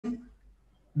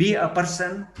be a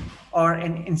person or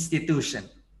an institution.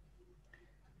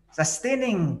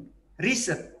 Sustaining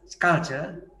research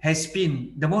culture has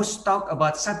been the most talked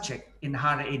about subject in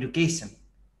higher education,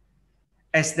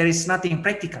 as there is nothing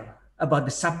practical about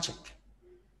the subject.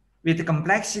 With the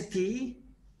complexity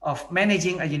of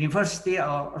managing a university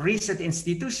or research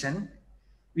institution,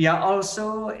 we are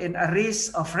also in a race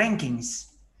of rankings,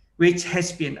 which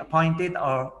has been appointed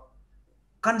or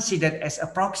considered as a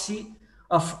proxy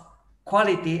of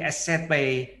quality as set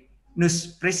by NUS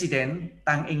President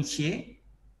Tang Ing-chie,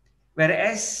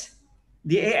 whereas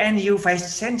the ANU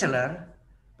Vice Chancellor,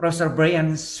 Professor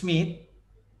Brian Smith,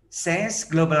 says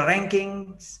global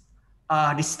rankings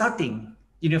are distorting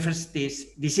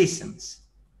universities' decisions.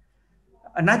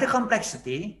 Another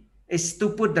complexity is to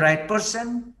put the right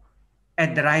person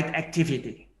at the right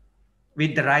activity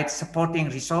with the right supporting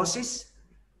resources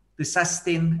to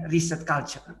sustain research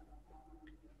culture.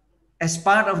 As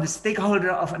part of the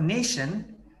stakeholder of a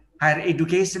nation, higher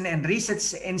education and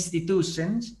research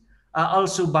institutions are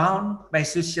also bound by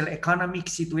social economic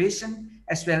situation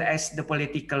as well as the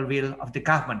political will of the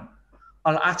government.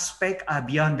 All aspects are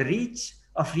beyond the reach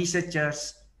of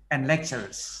researchers and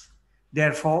lecturers.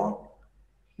 Therefore,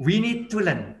 we need to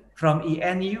learn from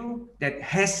ENU that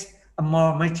has a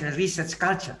more mature research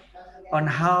culture on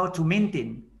how to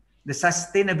maintain the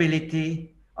sustainability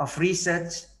of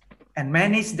research and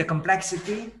manage the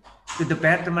complexity to the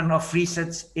betterment of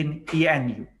research in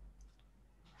ENU.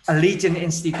 A legion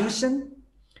institution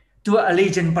to a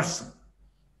legion person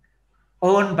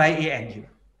owned by ENU,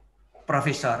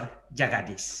 Professor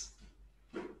Jagadish.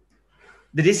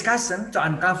 The discussion to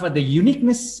uncover the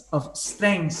uniqueness of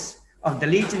strengths of the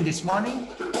Legion this morning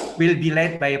will be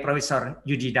led by Professor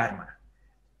Yudi Dharma.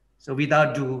 So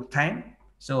without due time,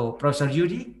 so Professor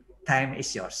Yudi, time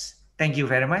is yours. Thank you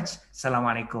very much.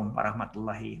 Assalamualaikum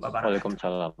warahmatullahi wabarakatuh.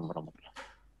 Waalaikumsalam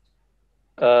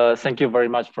warahmatullahi. Thank you very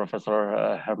much,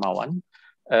 Professor Hermawan.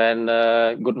 And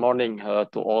good morning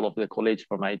to all of the colleagues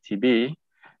from ITB.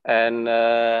 And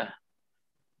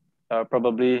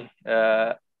probably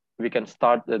we can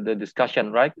start the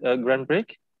discussion, right, Grand Prix?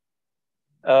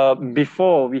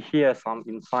 Before we hear some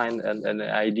insight and an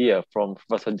idea from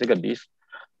Professor Jagadish,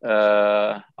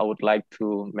 I would like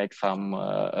to make some,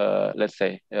 let's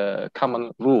say,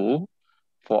 common rule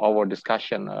for our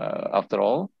discussion after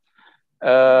all.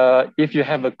 If you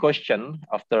have a question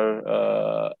after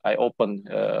I open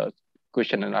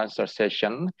question and answer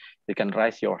session, you can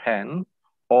raise your hand,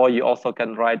 or you also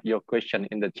can write your question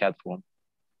in the chat room.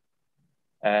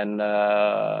 And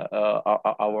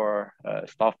our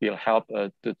staff will help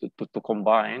to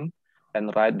combine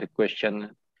and write the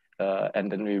question,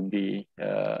 and then will be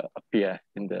appear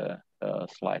in the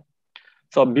slide.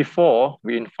 So before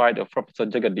we invite Professor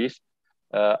Jagadish,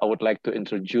 I would like to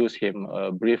introduce him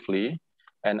briefly,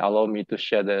 and allow me to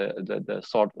share the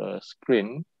short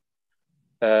screen.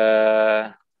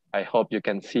 I hope you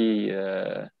can see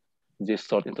this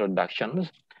short introduction.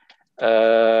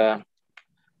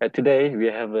 Today we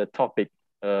have a topic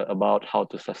about how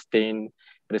to sustain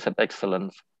research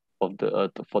excellence of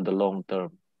for the long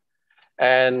term.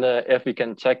 And if we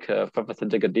can check Professor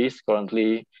Jagadish,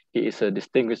 currently he is a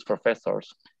distinguished professor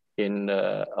in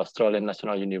Australian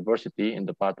National University in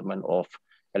the Department of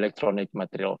Electronic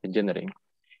Material Engineering.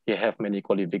 He have many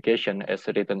qualifications as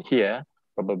written here.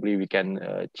 Probably we can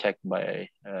check by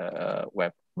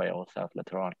web by ourselves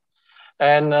later on.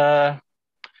 And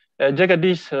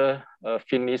Jagadish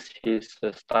finished his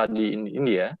study in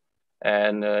India,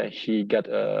 and he got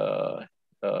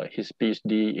his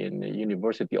PhD in the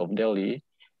University of Delhi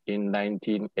in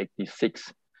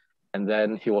 1986. And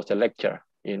then he was a lecturer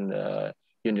in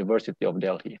University of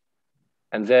Delhi.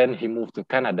 And then he moved to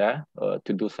Canada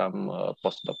to do some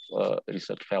postdoc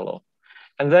research fellow.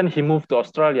 And then he moved to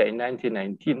Australia in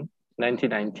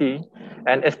 1990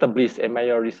 and established a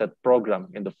major research program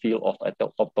in the field of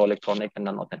optoelectronic and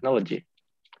nanotechnology.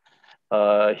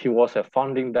 He was a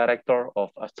founding director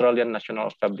of Australian National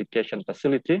Fabrication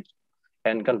Facility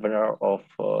and convener of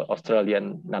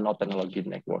Australian Nanotechnology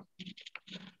Network.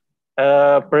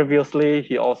 Previously,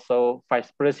 he also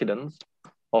vice president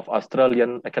of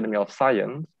Australian Academy of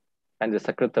Science and the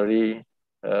secretary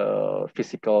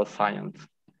physical science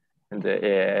in the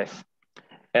AAS.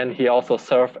 And he also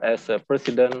served as a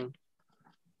president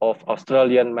of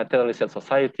Australian Material Research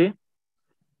Society.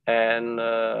 And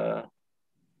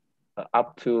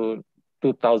up to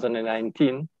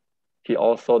 2019, he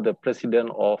also the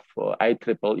president of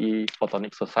IEEE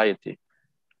Photonic Society.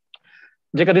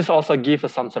 Jagadish also gives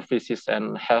some services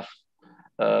and have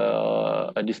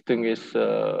a distinguished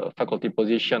faculty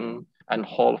position and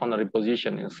whole honorary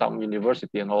position in some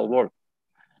university and all world.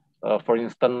 For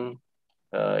instance,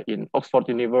 in Oxford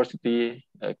University,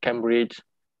 Cambridge,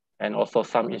 and also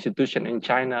some institutions in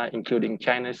China, including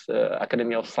Chinese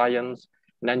Academy of Science,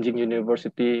 Nanjing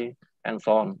University, and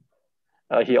so on.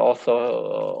 He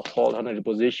also holds honorary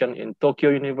position in Tokyo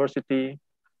University,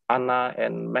 Anna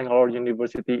and Bangalore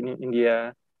University in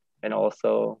India, and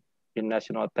also in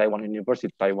National Taiwan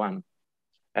University, Taiwan.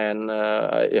 And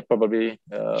probably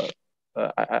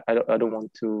I don't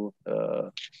want to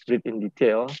read in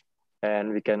detail,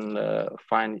 and we can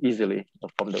find easily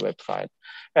from the website.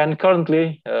 And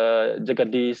currently,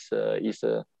 Jagadish is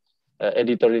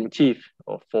editor-in-chief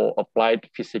for Applied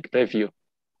Physics Review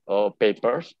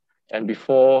papers. And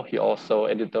before, he also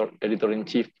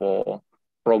editor-in-chief for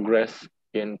Progress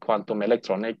in Quantum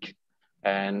Electronics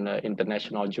and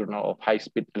International Journal of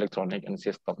High-Speed Electronic and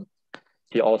System.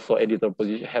 He also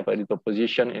have editor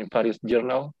position in Paris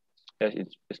Journal, as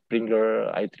Springer,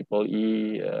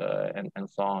 IEEE, and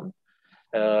so on.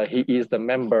 He is the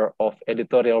member of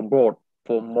editorial board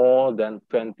for more than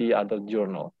 20 other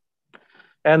journals.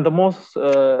 And the most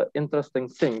interesting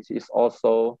thing is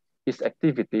also his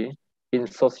activity in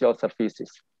social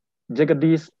services.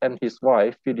 Jagadish and his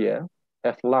wife, Vidya,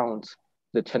 have launched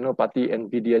the Chennupati and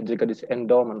Vidya Jagadish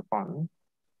Endowment Fund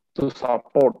to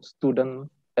support students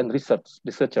and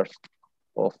researchers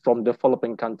from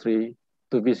developing country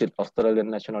to visit Australian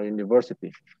National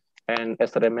University. And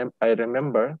as I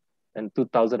remember, in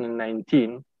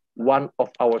 2019, one of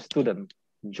our students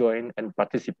joined and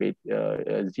participate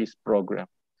this program.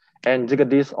 And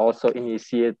Jagadish also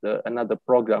initiated another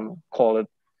program called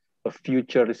a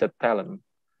Future Research Talent,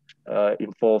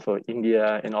 involve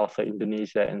India and also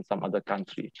Indonesia and some other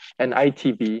country. And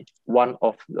ITB, one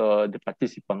of the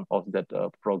participants of that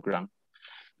program.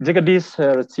 Jagadish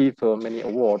received many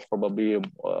awards, probably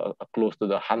close to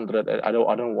 100. I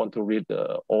don't want to read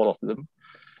all of them.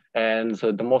 And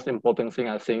so the most important thing,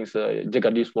 I think,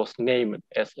 Jagadish was named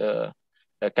as a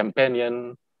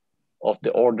companion of the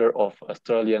Order of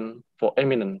Australian for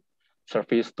eminent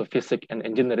service to physics and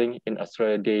engineering in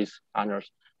Australia Days honors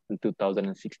in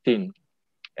 2016.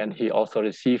 And he also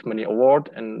received many awards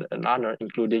and honor,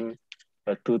 including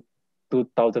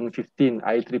 2015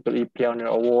 IEEE Pioneer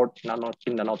Award in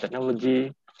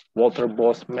Nanotechnology, Walter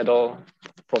Boss Medal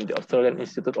from the Australian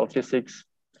Institute of Physics.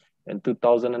 In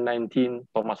 2019,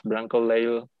 Thomas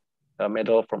Branco-Lyle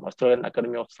Medal from Australian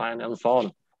Academy of Science, and so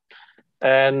on.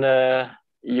 And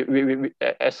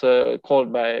as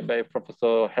called by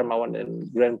Professor Hermawan in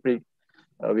Grand Prix,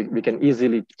 we can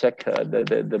easily check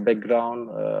the background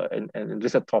and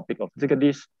research topic of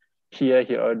Jagadish. Here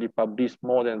he already published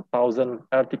more than 1,000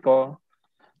 articles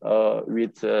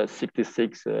with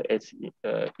 66 H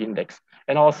index.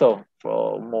 And also,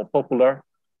 for more popular,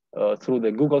 through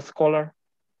the Google Scholar,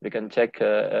 we can check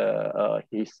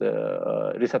his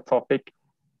research topic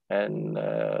and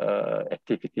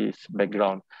activities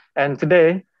background. And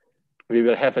today, we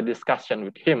will have a discussion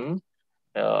with him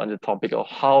on the topic of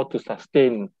how to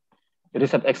sustain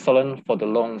research excellence for the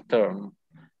long term.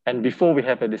 And before we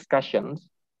have a discussion,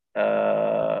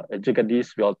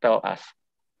 Jagadish will tell us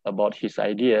about his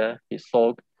idea, his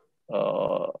thought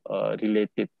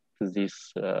related to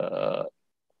this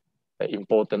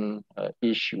important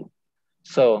issue.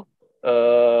 So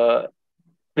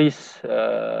please,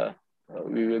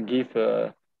 we will give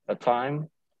a time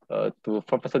to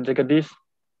Professor Jagadish,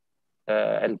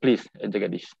 and please,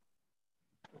 Jagadish.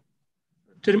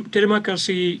 Terima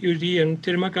kasih Yudi, and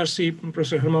terima kasih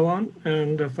Professor Hermawan,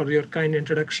 and for your kind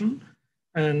introduction.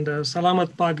 And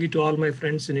selamat pagi to all my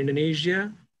friends in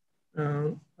Indonesia.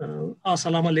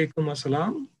 Assalamualaikum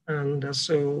assalam. And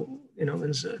so, you know,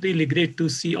 it's really great to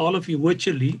see all of you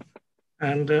virtually.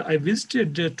 And I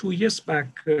visited 2 years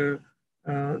back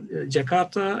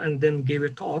Jakarta, and then gave a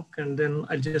talk, and then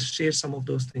I'll just share some of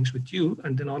those things with you,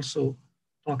 and then also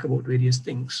talk about various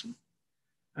things.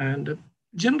 And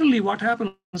generally what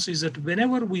happens is that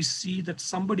whenever we see that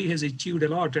somebody has achieved a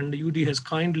lot, and UD has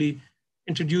kindly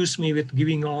introduced me with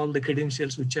giving all the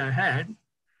credentials which I had,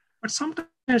 but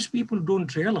sometimes people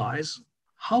don't realize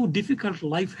how difficult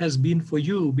life has been for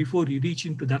you before you reach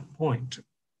into that point.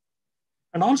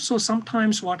 And also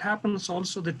sometimes what happens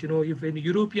also that, you know, if a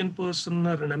European person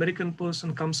or an American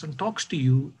person comes and talks to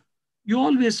you, you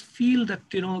always feel that,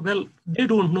 you know, well, they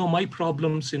don't know my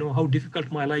problems, you know, how difficult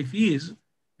my life is.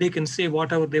 They can say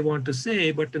whatever they want to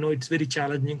say, but, you know, it's very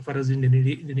challenging for us in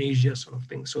Indonesia sort of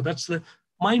thing. So that's the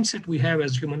mindset we have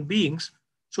as human beings.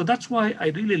 So that's why I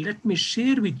really let me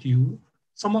share with you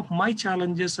some of my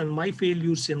challenges and my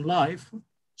failures in life.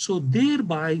 So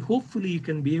thereby, hopefully you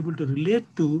can be able to relate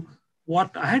to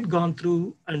what I had gone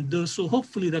through, and so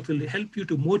hopefully that will help you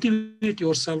to motivate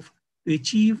yourself to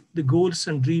achieve the goals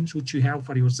and dreams which you have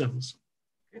for yourselves.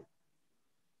 Okay.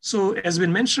 So as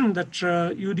been mentioned that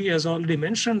UD has already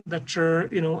mentioned that,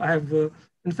 I have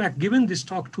in fact given this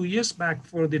talk 2 years back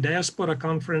for the diaspora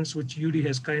conference, which UD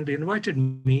has kindly invited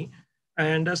me.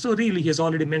 And so really he has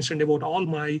already mentioned about all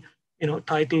my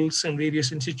titles and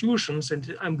various institutions.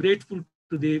 And I'm grateful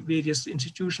to the various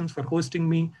institutions for hosting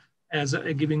me as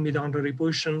giving me the honorary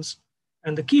positions.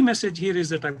 And the key message here is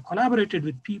that I've collaborated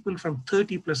with people from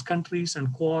 30 plus countries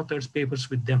and co-authored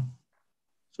papers with them.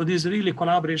 So this really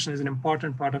collaboration is an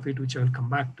important part of it, which I will come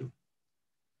back to.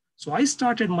 So I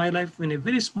started my life in a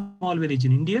very small village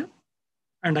in India,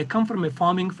 and I come from a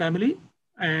farming family.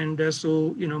 And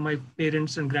so, my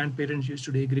parents and grandparents used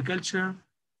to do agriculture.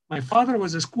 My father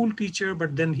was a school teacher,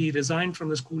 but then he resigned from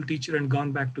the school teacher and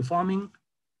gone back to farming.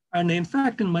 And in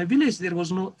fact, in my village, there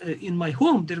was no, in my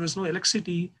home, there was no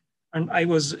electricity. And I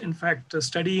was, in fact,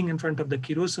 studying in front of the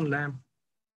kerosene lamp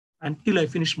until I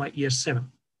finished my year 7.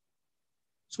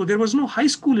 So there was no high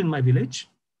school in my village.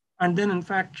 And then, in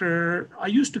fact, I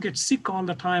used to get sick all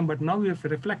the time. But now if I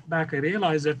reflect back, I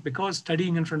realize that because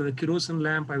studying in front of the kerosene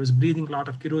lamp, I was breathing a lot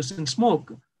of kerosene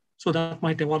smoke. So that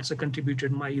might have also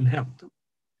contributed my ill health.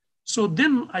 So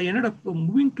then I ended up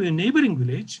moving to a neighboring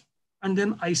village. And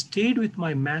then I stayed with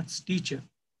my maths teacher.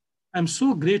 I'm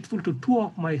so grateful to 2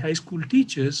 of my high school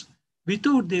teachers.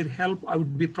 Without their help, I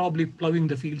would be probably plowing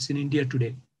the fields in India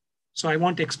today. So I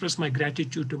want to express my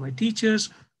gratitude to my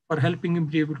teachers for helping me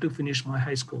be able to finish my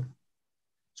high school.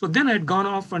 So then I'd gone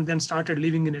off and then started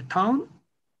living in a town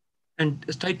and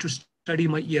tried to study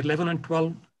my year 11 and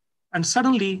 12. And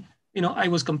suddenly, I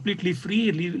was completely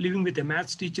free, living with a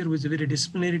maths teacher who was a very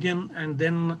disciplinarian, and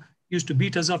then used to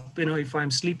beat us up, if I'm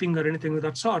sleeping or anything of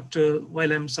that sort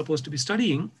while I'm supposed to be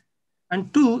studying.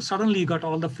 And 2, suddenly got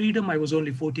all the freedom. I was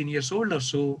only 14 years old or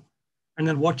so. And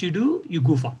then what you do, you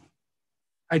goof up.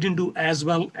 I didn't do as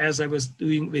well as I was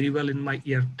doing very well in my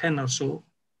year 10 or so.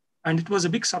 And it was a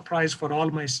big surprise for all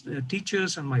my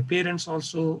teachers and my parents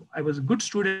also. I was a good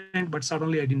student, but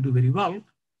suddenly I didn't do very well.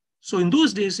 So in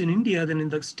those days in India, then in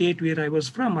the state where I was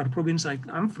from, or province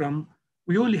I'm from,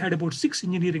 we only had about 6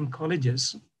 engineering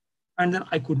colleges. And then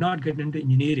I could not get into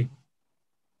engineering.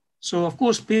 So of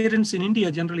course, parents in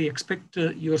India generally expect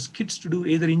your kids to do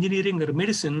either engineering or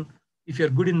medicine if you're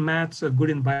good in maths or good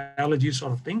in biology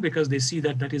sort of thing, because they see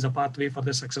that that is a pathway for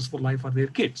the successful life for their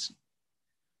kids.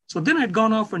 So then I'd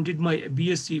gone off and did my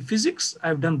BSc physics.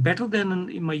 I've done better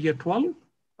than in my year 12,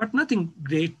 but nothing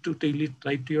great to tell it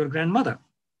right to your grandmother.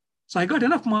 So I got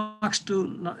enough marks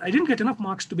I didn't get enough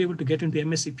marks to be able to get into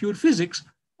MSc pure physics,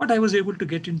 but I was able to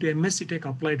get into MSc Tech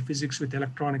applied physics with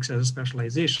electronics as a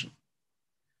specialization.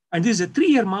 And this is a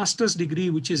 3-year master's degree,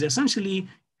 which is essentially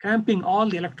cramping all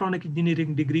the electronic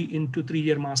engineering degree into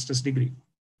 3-year master's degree.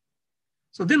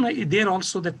 So then there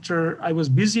also that I was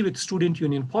busy with student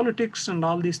union politics and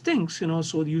all these things,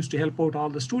 so they used to help out all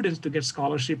the students to get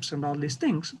scholarships and all these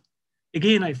things.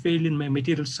 Again, I failed in my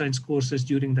material science courses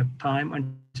during that time,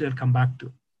 and I'll come back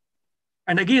to.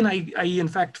 And again, I in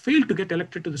fact failed to get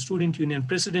elected to the student union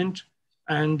president.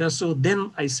 And so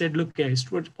then I said, look,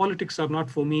 politics are not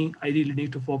for me. I really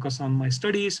need to focus on my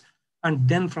studies. And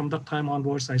then from that time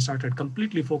onwards, I started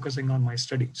completely focusing on my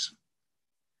studies.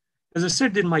 As I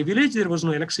said, in my village, there was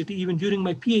no electricity. Even during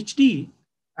my PhD,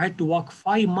 I had to walk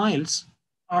 5 miles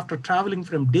after traveling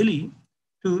from Delhi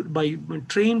by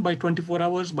train by 24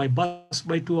 hours, by bus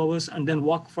by 2 hours, and then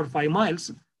walk for 5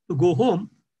 miles to go home.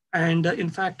 And in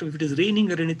fact, if it is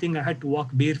raining or anything, I had to walk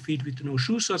bare feet with no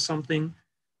shoes or something.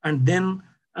 And then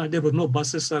there were no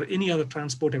buses or any other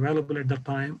transport available at that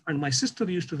time. And my sister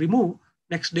used to remove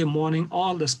next day morning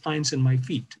all the spines in my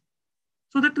feet.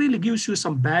 So that really gives you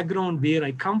some background where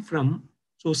I come from.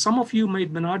 So some of you may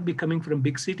not be coming from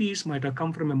big cities, might have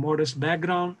come from a modest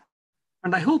background.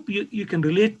 And I hope you can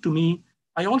relate to me.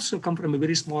 I also come from a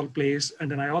very small place,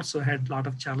 and then I also had a lot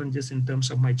of challenges in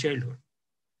terms of my childhood.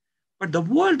 But the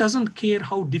world doesn't care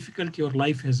how difficult your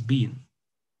life has been.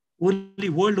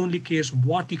 World only cares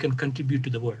what you can contribute to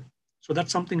the world. So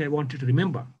that's something I want you to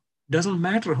remember. It doesn't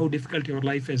matter how difficult your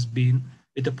life has been.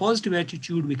 With a positive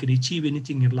attitude, we can achieve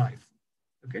anything in life.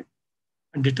 Okay?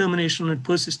 And determination and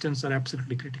persistence are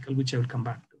absolutely critical, which I will come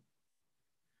back to.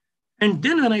 And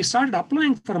then when I started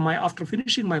applying for after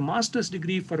finishing my master's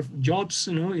degree for jobs,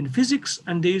 in physics,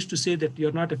 and they used to say that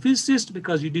you're not a physicist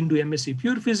because you didn't do MSc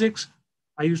pure physics.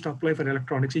 I used to apply for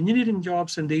electronics engineering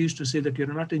jobs, and they used to say that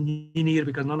you're not an engineer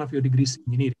because none of your degrees is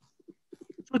engineering.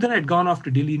 So then I'd gone off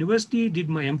to Delhi University, did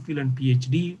my MPhil and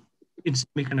PhD in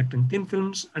semiconductor thin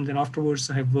films, and then afterwards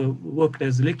I have worked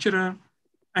as a lecturer.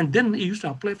 And then I used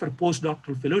to apply for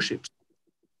postdoctoral fellowships.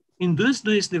 In those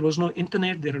days, there was no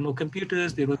internet, there were no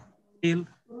computers, there was mail.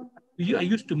 I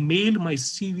used to mail my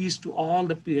CVs to all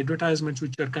the advertisements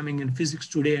which are coming in Physics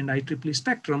Today and IEEE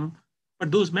Spectrum.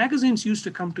 But those magazines used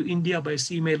to come to India by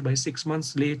sea mail by 6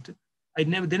 months late. They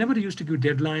never used to give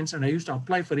deadlines, and I used to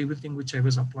apply for everything which I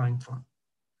was applying for.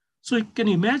 So can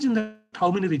you imagine that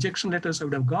how many rejection letters I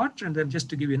would have got? And then just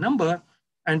to give you a number,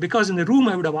 and because in the room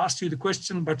I would have asked you the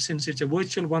question, but since it's a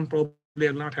virtual one, probably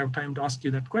I'll not have time to ask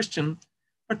you that question.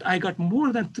 But I got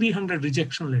more than 300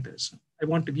 rejection letters. I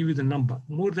want to give you the number,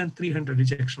 more than 300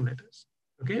 rejection letters,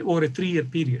 okay, over a 3-year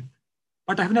period.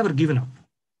 But I've never given up.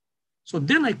 So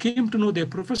then I came to know the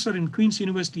professor in Queen's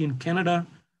University in Canada,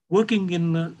 working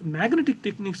in magnetic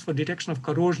techniques for detection of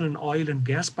corrosion in oil and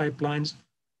gas pipelines.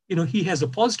 You know, he has a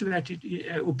positive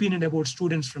opinion about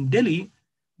students from Delhi.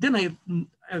 Then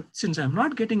since I'm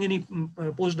not getting any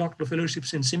postdoctoral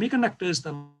fellowships in semiconductors,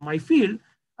 my field,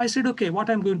 I said, okay, what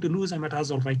I'm going to lose, I might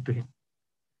as well write to him.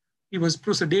 He was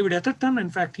Professor David Atherton. In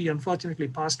fact, he unfortunately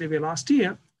passed away last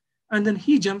year. And then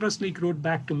he generously wrote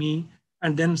back to me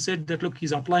and then said that, look,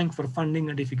 he's applying for funding,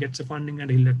 and if he gets the funding,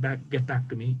 and he'll get back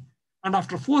to me. And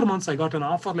after 4 months, I got an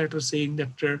offer letter saying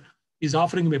that he's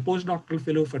offering me a postdoctoral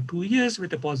fellow for 2 years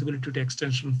with a possibility to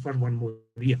extension for 1 more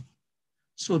year.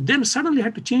 So then suddenly I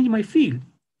had to change my field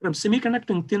from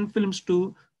semiconducting thin films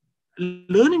to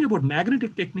learning about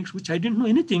magnetic techniques, which I didn't know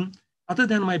anything other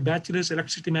than my bachelor's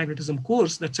electricity magnetism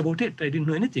course. That's about it. I didn't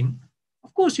know anything.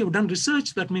 Of course, you've done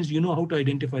research. That means you know how to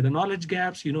identify the knowledge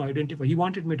gaps. You know, identify. He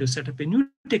wanted me to set up a new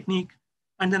technique.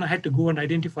 And then I had to go and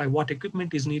identify what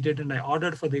equipment is needed. And I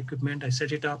ordered for the equipment. I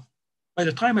set it up. By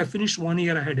the time I finished 1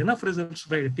 year, I had enough results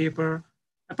to write a paper.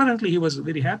 Apparently, he was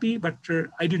very happy, but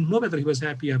I didn't know whether he was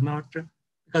happy or not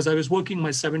because I was working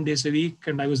my 7 days a week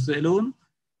and I was alone.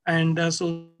 And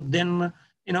so then,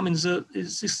 you know, means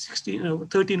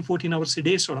 13, 14 hours a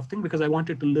day sort of thing, because I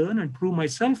wanted to learn and prove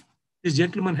myself. This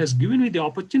gentleman has given me the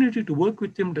opportunity to work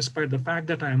with him despite the fact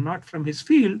that I am not from his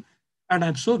field. And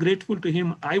I'm so grateful to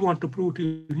him. I want to prove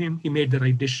to him he made the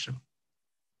right decision.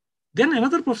 Then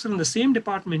another professor in the same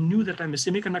department knew that I'm a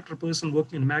semiconductor person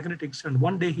working in magnetics. And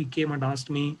one day he came and asked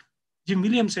me, Jim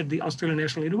Williams at the Australian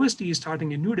National University is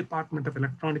starting a new department of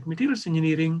electronic materials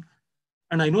engineering.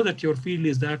 And I know that your field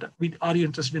is that. Are you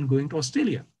interested in going to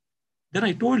Australia? Then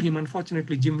I told him,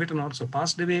 unfortunately, Jim Witten also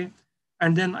passed away.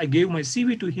 And then I gave my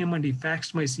CV to him and he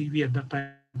faxed my CV at that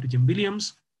time to Jim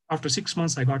Williams. After 6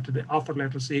 months, I got the offer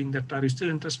letter saying that, are you still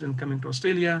interested in coming to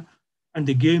Australia? And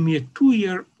they gave me a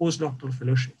 2-year postdoctoral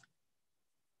fellowship.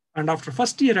 And after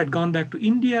first year, I'd gone back to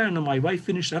India and my wife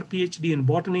finished her PhD in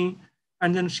botany.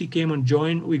 And then she came and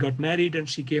joined, we got married and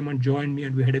she came and joined me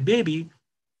and we had a baby.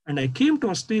 And I came to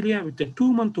Australia with a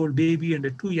 2-month-old baby and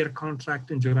a 2-year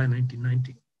contract in July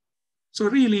 1990. So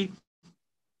really,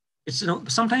 it's, you know,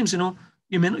 sometimes, you know,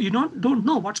 you don't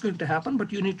know what's going to happen,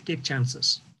 but you need to take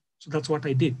chances. So that's what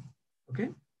I did, okay?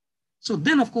 So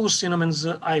then, of course, you know,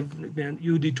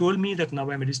 you told me that now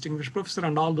I'm a distinguished professor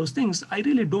and all those things. I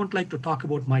really don't like to talk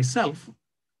about myself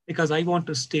because I want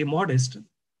to stay modest.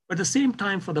 But at the same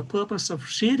time, for the purpose of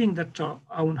sharing that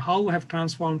on how I have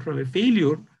transformed from a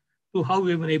failure to how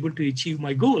we've been able to achieve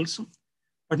my goals.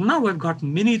 But now I've got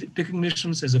many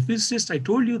recognitions as a physicist. I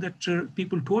told you that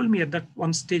people told me at that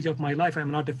one stage of my life,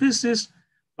 I'm not a physicist,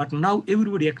 but now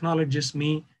everybody acknowledges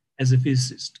me as a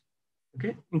physicist,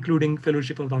 okay, including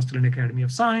fellowship of the Australian Academy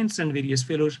of Science and various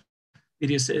fellows,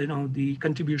 various, you know, the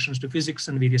contributions to physics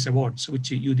and various awards,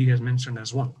 which UD has mentioned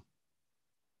as well.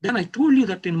 Then I told you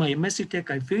that in my MSc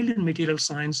Tech, I failed in material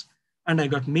science and I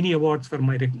got many awards for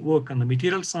my work on the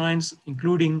material science,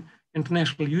 including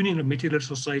International Union of Material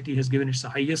Society has given its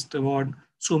highest award,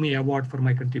 SOMI Award, for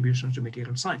my contributions to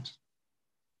material science.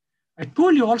 I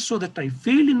told you also that I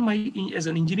failed as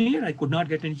an engineer. I could not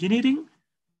get engineering,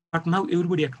 but now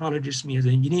everybody acknowledges me as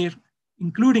an engineer,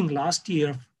 including last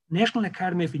year, National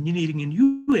Academy of Engineering in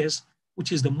US,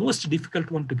 which is the most difficult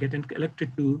one to get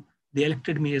elected to. They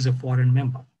elected me as a foreign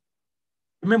member.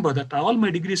 Remember that all my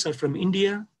degrees are from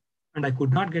India and I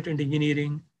could not get into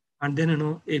engineering. And then, you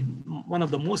know, one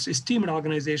of the most esteemed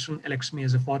organization elects me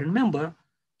as a foreign member.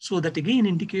 So that again,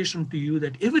 indication to you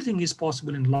that everything is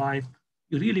possible in life.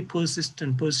 You really persist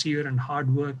and persevere and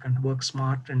hard work and work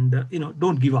smart and, you know,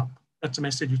 don't give up. That's a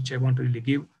message which I want to really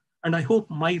give. And I hope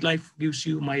my life gives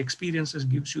you, my experiences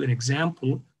gives you an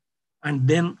example. And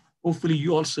then hopefully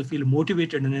you also feel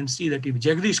motivated and then see that if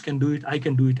Jagadish can do it, I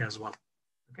can do it as well,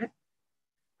 okay?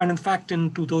 And in fact,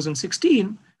 in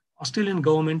 2016, Australian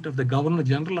government of the Governor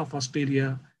General of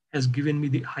Australia has given me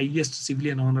the highest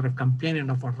civilian honor of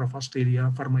Companion of Order of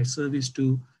Australia for my service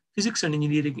to physics and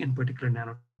engineering, in particular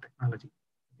nanotechnology.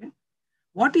 Okay?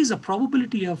 What is the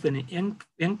probability of a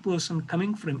young person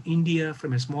coming from India,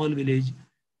 from a small village,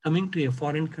 coming to a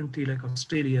foreign country like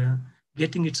Australia,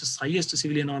 getting its highest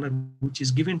civilian honor, which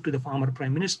is given to the former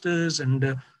prime ministers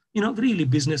and really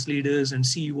business leaders and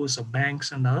CEOs of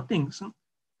banks and other things.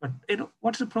 But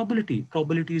what's the probability?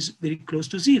 Probability is very close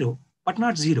to zero, but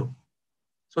not zero.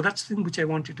 So that's the thing which I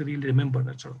want you to really remember.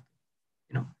 That sort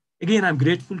of, Again, I'm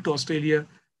grateful to Australia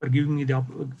for giving me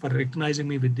for recognizing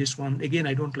me with this one. Again,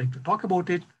 I don't like to talk about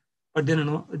it, but then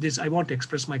I want to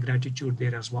express my gratitude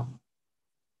there as well.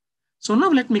 So now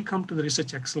let me come to the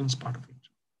research excellence part of it.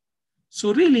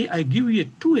 So really, I give you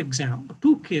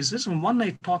two cases. And one,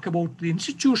 I talk about the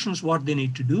institutions, what they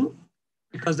need to do,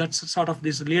 because that's sort of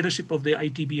this leadership of the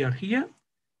ITB are here.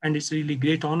 And it's really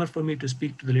great honor for me to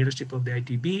speak to the leadership of the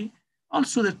ITB.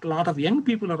 Also, that a lot of young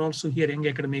people are also here, young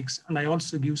academics, and I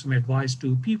also give some advice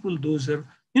to people.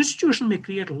 Institution may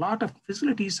create a lot of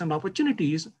facilities and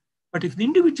opportunities, but if the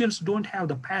individuals don't have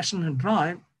the passion and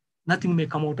drive, nothing may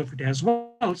come out of it as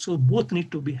well. So both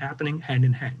need to be happening hand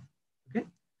in hand. Okay.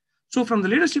 So from the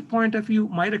leadership point of view,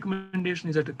 my recommendation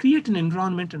is that to create an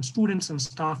environment and students and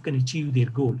staff can achieve their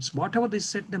goals, whatever they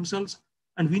set themselves,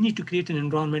 and we need to create an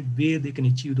environment where they can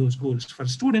achieve those goals. For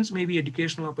students, maybe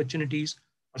educational opportunities,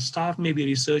 for staff, maybe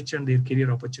research and their career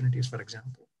opportunities, for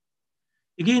example.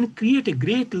 Again, create a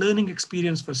great learning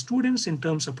experience for students in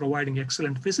terms of providing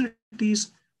excellent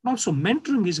facilities. Also,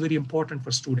 mentoring is very important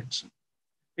for students,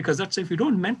 because that's if you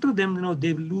don't mentor them,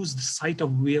 they lose the sight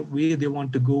of where they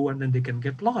want to go, and then they can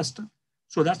get lost.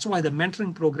 So that's why the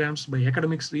mentoring programs by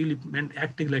academics really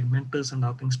acting like mentors and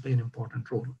other things play an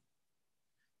important role.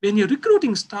 When you're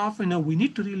recruiting staff, we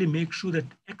need to really make sure that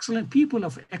excellent people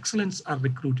of excellence are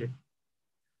recruited.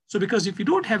 So because if you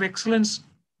don't have excellence,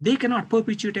 they cannot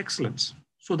perpetuate excellence.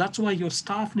 So that's why your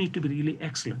staff need to be really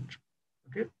excellent.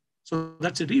 Okay, so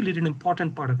that's a really an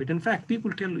important part of it. In fact,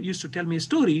 people used to tell me a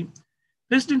story.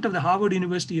 President of the Harvard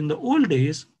University in the old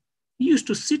days, he used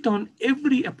to sit on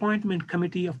every appointment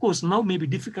committee. Of course, now may be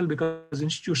difficult because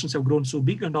institutions have grown so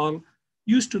big and all.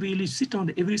 He used to really sit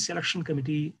on every selection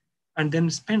committee and then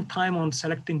spend time on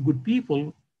selecting good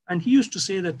people. And he used to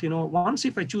say that, once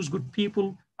if I choose good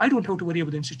people, I don't have to worry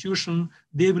about the institution.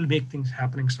 They will make things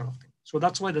happening, sort of thing. So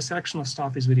that's why the selection of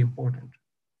staff is very important.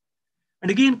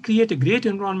 And again, create a great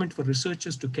environment for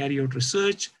researchers to carry out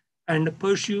research and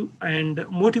pursue and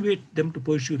motivate them to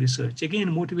pursue research.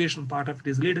 Again, motivation part of it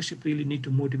is leadership really need to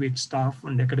motivate staff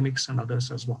and academics and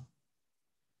others as well.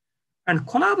 And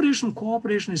collaboration,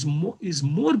 cooperation is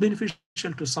more beneficial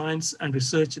to science and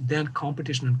research than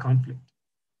competition and conflict.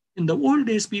 In the old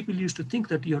days, people used to think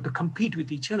that you have to compete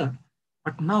with each other,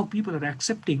 but now people are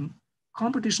accepting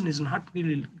competition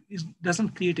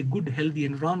doesn't create a good, healthy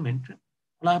environment.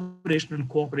 Collaboration and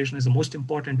cooperation is the most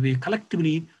important way.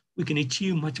 Collectively, we can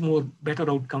achieve much more better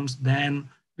outcomes than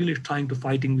really trying to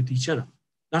fighting with each other.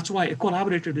 That's why I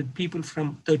collaborated with people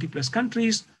from 30 plus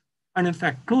countries. And in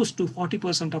fact, close to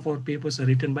 40% of our papers are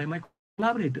written by my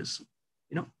collaborators.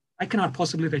 I cannot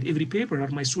possibly write every paper, or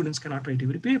my students cannot write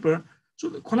every paper. So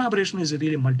the collaboration is a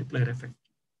really multiplier effect.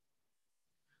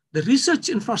 The research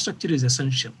infrastructure is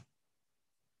essential.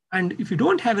 And if you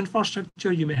don't have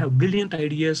infrastructure, you may have brilliant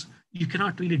ideas. You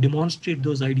cannot really demonstrate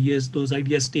those ideas. Those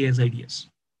ideas stay as ideas.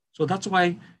 So that's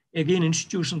why, again,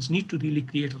 institutions need to really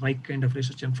create the right kind of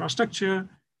research infrastructure.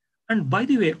 And by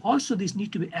the way, also these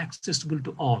need to be accessible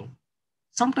to all.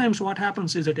 Sometimes what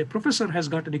happens is that a professor has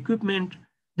got an equipment.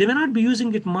 They may not be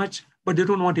using it much, but they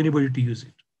don't want anybody to use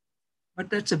it. But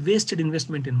that's a wasted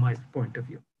investment in my point of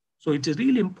view. So it is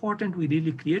really important we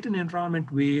really create an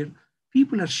environment where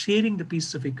people are sharing the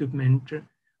pieces of equipment.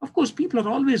 Of course, people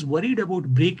are always worried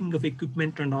about breaking of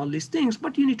equipment and all these things,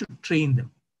 but you need to train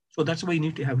them. So that's why you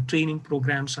need to have training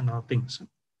programs and other things.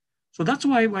 So that's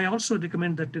why I also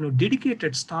recommend that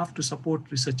dedicated staff to support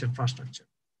research infrastructure.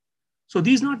 So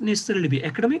these not necessarily be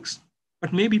academics,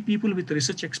 but maybe people with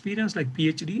research experience like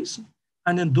PhDs,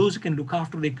 and then those who can look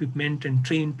after the equipment and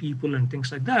train people and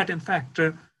things like that. In fact,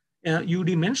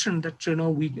 UD mentioned that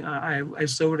I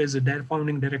served as a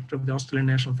founding director of the Australian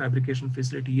National Fabrication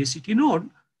Facility, ACT node,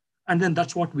 and then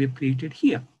that's what we have created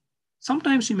here.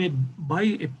 Sometimes you may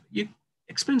buy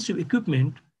expensive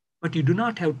equipment, but you do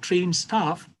not have trained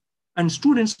staff, and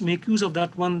students make use of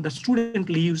that one. The student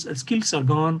leaves, the skills are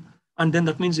gone, and then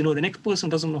that means the next person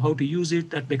doesn't know how to use it.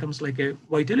 That becomes like a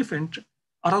white elephant,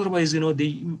 or otherwise they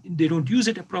don't use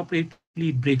it appropriately.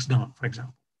 It breaks down, for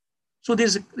example. So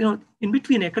there's in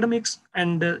between academics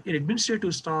and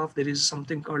administrative staff, there is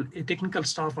something called a technical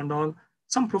staff and all.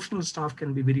 Some professional staff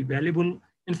can be very valuable.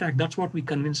 In fact, that's what we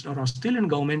convinced our Australian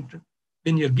government.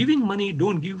 When you're giving money,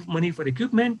 don't give money for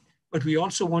equipment, but we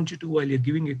also want you to, while you're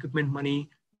giving equipment money,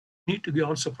 need to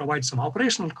also provide some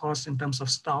operational costs in terms of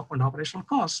staff and operational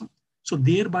costs. So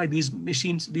thereby these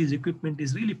machines, these equipment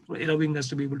is really allowing us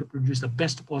to be able to produce the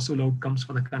best possible outcomes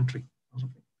for the country.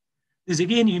 This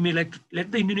again, you may like to let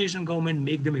the Indonesian government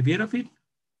make them aware of it.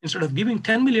 Instead of giving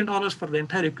 $10 million for the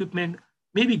entire equipment,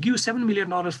 maybe give $7 million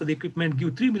for the equipment, give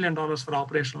 $3 million for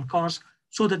operational costs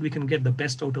so that we can get the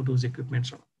best out of those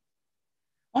equipments.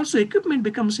 Also, equipment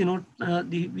becomes, in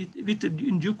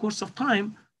due course of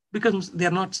time, because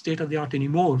they're not state of the art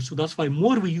anymore. So that's why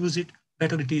more we use it,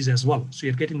 better it is as well. So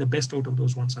you're getting the best out of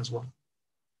those ones as well.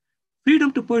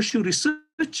 Freedom to pursue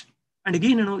research. And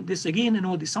again,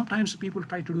 sometimes people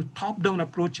try to do top-down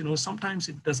approach, sometimes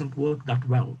it doesn't work that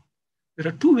well. There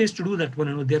are two ways to do that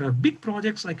one. There are big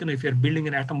projects like, if you're building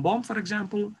an atom bomb, for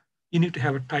example, you need to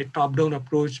have a tight top-down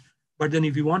approach. But then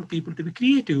if you want people to be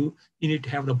creative, you need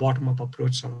to have the bottom-up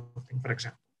approach sort of thing, for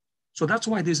example. So that's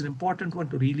why there's an important one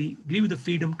to really give the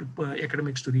freedom to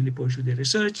academics to really pursue their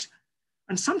research.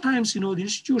 And sometimes, the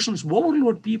institutions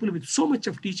overload people with so much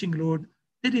of teaching load,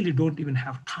 they really don't even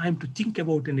have time to think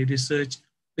about any research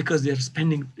because they're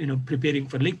spending, preparing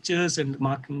for lectures and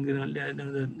marking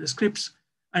the scripts.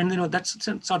 And, that's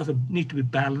sort of need to be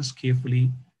balanced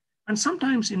carefully. And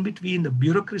sometimes in between, the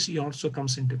bureaucracy also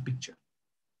comes into picture.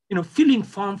 Filling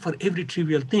form for every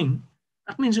trivial thing,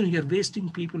 that means you're wasting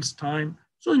people's time.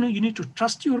 So, you need to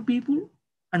trust your people,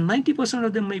 and 90%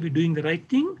 of them may be doing the right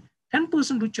thing.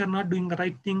 10% which are not doing the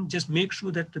right thing, just make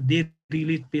sure that they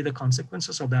really pay the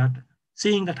consequences of that,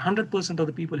 saying that 100% of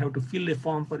the people have to fill a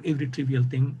form for every trivial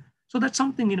thing. So that's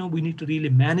something, we need to really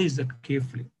manage that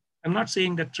carefully. I'm not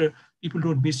saying that people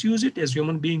don't misuse it. As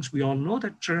human beings, we all know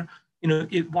that,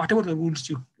 whatever the rules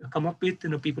you come up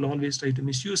with, people always try to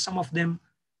misuse some of them,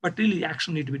 but really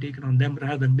action need to be taken on them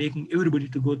rather than making everybody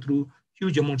to go through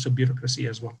huge amounts of bureaucracy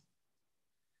as well.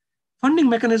 Funding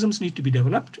mechanisms need to be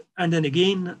developed. And then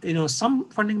again, some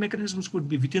funding mechanisms could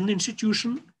be within the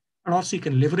institution, and also you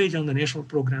can leverage on the national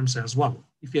programs as well.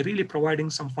 If you're really providing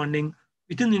some funding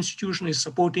within the institution is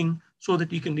supporting so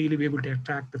that you can really be able to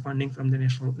attract the funding from the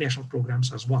national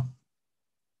programs as well.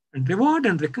 And reward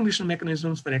and recognition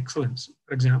mechanisms for excellence.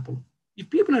 For example,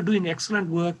 if people are doing excellent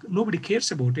work, nobody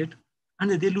cares about it, and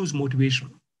they lose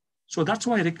motivation. So that's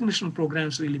why recognition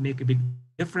programs really make a big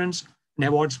difference. An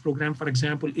awards program, for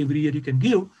example, every year you can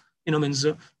give, means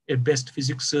a best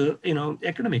physics,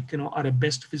 academic, or a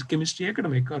best chemistry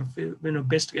academic, or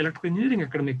best electrical engineering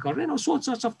academic, or sorts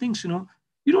of things. You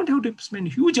don't have to spend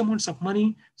huge amounts of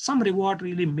money. Some reward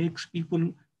really makes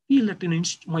people feel that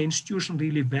my institution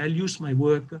really values my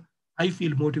work. I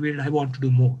feel motivated. I want to do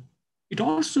more. It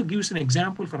also gives an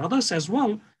example for others as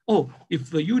well. Oh,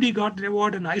 if UD got the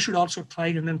award, and I should also try,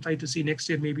 and then try to see next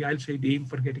year, maybe I'll try to aim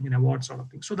for getting an award sort of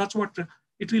thing. So that's what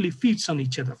it really feeds on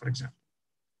each other, for example.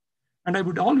 And I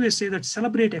would always say that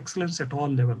celebrate excellence at all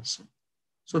levels.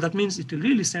 So that means it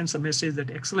really sends a message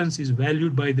that excellence is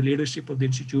valued by the leadership of the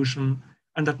institution.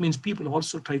 And that means people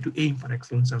also try to aim for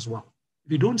excellence as well.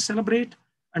 If you don't celebrate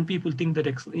and people think that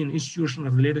an institution or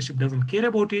the leadership doesn't care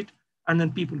about it, and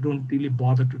then people don't really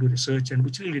bother to do research, and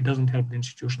which really doesn't help the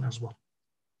institution as well.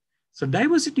 So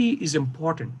diversity is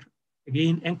important.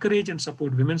 Again, encourage and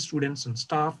support women students and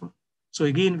staff. So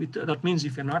again, that means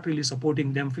if you're not really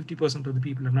supporting them, 50% of the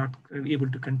people are not able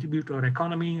to contribute to our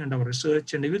economy and our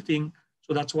research and everything.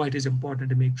 So that's why it is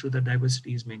important to make sure that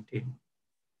diversity is maintained.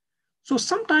 So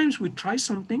sometimes we try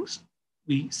some things,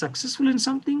 we successful in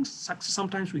some things,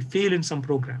 sometimes we fail in some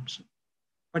programs.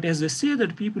 But as they say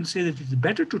that people say that it's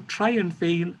better to try and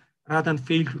fail rather than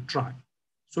fail to try.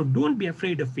 So don't be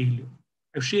afraid of failure.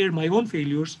 I've shared my own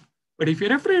failures, but if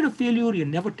you're afraid of failure, you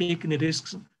never take any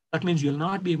risks. That means you'll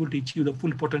not be able to achieve the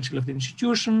full potential of the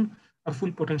institution or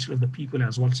full potential of the people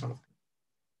as well. Sort of.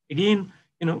 Again,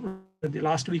 the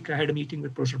last week I had a meeting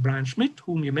with Professor Brian Schmidt,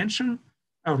 whom you mentioned,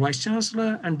 our Vice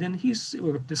Chancellor, and then we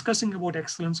were discussing about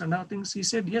excellence and other things. He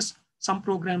said, yes, some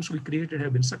programs we created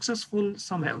have been successful,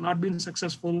 some have not been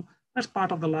successful. That's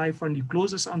part of the life, and you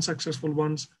close the unsuccessful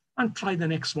ones and try the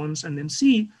next ones, and then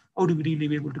see how do we really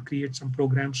be able to create some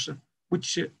programs,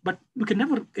 but we can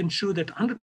never ensure that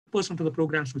 100% of the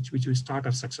programs which we start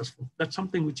are successful. That's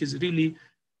something which is really,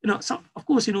 of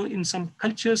course, in some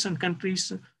cultures and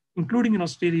countries, including in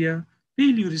Australia,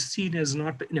 failure is seen as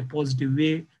not in a positive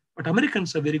way, but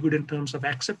Americans are very good in terms of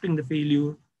accepting the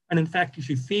failure. And in fact, if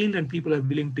you fail and people are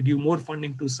willing to give more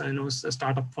funding to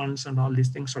startup funds and all these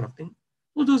things sort of thing,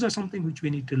 well, those are something which we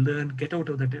need to learn, get out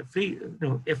of that.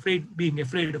 Being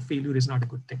afraid of failure is not a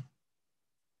good thing.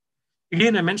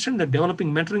 Again, I mentioned that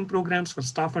developing mentoring programs for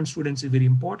staff and students is very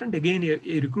important. Again, you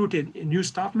recruit a new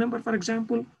staff member, for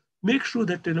example, make sure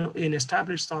that an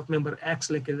established staff member acts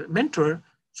like a mentor.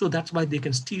 So that's why they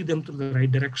can steer them to the right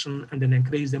direction and then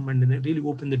encourage them and then really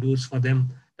open the doors for them.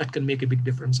 that can make a big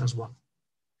difference as well.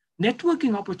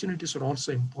 Networking opportunities are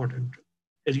also important.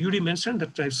 As Yuri mentioned,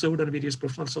 that I've served on various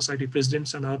professional society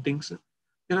presidents and other things.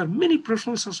 There are many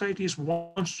professional societies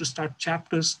wants to start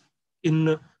chapters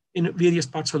in various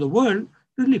parts of the world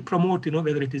to really promote,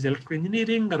 whether it is electrical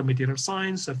engineering or material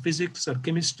science or physics or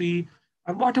chemistry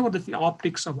or whatever the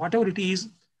optics or whatever it is.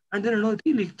 And then,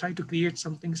 really try to create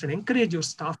some things and encourage your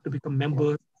staff to become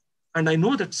members. And I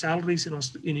know that salaries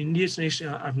in India's nation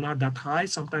are not that high.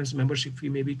 Sometimes membership fee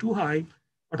may be too high.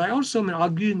 But I also am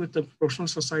arguing with the professional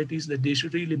societies that they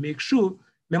should really make sure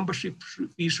membership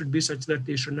fees should be such that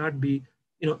they should not be,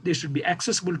 they should be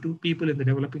accessible to people in the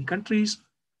developing countries.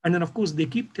 And then, of course, they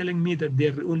keep telling me that they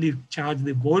only charge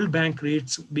the World Bank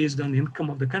rates based on the income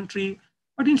of the country.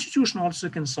 But institution also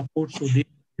can support so they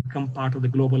become part of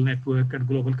the global network and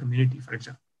global community, for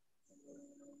example.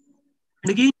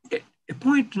 And again,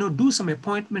 do some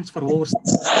appointments for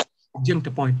overseas adjunct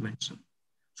appointments.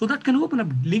 So that can open up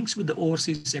links with the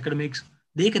overseas academics.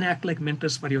 They can act like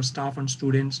mentors for your staff and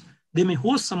students. They may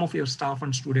host some of your staff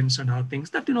and students and other things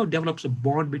that, develops a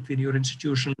bond between your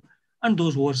institution and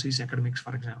those overseas academics,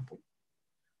 for example.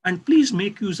 And please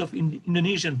make use of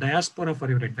Indonesian diaspora for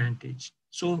your advantage.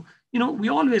 So, we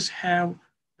always have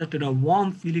that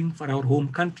warm feeling for our home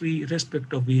country,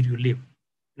 irrespective of where you live.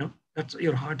 That's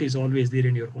your heart is always there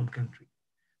in your home country.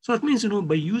 So that means,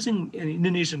 by using an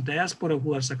Indonesian diaspora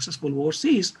who are successful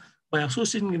overseas, by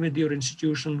associating with your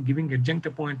institution, giving adjunct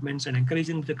appointments and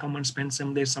encouraging them to come and spend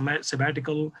some days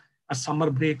sabbatical or summer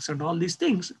breaks and all these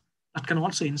things, that can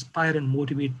also inspire and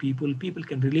motivate people. People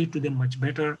can relate to them much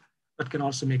better. That can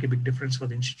also make a big difference for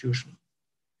the institution.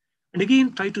 And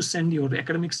again, try to send your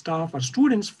academic staff or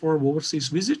students for overseas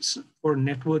visits for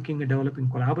networking and developing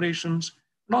collaborations,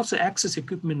 and also access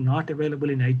equipment not available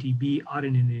in ITB or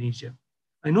in Indonesia.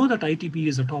 I know that ITB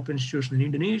is a top institution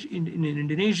in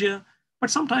Indonesia, but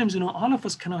sometimes, all of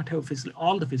us cannot have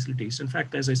all the facilities. In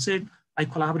fact, as I said, I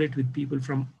collaborate with people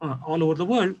from all over the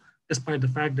world, despite the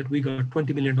fact that we got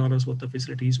 $20 million worth of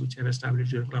facilities, which have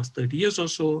established during the last 30 years or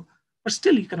so. But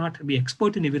still, you cannot be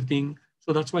expert in everything.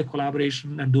 So that's why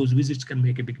collaboration and those visits can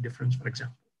make a big difference, for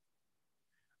example.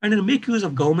 And then make use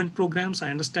of government programs. I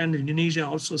understand in Indonesia,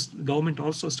 government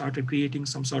also started creating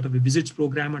some sort of a visits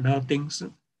program and other things.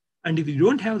 And if you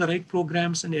don't have the right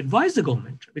programs, and advise the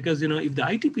government, because if the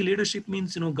ITP leadership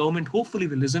means government hopefully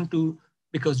will listen to,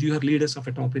 because you are leaders of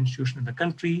a top institution in the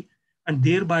country, and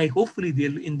thereby hopefully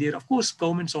they'll in there. Of course,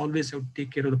 governments always have to take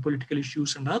care of the political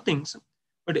issues and other things.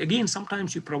 But again,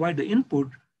 sometimes you provide the input,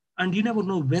 and you never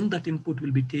know when that input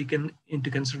will be taken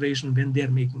into consideration when they're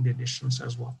making their decisions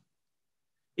as well.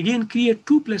 Again, create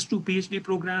 2+2 PhD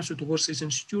programs with overseas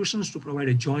institutions to provide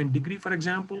a joint degree, for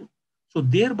example. So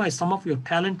thereby some of your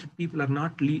talented people are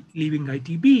not leaving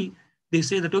ITB. They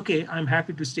say that, okay, I'm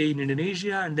happy to stay in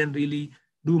Indonesia and then really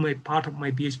do my part of my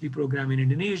PhD program in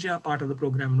Indonesia, part of the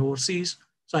program in overseas.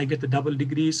 So I get the double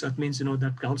degrees. So that means,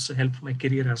 that also helps my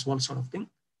career as well, sort of thing.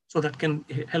 So that can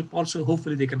help also,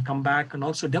 hopefully they can come back and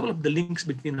also develop the links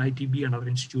between ITB and other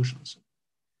institutions.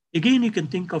 Again, you can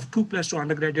think of 2+2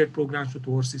 undergraduate programs with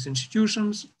overseas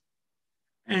institutions.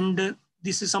 And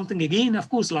this is something, again, of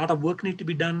course, a lot of work needs to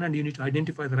be done, and you need to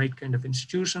identify the right kind of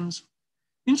institutions.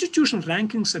 Institutional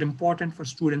rankings are important for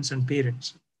students and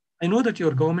parents. I know that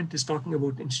your government is talking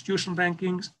about institution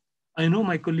rankings. I know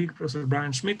my colleague, Professor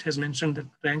Brian Schmidt, has mentioned that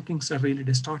rankings are really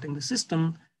distorting the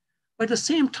system. But at the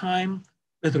same time,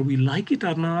 whether we like it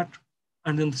or not,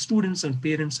 and then the students and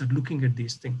parents are looking at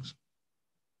these things.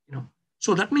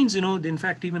 So that means, in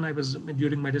fact, even I was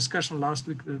during my discussion last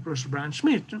week with Professor Brian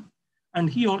Schmidt, and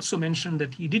he also mentioned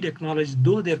that he did acknowledge,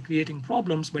 though they're creating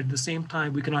problems, but at the same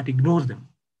time, we cannot ignore them.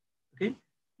 Okay,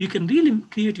 you can really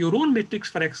create your own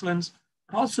metrics for excellence,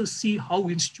 but also see how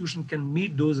institution can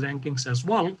meet those rankings as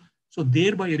well. So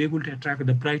thereby you're able to attract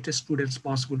the brightest students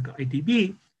possible to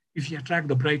ITB. If you attract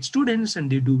the bright students and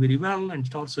they do very well, and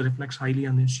it also reflects highly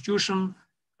on the institution.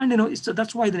 And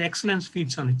that's why the excellence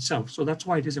feeds on itself. So that's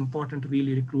why it is important to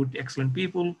really recruit excellent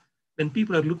people. When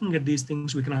people are looking at these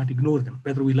things, we cannot ignore them,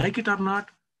 whether we like it or not.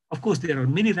 Of course, there are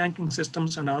many ranking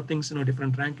systems and other things,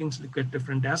 different rankings look at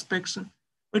different aspects.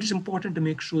 But it's important to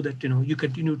make sure that, you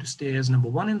continue to stay as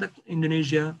 #1 in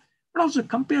Indonesia, but also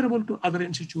comparable to other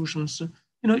institutions.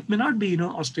 It may not be,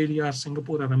 Australia or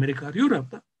Singapore or America or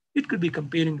Europe. It could be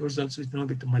comparing yourselves with,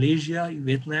 with Malaysia,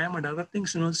 Vietnam, and other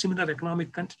things, similar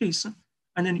economic countries.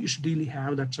 And then you should really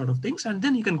have that sort of things. And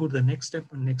then you can go to the next step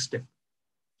and next step.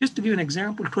 Just to give an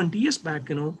example, 20 years back,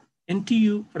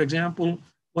 NTU, for example,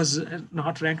 was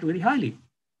not ranked very highly,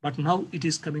 but now it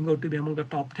is coming out to be among the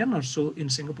top 10 or so in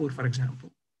Singapore, for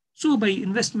example. So by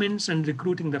investments and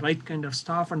recruiting the right kind of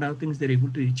staff and other things, they're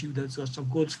able to achieve those sorts of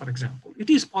goals, for example.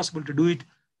 It is possible to do it.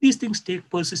 These things take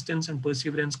persistence and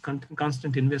perseverance,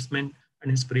 constant investment and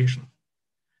inspiration.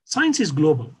 Science is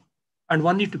global, and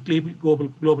one need to claim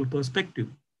global perspective.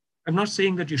 I'm not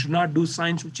saying that you should not do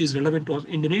science which is relevant to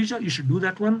Indonesia. You should do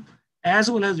that one, as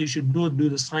well as you should do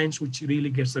the science which really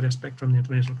gets the respect from the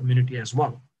international community as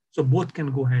well. So both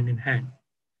can go hand in hand.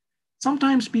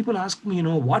 Sometimes people ask me,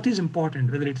 what is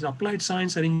important, whether it is applied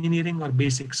science or engineering or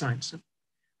basic science.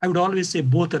 I would always say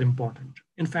both are important.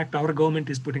 In fact, our government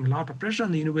is putting a lot of pressure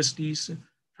on the universities to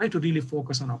try to really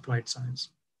focus on applied science.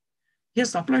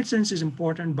 Yes, applied science is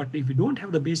important, but if you don't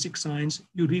have the basic science,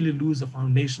 you really lose the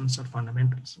foundations or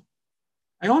fundamentals.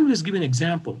 I always give an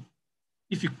example.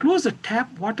 If you close a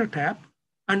water tap,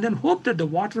 and then hope that the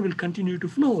water will continue to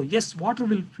flow, yes, water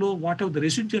will flow, whatever the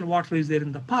residual water is there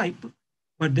in the pipe,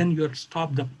 but then you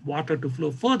stop the water to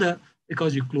flow further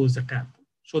because you close the tap.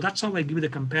 So that's how I give you the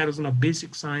comparison of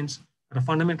basic science or a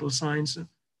fundamental science.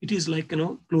 It is like,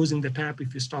 closing the tap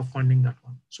if you stop funding that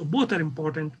one. So both are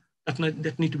important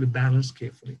that need to be balanced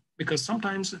carefully, because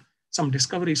sometimes some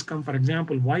discoveries come. For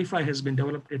example, Wi-Fi has been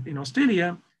developed in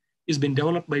Australia, has been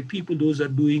developed by people, those are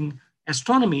doing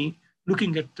astronomy,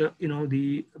 looking at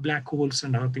the black holes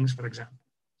and other things, for example.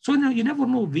 So you never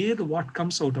know where what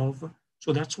comes out of.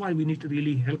 So that's why we need to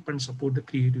really help and support the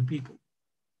creative people.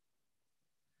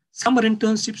 Summer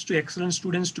internships to excellent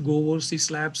students to go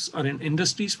overseas labs or in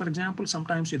industries, for example.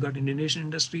 Sometimes you got Indonesian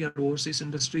industry or overseas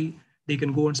industry. They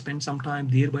can go and spend some time,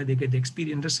 thereby they get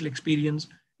the industrial experience.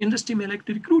 Industry may like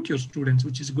to recruit your students,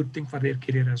 which is a good thing for their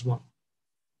career as well.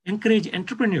 Encourage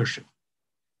entrepreneurship.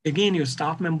 Again, your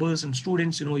staff members and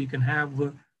students, you can have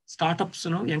startups,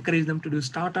 encourage them to do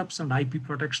startups and IP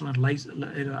protection or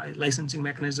licensing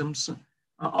mechanisms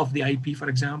of the IP, for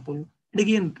example. And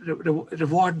again,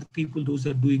 reward the people, those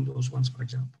are doing those ones, for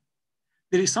example.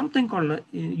 There is something called,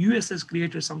 US has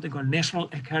created something called National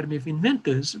Academy of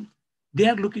Inventors. They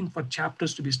are looking for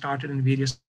chapters to be started in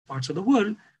various parts of the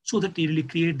world so that they really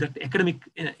create that academic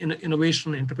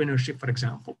innovation entrepreneurship, for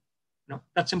example.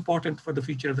 That's important for the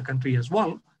future of the country as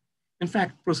well. In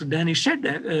fact, Professor Danny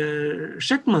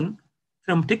Sheckman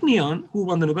from Technion, who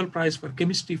won the Nobel Prize for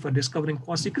Chemistry for discovering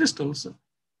quasicrystals,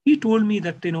 he told me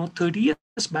that 30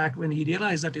 years back, when he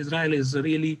realized that Israel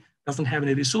doesn't have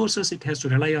any resources, it has to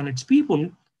rely on its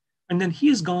people, and then he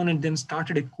has gone and then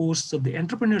started a course of the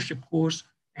entrepreneurship course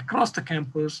across the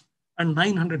campus, and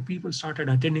 900 people started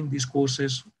attending these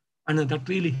courses, and that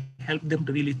really helped them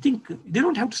to really think. They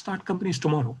don't have to start companies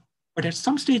tomorrow, but at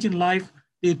some stage in life,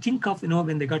 they think of,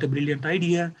 when they got a brilliant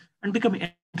idea and become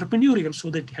entrepreneurial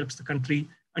so that it helps the country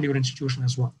and your institution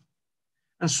as well.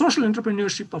 And social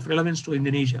entrepreneurship of relevance to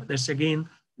Indonesia. That's again,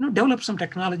 develop some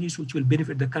technologies which will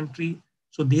benefit the country.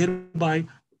 So thereby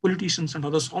politicians and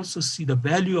others also see the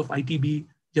value of ITB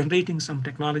generating some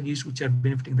technologies which are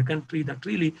benefiting the country that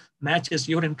really matches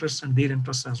your interests and their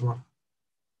interests as well.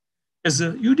 As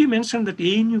UD mentioned, that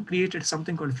ANU created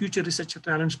something called Future Research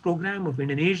Talents Program of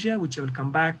Indonesia, which I will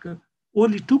come back.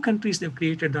 Only 2 countries they've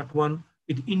created that one,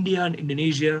 with India and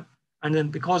Indonesia. And then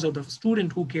because of the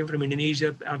student who came from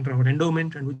Indonesia under our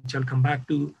endowment, and which I'll come back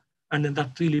to, and then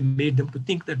that really made them to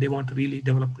think that they want to really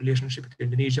develop relationship with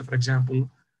Indonesia, for example.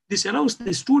 This allows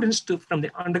the students from the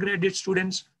undergraduate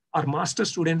students or master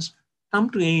students come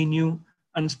to ANU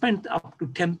and spend up to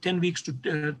 10 weeks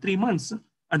to 3 months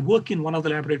and work in one of the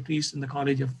laboratories in the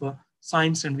College of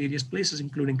Science and various places,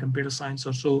 including computer science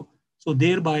or so. So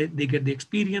thereby they get the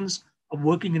experience of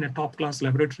working in a top-class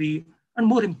laboratory, and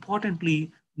more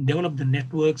importantly, develop the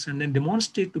networks and then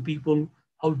demonstrate to people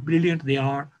how brilliant they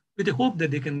are, with the hope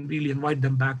that they can really invite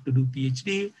them back to do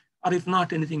PhD, or if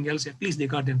not anything else, at least they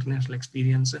got the international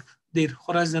experience. Their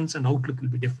horizons and outlook will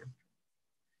be different.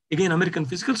 Again, American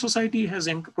Physical Society has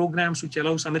programs which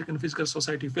allows American Physical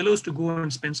Society fellows to go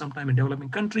and spend some time in developing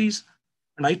countries.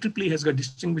 And IEEE has got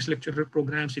distinguished lecturer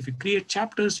programs. If you create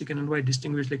chapters, you can invite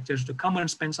distinguished lecturers to come and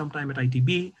spend some time at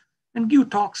ITB and give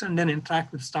talks and then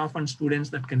interact with staff and students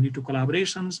that can lead to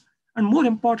collaborations. And more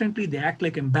importantly, they act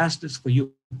like ambassadors for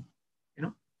you.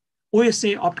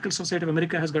 OSA, Optical Society of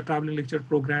America, has got traveling lecture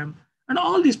program. And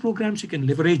all these programs you can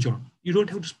leverage on. You don't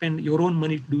have to spend your own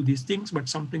money to do these things, but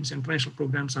some things, international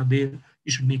programs are there.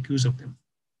 You should make use of them.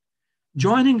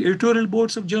 Joining editorial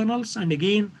boards of journals. And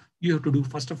again, you have to do,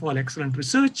 first of all, excellent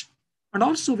research. And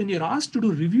also when you're asked to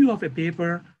do review of a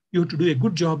paper, you have to do a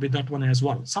good job with that one as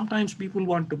well. Sometimes people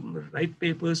want to write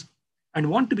papers and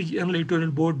want to be on the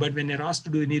editorial board, but when they're asked to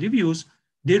do any reviews,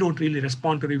 they don't really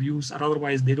respond to reviews, or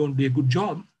otherwise they don't do a good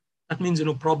job. That means,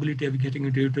 probability of getting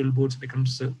into editorial boards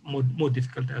becomes more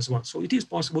difficult as well. So it is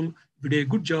possible if you do a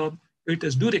good job,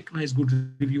 editors do recognize good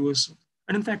reviewers.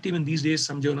 And in fact, even these days,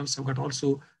 some journals have got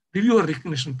also reviewer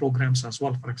recognition programs as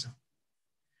well, for example.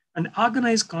 And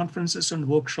organize conferences and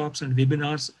workshops and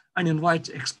webinars and invite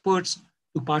experts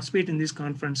to participate in these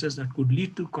conferences that could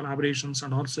lead to collaborations,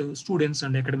 and also students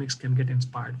and academics can get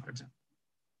inspired, for example.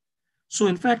 So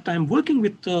in fact, I'm working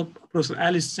with Professor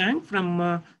Alice Zhang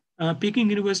from Peking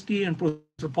University and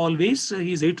Professor Paul Weiss.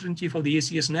 He's editor-in-chief of the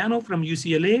ACS Nano from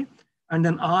UCLA. And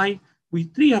then we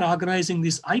three are organizing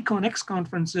these IconX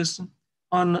conferences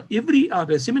on every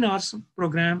seminars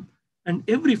program and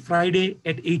every Friday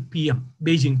at 8 p.m.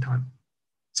 Beijing time.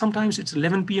 Sometimes it's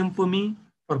 11 p.m. for me.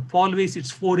 For Paul Weiss,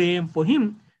 it's 4 a.m. for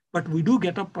him. But we do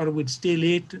get up or we'd stay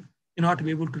late in order to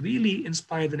be able to really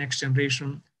inspire the next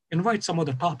generation, invite some of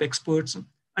the top experts,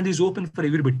 and is open for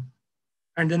everybody.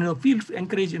 And then feel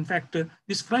encouraged. In fact,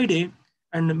 this Friday,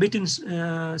 and Mitten's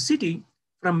City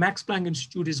from Max Planck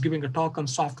Institute is giving a talk on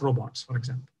soft robots, for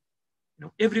example.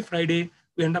 Every Friday,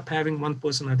 we end up having one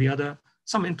person or the other,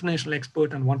 some international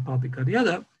expert on one topic or the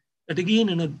other, that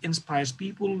again inspires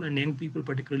people, and young people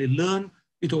particularly learn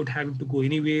without having to go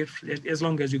anywhere, as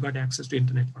long as you got access to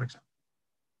internet, for example.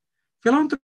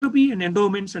 Philanthropy and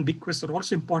endowments and bequests are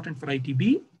also important for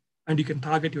ITB, and you can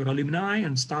target your alumni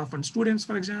and staff and students,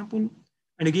 for example.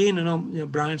 And again,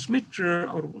 Brian Smith,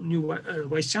 our new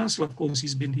Vice Chancellor, of course,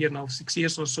 he's been here now 6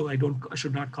 years or so. I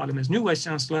should not call him as new Vice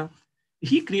Chancellor.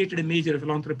 He created a major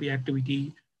philanthropy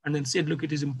activity and then said, look,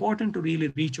 it is important to really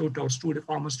reach out to our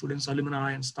former students,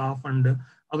 alumni and staff and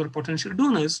other potential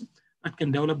donors that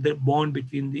can develop the bond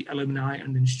between the alumni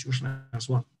and the institution as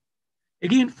well.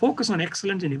 Again, focus on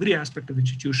excellence in every aspect of the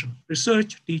institution: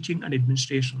 research, teaching, and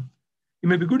administration. You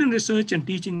may be good in research and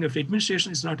teaching. If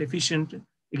administration is not efficient,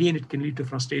 again, it can lead to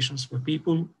frustrations for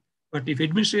people. But if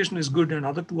administration is good and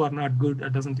other two are not good,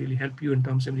 that doesn't really help you in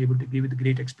terms of being able to give it a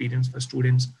great experience for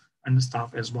students and the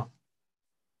staff as well.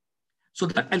 So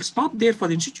I'll stop there for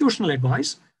the institutional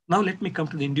advice. Now let me come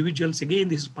to the individuals. Again,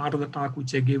 this is part of the talk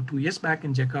which I gave 2 years back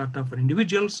in Jakarta for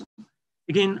individuals.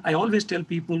 Again, I always tell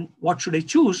people, what should I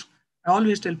choose? I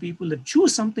always tell people that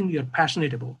choose something you're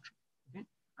passionate about, okay,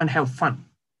 and have fun.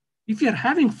 If you're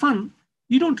having fun,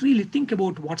 you don't really think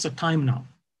about what's the time now.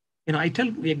 I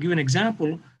give an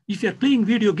example. If you're playing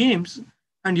video games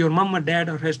and your mom or dad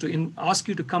has to ask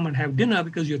you to come and have dinner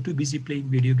because you're too busy playing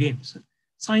video games.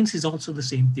 Science is also the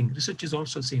same thing. Research is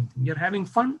also the same thing. You're having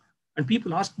fun, and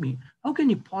people ask me, how can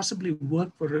you possibly work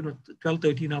for 12,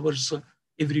 13 hours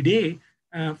every day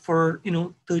for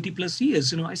 30 plus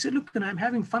years? I said, look, I'm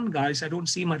having fun, guys. I don't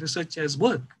see my research as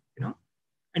work.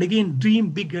 And again, dream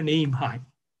big and aim high.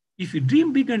 If you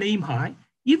dream big and aim high,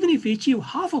 even if you achieve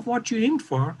half of what you aimed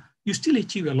for, you still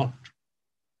achieve a lot.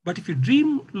 But if you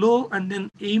dream low and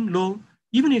then aim low,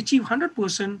 even achieve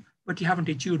 100%, but you haven't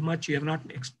achieved much, you have not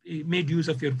made use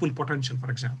of your full potential,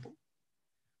 for example.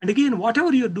 And again,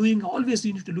 whatever you're doing, always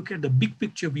you need to look at the big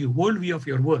picture view, world view of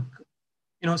your work.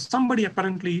 Somebody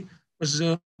apparently was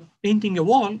painting a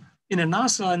wall in a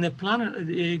NASA, and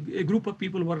a group of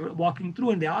people were walking through,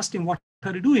 and they asked him, what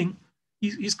are you doing?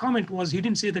 His comment was, he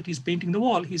didn't say that he's painting the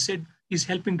wall. He said he's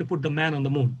helping to put the man on the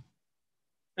moon.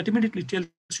 That immediately tells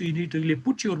you need to really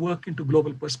put your work into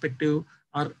global perspective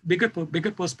or bigger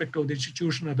perspective of the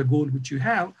institution or the goal which you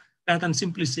have, rather than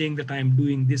simply saying that I am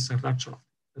doing this or that sort of.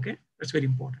 Okay, that's very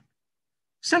important.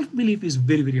 Self-belief is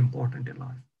very, very important in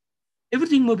life.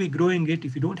 Everything may be growing it.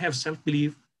 If you don't have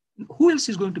self-belief, who else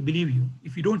is going to believe you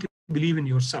if you don't believe in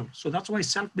yourself? So that's why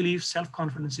self-belief,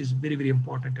 self-confidence is very, very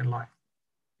important in life.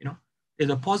 There's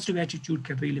a positive attitude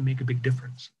can really make a big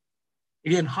difference.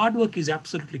 Again, hard work is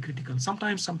absolutely critical.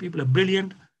 Sometimes some people are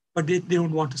brilliant, but they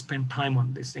don't want to spend time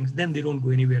on these things. Then they don't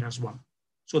go anywhere as well.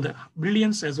 So the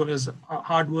brilliance as well as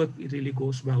hard work, it really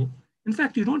goes well. In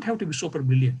fact, you don't have to be super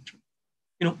brilliant.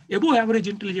 Above average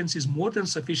intelligence is more than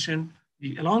sufficient.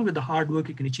 Along with the hard work,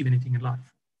 you can achieve anything in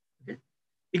life. Okay?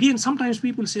 Again, sometimes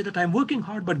people say that I'm working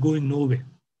hard, but going nowhere.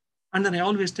 And then I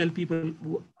always tell people,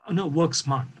 work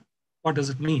smart. What does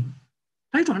it mean?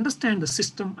 Try to understand the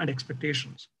system and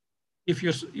expectations. If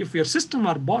your system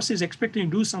or boss is expecting you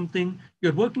to do something,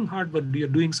 you're working hard, but you're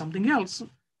doing something else,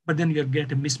 but then you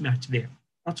get a mismatch there.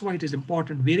 That's why it is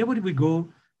important. Wherever we go,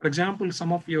 for example,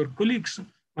 some of your colleagues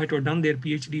might have done their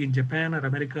PhD in Japan or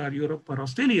America or Europe or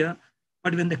Australia,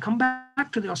 but when they come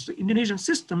back to the Indonesian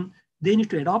system, they need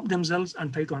to adopt themselves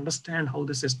and try to understand how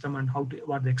the system and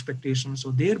what the expectations.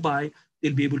 So thereby,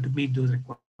 they'll be able to meet those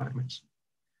requirements.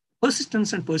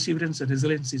 Persistence and perseverance and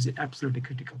resilience is absolutely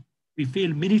critical. We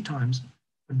fail many times,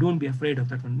 but don't be afraid of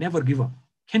that one. Never give up.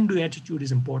 Can-do attitude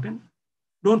is important.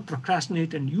 Don't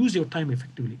procrastinate and use your time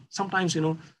effectively. Sometimes,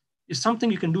 is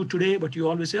something you can do today, but you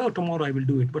always say, oh, tomorrow I will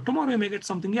do it. But tomorrow you may get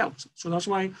something else. So that's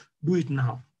why do it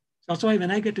now. So that's why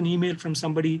when I get an email from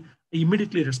somebody, I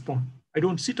immediately respond. I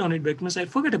don't sit on it because I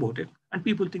forget about it. And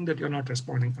people think that you're not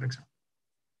responding, for example.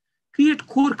 Create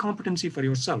core competency for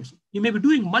yourselves. You may be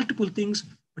doing multiple things,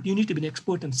 but you need to be an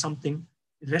expert in something.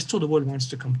 The rest of the world wants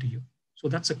to come to you. So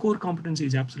that's a core competency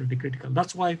is absolutely critical.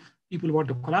 That's why people want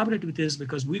to collaborate with us,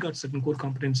 because we got certain core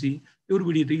competency.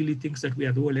 Everybody really thinks that we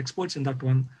are the world experts in that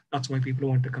one. That's why people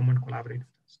want to come and collaborate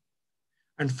with us.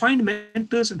 And find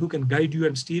mentors and who can guide you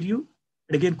and steer you.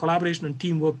 And again, collaboration and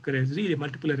teamwork is really a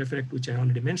multiplier effect, which I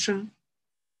already mentioned.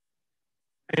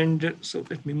 And so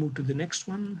let me move to the next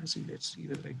one. Let's see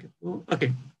whether I can go.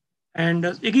 Okay. And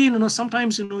again,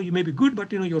 sometimes, you may be good,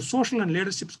 but, your social and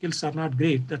leadership skills are not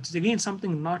great. That's again,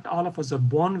 something not all of us are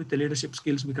born with the leadership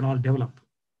skills we can all develop.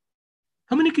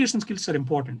 Communication skills are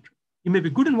important. You may be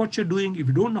good in what you're doing. If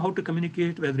you don't know how to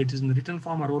communicate, whether it is in the written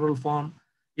form or oral form,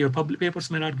 your public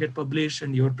papers may not get published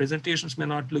and your presentations may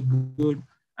not look good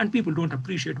and people don't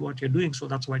appreciate what you're doing. So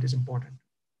that's why it is important.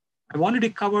 I've already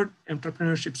covered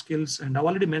entrepreneurship skills and I've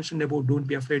already mentioned about don't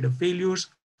be afraid of failures.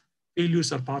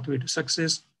 Failures are pathway to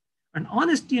success. And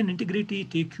honesty and integrity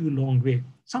take you a long way.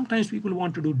 Sometimes people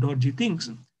want to do dodgy things,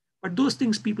 but those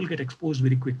things people get exposed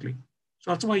very quickly.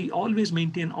 So that's why you always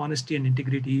maintain honesty and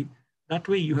integrity. That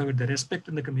way you have the respect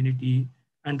in the community,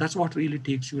 and that's what really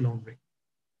takes you a long way.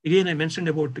 Again, I mentioned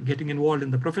about getting involved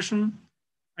in the profession.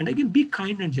 And again, be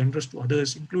kind and generous to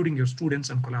others, including your students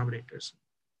and collaborators.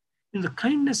 The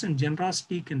kindness and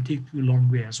generosity can take you a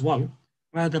long way as well,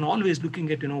 rather than always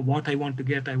looking at, what I want to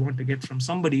get from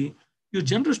somebody. You're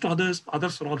generous to others,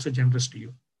 others are also generous to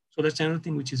you. So that's another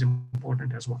thing which is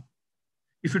important as well.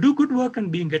 If you do good work and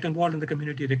get involved in the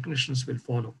community, recognitions will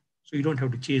follow. So you don't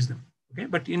have to chase them, okay?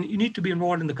 But you need to be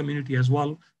involved in the community as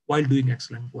well while doing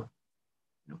excellent work.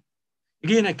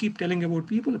 Again, I keep telling about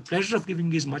people, the pleasure of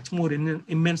giving is much more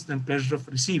immense than pleasure of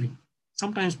receiving.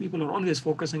 Sometimes people are always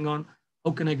focusing on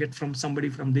how can I get from somebody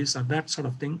from this or that sort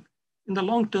of thing. In the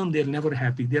long term, they're never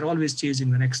happy. They're always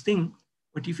chasing the next thing.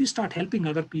 But if you start helping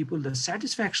other people, the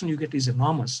satisfaction you get is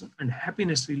enormous and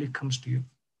happiness really comes to you,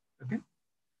 okay?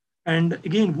 And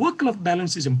again, work-life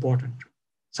balance is important.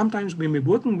 Sometimes we may be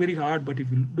working very hard, but if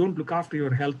you don't look after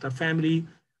your health or family,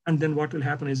 and then what will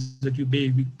happen is that you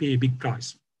pay a big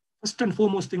price. First and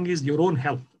foremost thing is your own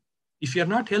health. If you're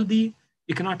not healthy,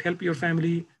 you cannot help your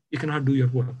family, you cannot do your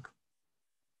work.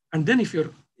 And then if your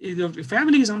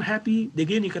family is unhappy,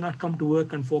 again, you cannot come to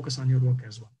work and focus on your work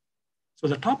as well. So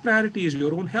the top priority is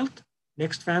your own health,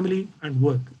 next family and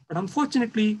work. But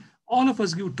unfortunately, all of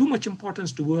us give too much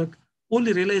importance to work,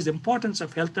 only realize the importance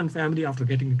of health and family after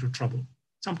getting into trouble.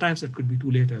 Sometimes it could be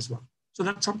too late as well. So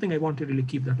that's something I want to really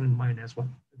keep that in mind as well.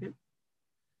 Okay?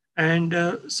 And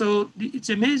so it's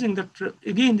amazing that,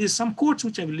 again, there's some quotes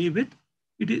which I will leave with.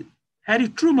 Harry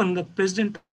Truman, the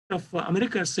president of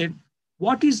America, said,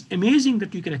 what is amazing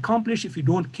that you can accomplish if you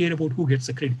don't care about who gets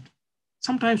the credit?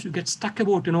 Sometimes you get stuck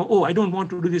about, oh, I don't want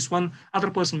to do this one,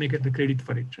 other person may get the credit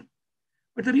for it.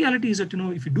 But the reality is that,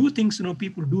 if you do things,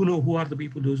 people do know who are the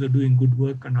people, those are doing good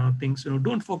work and other things.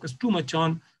 Don't focus too much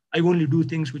on, I only do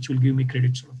things which will give me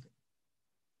credit sort of thing.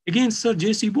 Again, Sir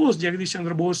J.C. Bose, Jagadish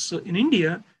Chandra Bose in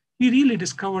India, he really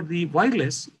discovered the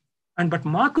wireless. But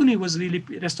Marconi was really,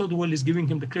 the rest of the world is giving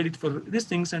him the credit for these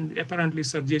things. And apparently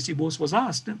Sir J.C. Bose was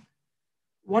asked,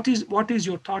 what is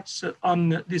your thoughts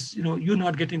on this, you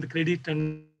not getting the credit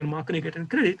and Marconi getting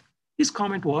credit? His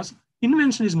comment was,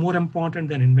 invention is more important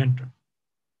than inventor.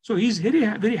 So he's very,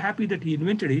 very happy that he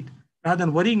invented it rather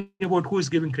than worrying about who is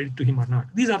giving credit to him or not.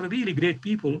 These are really great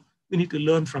people. We need to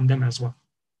learn from them as well.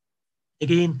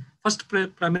 Again, first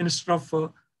Prime Minister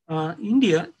of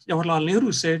India, Jawaharlal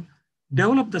Nehru, said,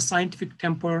 develop the scientific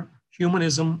temper,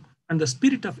 humanism, and the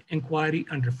spirit of inquiry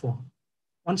and reform.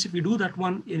 Once if you do that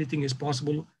one, anything is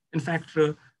possible. In fact,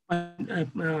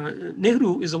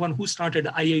 Nehru is the one who started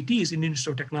IITs, Indian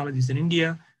Institute of Technologies in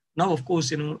India. Now, of course,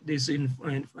 this in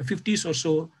 50s or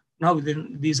so, now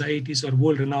these IITs are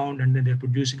world renowned and then they're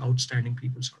producing outstanding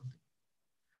people. Sort of thing.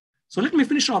 So let me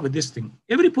finish off with this thing.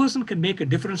 Every person can make a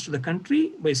difference to the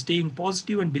country by staying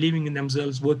positive and believing in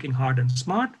themselves, working hard and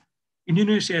smart.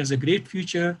 Indonesia has a great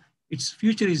future. Its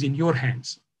future is in your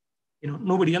hands.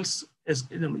 Nobody else.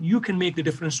 You can make the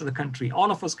difference to the country.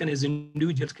 All of us can, as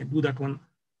individuals, can do that one.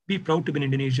 Be proud to be an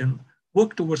Indonesian,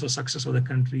 work towards the success of the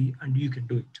country, and you can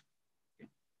do it. Okay.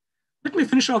 Let me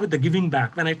finish off with the giving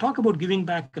back. When I talk about giving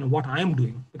back, what I am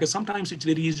doing, because sometimes it's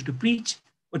very easy to preach,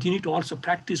 but you need to also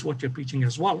practice what you're preaching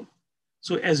as well.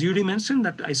 So as you mentioned,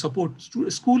 that I support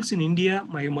schools in India,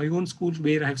 my own schools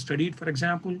where I have studied, for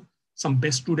example, some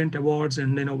best student awards.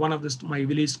 And one of my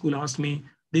village school asked me,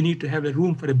 They need to have a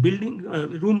room for a building,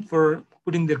 room for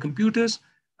putting their computers.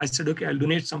 I said, okay, I'll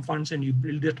donate some funds and you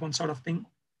build that one sort of thing.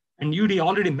 And UD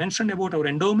already mentioned about our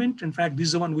endowment. In fact, this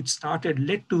is the one which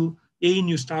led to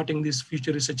ANU starting this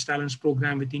Future Research Talents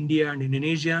program with India and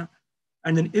Indonesia.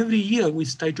 And then every year we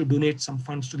try to donate some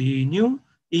funds to the ANU.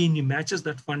 ANU matches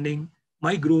that funding.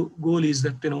 My goal is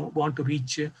that, want to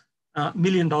reach $1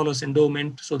 million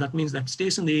endowment. So that means that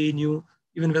stays in the ANU,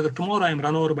 even whether tomorrow I'm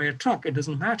run over by a truck, it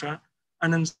doesn't matter.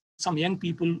 And then some young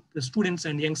people, the students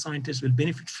and young scientists will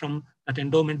benefit from that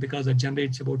endowment because it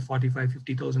generates about $45,000,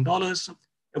 $50,000.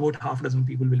 About half a dozen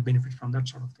people will benefit from that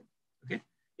sort of thing. Okay.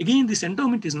 Again, this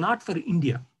endowment is not for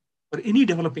India, for any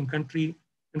developing country.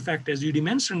 In fact, as you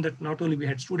mentioned, that not only we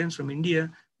had students from India,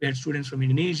 we had students from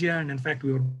Indonesia, and in fact,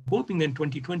 we were hoping that in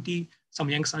 2020, some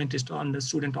young scientists and the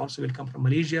student also will come from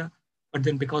Malaysia, but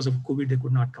then because of COVID, they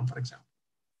could not come, for example.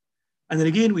 And then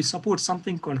again, we support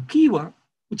something called Kiva,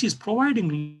 which is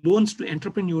providing loans to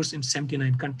entrepreneurs in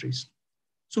 79 countries.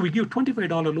 So we give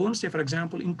 $25 loans, say, for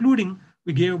example, including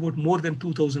we gave about more than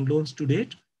 2,000 loans to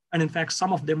date. And in fact,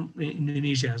 some of them in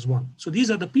Indonesia as well. So these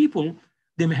are the people,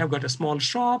 they may have got a small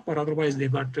shop or otherwise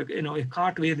they've got a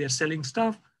cart where they're selling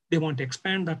stuff. They want to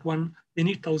expand that one. They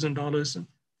need $1,000.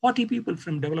 40 people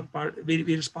from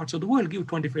various parts of the world give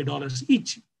 $25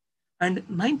 each. And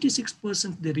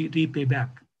 96% they repay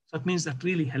back. So that means that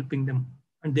really helping them.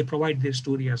 And they provide their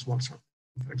story as well,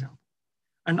 for example.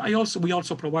 And we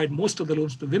also provide most of the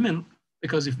loans to women,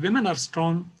 because if women are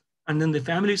strong and then the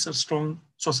families are strong,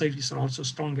 societies are also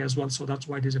strong as well. So that's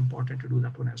why it is important to do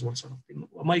that one as well. Sort of thing.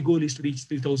 My goal is to reach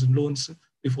 3,000 loans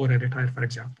before I retire, for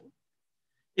example.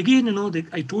 Again,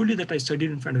 I told you that I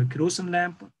studied in front of a kerosene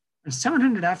lamp, and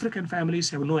 700 African families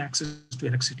have no access to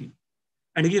electricity.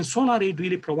 And again, Solar Aid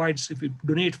really provides, if you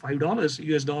donate $5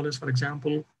 US dollars, for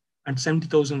example, and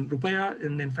 70,000 rupiah.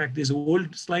 And in fact, there's an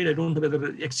old slide. I don't know whether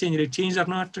the exchange rate changed or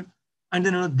not. And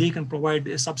then they can provide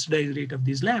a subsidized rate of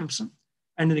these lamps.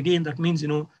 And then again, that means,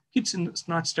 kids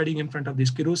not studying in front of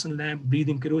this kerosene lamp,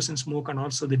 breathing kerosene smoke, and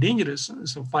also the dangerous,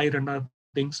 so fire and other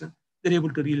things. They're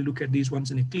able to really look at these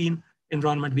ones in a clean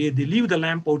environment where they leave the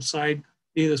lamp outside,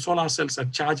 where the solar cells are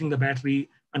charging the battery,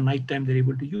 and nighttime they're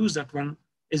able to use that one.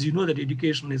 As you know, that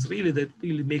education is really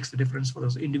makes the difference for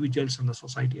those individuals and the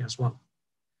society as well.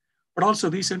 But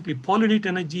also recently, Pollinate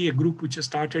Energy, a group which has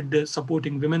started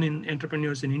supporting women in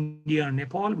entrepreneurs in India and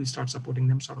Nepal, we start supporting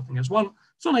them sort of thing as well.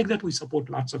 So like that, we support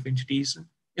lots of entities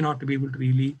in order to be able to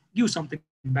really give something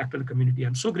back to the community.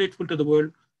 I'm so grateful to the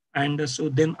world. And so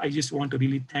then I just want to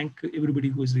really thank everybody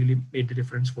who has really made the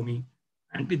difference for me.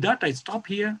 And with that, I stop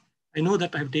here. I know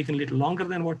that I've taken a little longer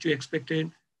than what you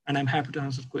expected, and I'm happy to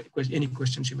answer any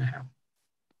questions you may have.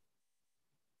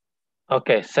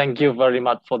 Okay, thank you very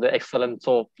much for the excellent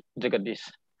talk, Jagadish.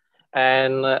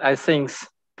 And I think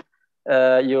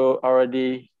you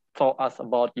already told us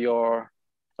about your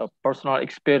personal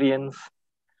experience,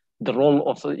 the role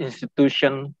of the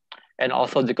institution, and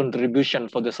also the contribution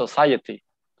for the society.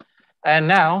 And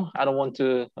now I don't want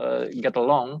to get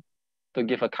along to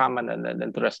give a comment and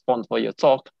then to respond for your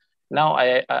talk. Now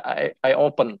I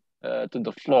open to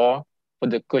the floor for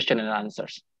the question and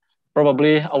answers.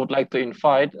 Probably I would like to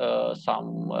invite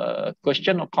some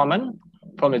question or comment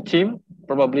from the team.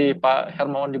 Probably Pak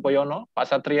Hermawan Diboyono, Pak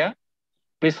Satria.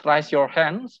 Please raise your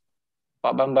hands,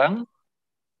 Pak Bambang.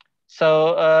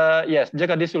 So yes,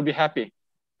 Jagadish will be happy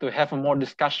to have more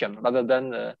discussion rather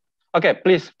than, okay,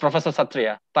 please, Professor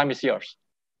Satria, time is yours.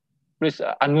 Please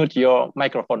unmute your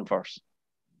microphone first.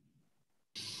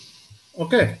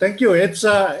 Okay, thank you.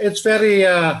 It's very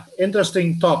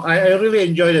interesting talk. I really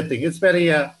enjoyed the thing. It's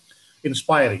very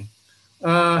inspiring.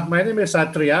 My name is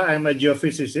Satria. I'm a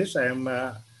geophysicist.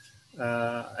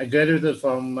 I graduated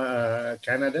from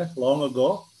Canada long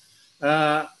ago.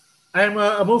 I'm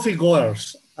a movie goer.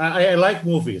 I like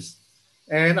movies,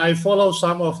 and I follow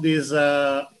some of these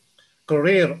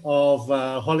career of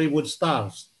Hollywood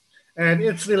stars, and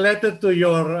it's related to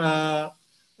your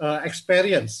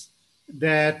experience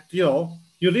that you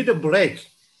need a break.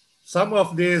 Some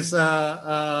of these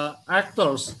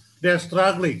actors, they're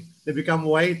struggling. They become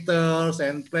waiters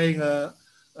and playing a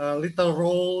little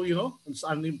role, it's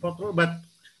unimportant. But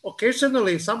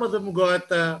occasionally, some of them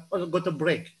got a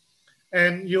break.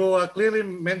 And you clearly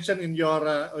mentioned in your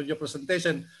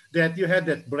presentation that you had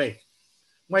that break.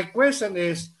 My question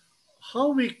is,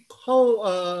 how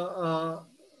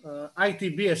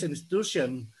ITB as an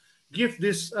institution give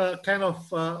this kind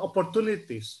of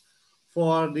opportunities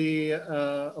for the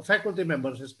faculty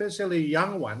members, especially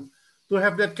young ones, to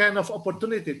have that kind of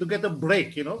opportunity to get a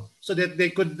break, so that they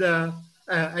could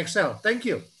excel. Thank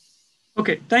you.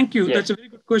 Okay, thank you. Yes. That's a very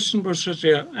good question, Professor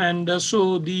Satria. And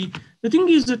so the The thing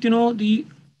is that,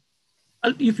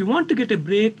 if you want to get a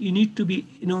break, you need to be,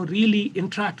 really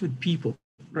interact with people,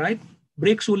 right?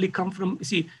 Breaks only come from,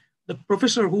 see, the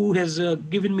professor who has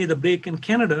given me the break in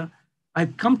Canada,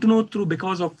 I've come to know through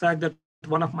because of the fact that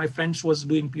one of my friends was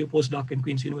doing postdoc in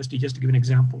Queen's University, just to give an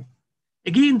example.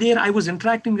 Again, there I was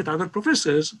interacting with other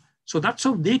professors. So that's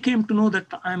how they came to know that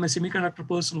I'm a semiconductor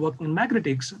person working in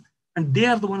magnetics. And they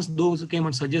are the ones, those who came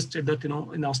and suggested that,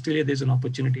 in Australia, there's an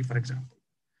opportunity, for example.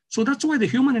 So that's why the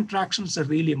human interactions are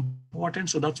really important.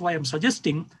 So that's why I'm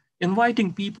suggesting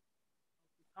inviting people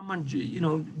to come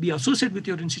and, be associated with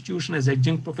your institution as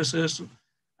adjunct professors,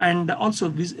 and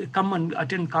also come and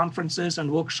attend conferences and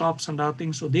workshops and other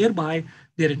things. So thereby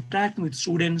they're interacting with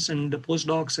students and the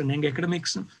postdocs and young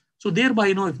academics. So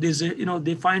thereby, if there's they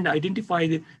identify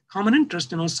the common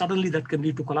interest, suddenly that can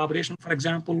lead to collaboration. For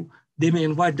example, they may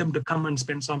invite them to come and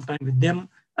spend some time with them.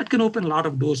 That can open a lot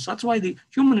of doors. That's why the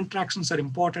human interactions are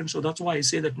important. So that's why I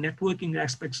say that networking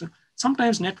aspects,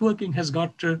 sometimes networking has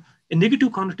got a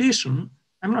negative connotation.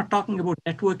 I'm not talking about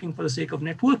networking for the sake of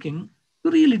networking, to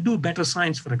really do better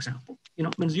science, for example.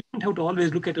 Means you don't have to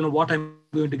always look at, what I'm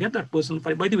going to get that person.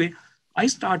 By the way, I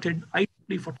started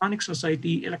IEEE Photonic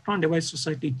Society, Electron Device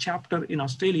Society chapter in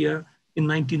Australia in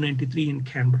 1993 in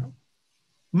Canberra.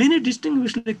 Many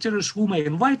distinguished lecturers whom I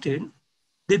invited,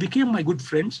 they became my good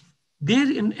friends.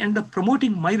 They end up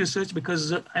promoting my research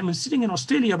because I'm sitting in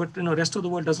Australia, but the rest of the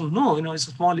world doesn't know. It's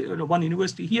a small one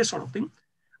university here sort of thing.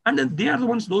 And then they are the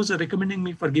ones, those are recommending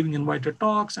me for giving invited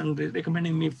talks and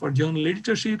recommending me for journal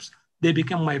editorships. They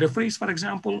become my referees, for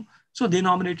example. So they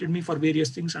nominated me for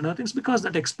various things and other things because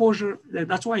that exposure,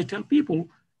 that's why I tell people,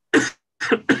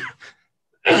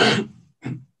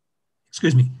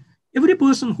 excuse me, every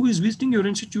person who is visiting your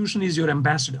institution is your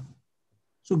ambassador.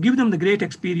 So give them the great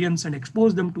experience and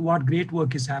expose them to what great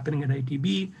work is happening at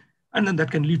ITB, and then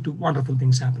that can lead to wonderful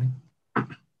things happening.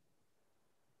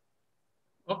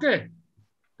 Okay.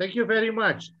 Thank you very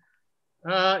much.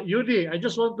 Yudi, I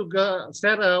just want to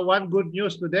share one good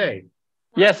news today.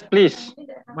 Yes, please.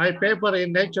 My paper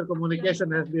in Nature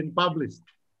Communication has been published.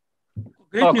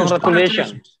 Great news.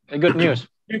 Congratulations. Good news.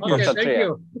 Okay, thank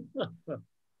you.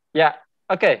 Yeah.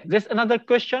 Okay. There's another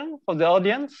question for the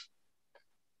audience.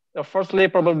 Firstly,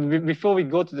 probably before we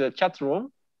go to the chat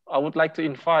room, I would like to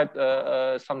invite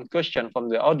some question from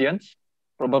the audience.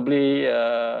 Probably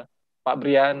Pak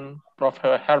Brian, Prof.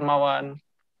 Hermawan,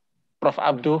 Prof.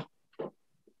 Abdul.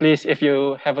 Please, if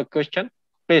you have a question,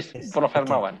 please, yes. Prof.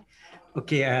 Hermawan.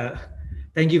 Okay.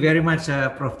 Thank you very much,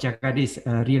 Prof. Jagadish.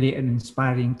 Really an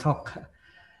inspiring talk.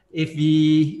 If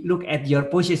we look at your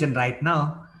position right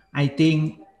now, I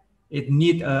think it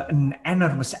needs an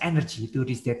enormous energy to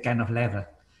reach that kind of level.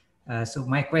 So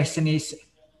my question is,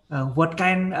 what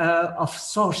kind of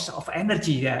source of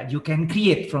energy you can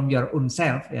create from your own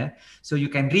self, so you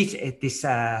can reach this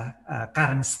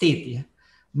current state? Yeah?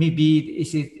 Maybe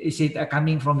is it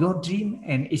coming from your dream,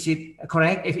 and is it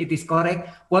correct? If it is correct,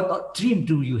 what dream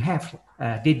do you have?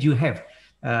 Did you have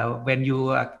when you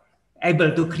are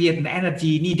able to create an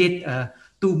energy needed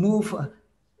to move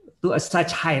to a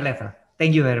such high level?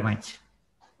 Thank you very much.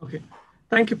 Okay,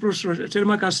 thank you, Professor.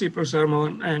 Terima kasih, Professor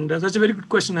Hermawan, and that's a very good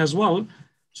question as well.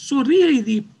 So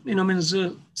really,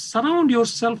 surround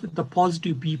yourself with the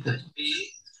positive people.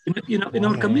 In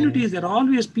our communities, there are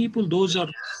always people, those are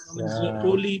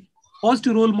really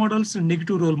positive role models and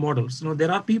negative role models.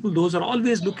 There are people, those are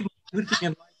always looking at everything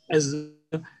in life as,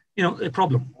 a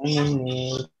problem.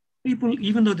 People,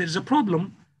 even though there is a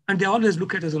problem, and they always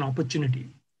look at it as an opportunity.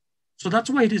 So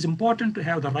that's why it is important to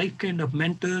have the right kind of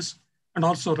mentors, and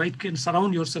also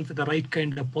surround yourself with the right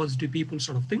kind of positive people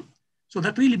sort of thing. So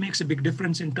that really makes a big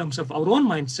difference in terms of our own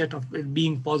mindset of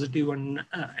being positive and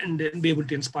be able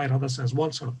to inspire others as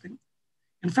well, sort of thing.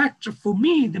 In fact, for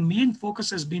me, the main focus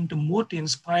has been to more to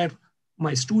inspire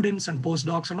my students and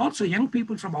postdocs and also young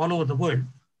people from all over the world.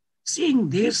 Seeing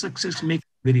their success makes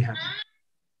me very happy.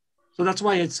 So that's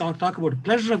why I talk about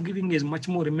pleasure of giving is much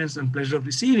more immense than pleasure of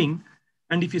receiving.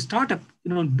 And if you start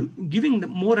giving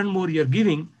more and more you're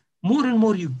giving, more and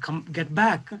more you get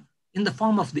back in the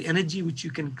form of the energy which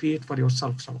you can create for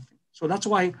yourself, sort of thing. So that's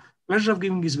why pleasure of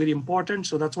giving is very important.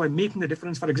 So that's why making the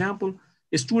difference. For example,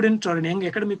 a student or a young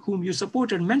academic whom you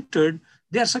supported, mentored,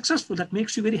 they are successful. That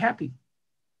makes you very happy.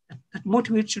 That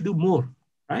motivates you to do more,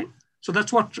 right? So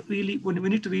that's what really, when we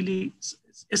need to really,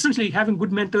 essentially having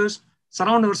good mentors,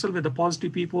 surround ourselves with the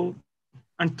positive people,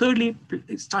 and thirdly,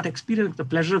 start experiencing the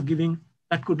pleasure of giving.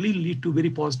 That could really lead to very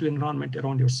positive environment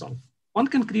around yourself. One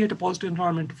can create a positive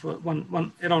environment for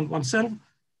one around oneself.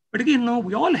 But again,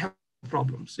 we all have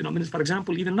problems. For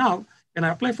example, even now, when I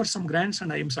apply for some grants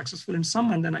and I am successful in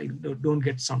some and then I don't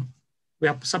get some. We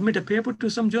have submit a paper to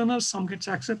some journals, some gets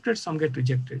accepted, some get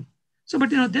rejected. So, but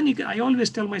then I always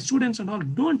tell my students and all,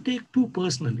 don't take too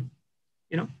personally.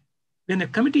 When a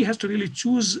committee has to really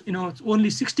choose, only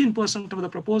 16% of the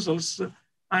proposals,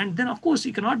 and then of course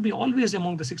you cannot be always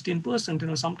among the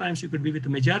 16%. Sometimes you could be with the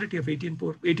majority of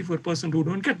 84% who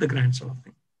don't get the grant sort of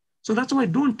thing. So that's why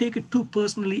don't take it too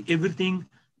personally, everything,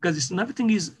 because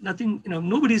nothing,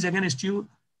 nobody is against you,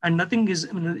 and nothing is,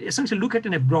 essentially look at it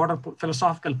in a broader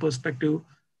philosophical perspective.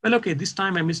 Well, okay, this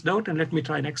time I missed out and let me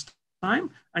try next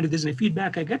time. And if there's any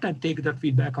feedback I get, I take that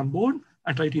feedback on board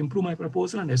and try to improve my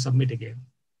proposal and I submit again.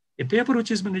 A paper which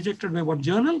has been rejected by one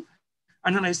journal,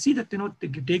 and then I see that,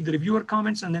 take the reviewer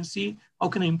comments and then see how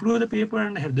can I improve the paper,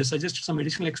 and have they suggested some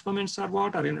additional experiments or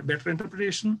what, or a better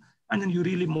interpretation, and then you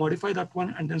really modify that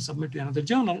one and then submit to another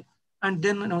journal. And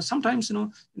then, sometimes,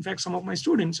 in fact, some of my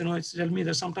students, tell me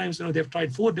that sometimes, they've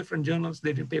tried 4 different journals,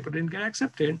 paper didn't get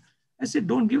accepted. I said,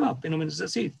 don't give up.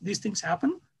 See, these things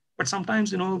happen, but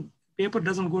sometimes, paper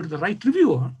doesn't go to the right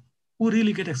reviewer who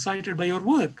really get excited by your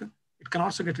work. It can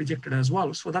also get rejected as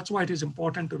well. So that's why it is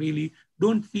important to really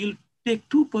take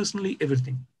too personally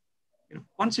everything.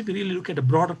 Once if you really look at a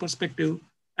broader perspective,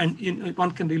 and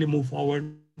one can really move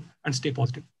forward and stay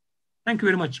positive. Thank you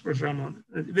very much, Professor Ramon.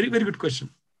 Very, very good question.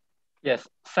 Yes,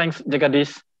 thanks,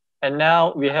 Jagadish. And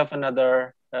now we have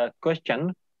another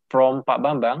question from Pak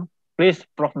Bambang. Please,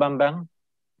 Prof. Bambang,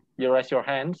 you raise your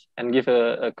hands and give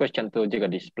a question to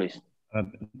Jagadish, please.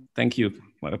 Thank you,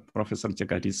 Professor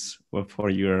Jagadish, for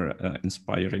your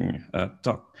inspiring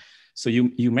talk. So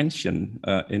you mentioned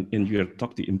in your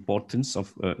talk the importance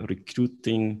of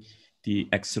recruiting the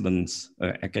excellent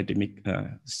academic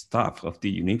staff of the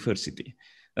university.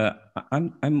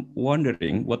 I'm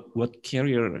wondering what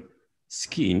career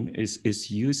scheme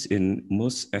is used in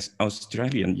most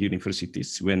Australian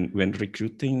universities when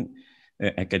recruiting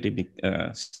academic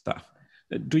staff.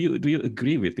 Do you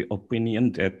agree with the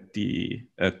opinion that the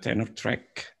tenure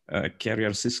track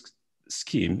career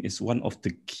scheme is one of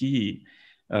the key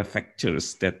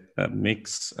factors that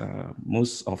makes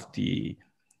most of the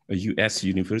US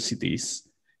universities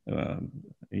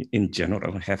in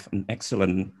general have an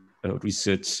excellent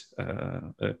research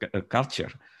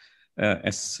culture?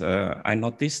 As I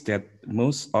noticed that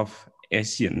most of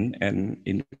Asian and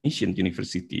Indonesian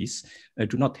universities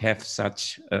do not have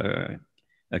such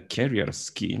a career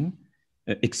scheme,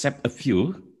 except a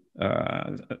few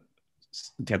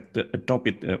that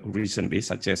adopted recently,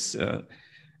 such as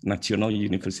National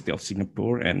University of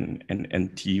Singapore and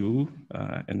NTU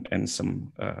and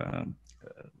some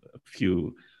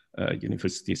few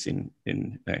universities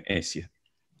in Asia.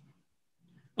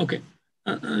 Okay.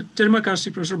 Terima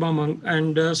kasih, Professor Bambang.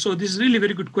 And so this is really a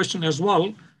very good question as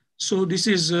well. So this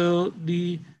is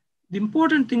the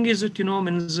important thing is that,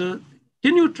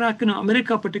 tenure track,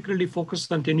 America particularly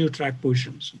focused on tenure track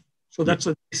positions. So that's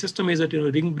the system is that,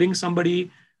 bring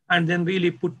somebody and then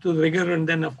really put the rigor. And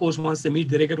then of course, once they meet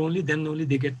the rigor then only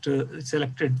they get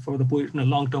selected for the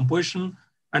long-term position.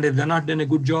 And if they're not done a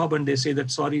good job and they say that,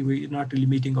 sorry, we're not really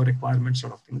meeting our requirements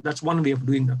sort of thing. That's one way of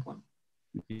doing that one.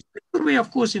 The other way, of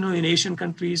course, in Asian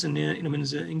countries and,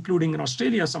 including in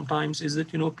Australia sometimes is that,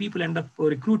 people end up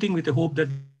recruiting with the hope that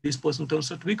this person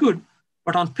turns out to be good.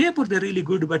 But on paper, they're really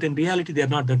good, but in reality, they're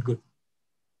not that good.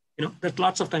 That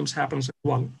lots of times happens as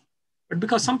well. But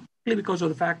because of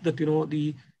the fact that,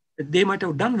 they might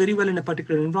have done very well in a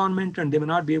particular environment and they may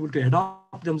not be able to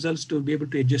adopt themselves to be able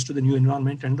to adjust to the new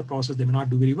environment, and the process they may not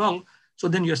do very well. So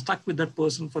then you're stuck with that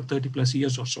person for 30 plus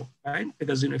years or so, right?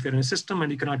 Because, if you're in a system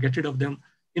and you cannot get rid of them,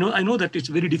 I know that it's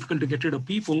very difficult to get rid of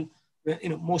people,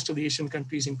 most of the Asian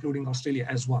countries, including Australia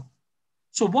as well.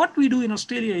 So what we do in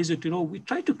Australia is that, we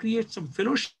try to create some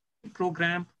fellowship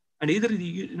program, and either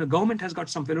the government has got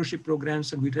some fellowship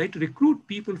programs, and we try to recruit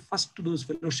people first to those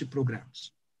fellowship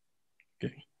programs.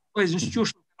 Okay. As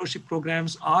institutional fellowship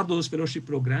programs are those fellowship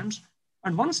programs.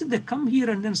 And once they come here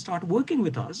and then start working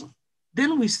with us,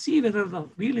 then we see whether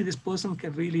really this person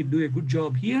can really do a good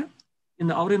job here in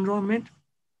our environment.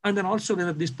 And then also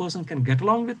whether this person can get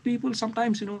along with people.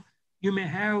 Sometimes, you may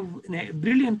have a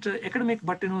brilliant academic,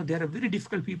 but they are very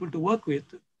difficult people to work with.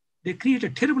 They create a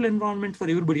terrible environment for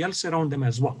everybody else around them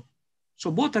as well.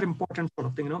 So both are important sort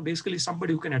of thing, basically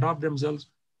somebody who can adopt themselves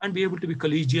and be able to be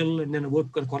collegial and then work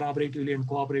collaboratively and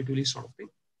cooperatively sort of thing.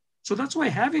 So that's why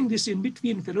having this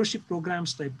in-between fellowship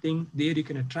programs type thing, there you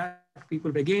can attract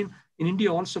people. But again, in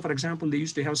India also, for example, they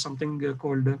used to have something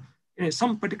called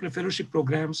some particular fellowship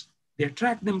programs. They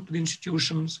attract them to the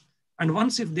institutions. And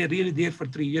once if they're really there for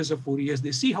 3 years or 4 years,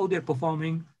 they see how they're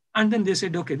performing. And then they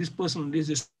said, okay, this person is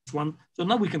this one. So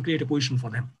now we can create a position for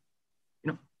them.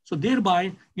 So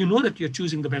thereby, that you're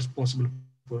choosing the best possible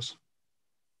person.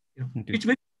 You know, it's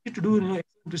very easy to do, you know,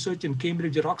 research in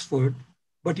Cambridge or Oxford,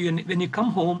 but when you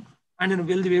come home and then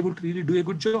will they be able to really do a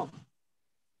good job?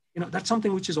 You know, that's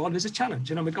something which is always a challenge.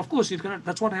 You know, because of course,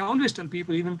 that's what I always tell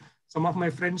people, even some of my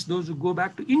friends, those who go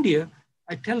back to India,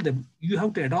 I tell them, you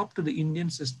have to adapt to the Indian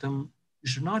system. You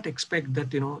should not expect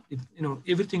that,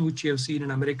 everything which you have seen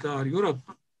in America or Europe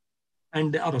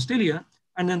or Australia,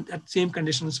 and then that same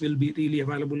conditions will be really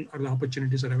available, or the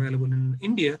opportunities are available in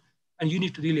India. And you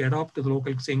need to really adapt to the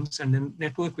local things and then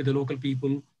network with the local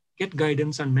people, get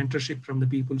guidance and mentorship from the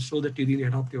people so that you really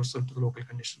adapt yourself to the local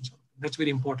conditions. That's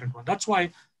very important one. That's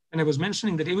why when I was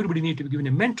mentioning that everybody needs to be given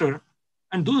a mentor,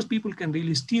 and those people can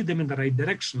really steer them in the right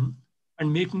direction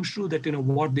and making sure that,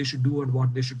 what they should do and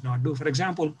what they should not do. For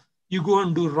example, you go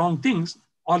and do wrong things,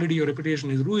 already your reputation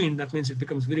is ruined. That means it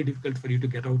becomes very difficult for you to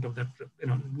get out of that,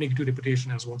 negative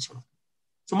reputation as well.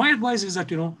 So my advice is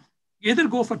that, either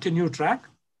go for tenure track,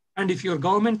 and if your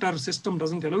government or system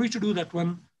doesn't allow you to do that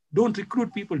one, don't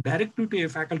recruit people directly to a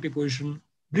faculty position,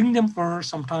 bring them for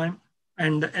some time,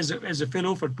 and as a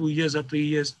fellow for 2 years or 3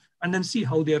 years, and then see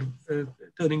how they're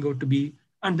turning out to be,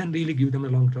 and then really give them a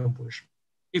long-term position.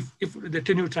 If the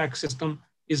tenure track system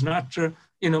is not,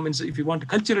 means if you want to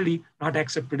culturally not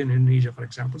accepted in Indonesia, for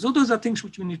example. So those are things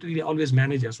which we need to really always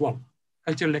manage as well.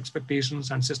 Cultural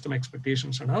expectations and system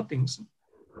expectations and other things.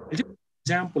 I'll give an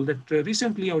example that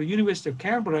recently our University of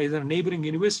Canberra is a neighboring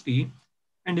university,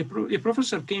 and a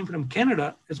professor came from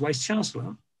Canada as vice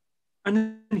chancellor, and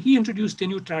then he introduced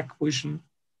tenure track position.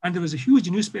 And there was a huge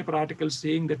newspaper article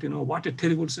saying that, what a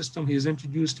terrible system he has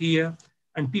introduced here.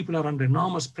 And people are under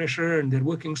enormous pressure and they're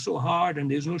working so hard and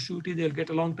there's no surety they'll get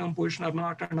a long-term position or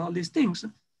not and all these things.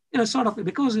 Sort of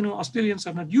because, Australians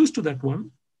are not used to that one.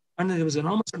 And there was an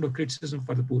enormous amount of criticism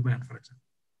for the poor man, for example.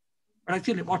 But I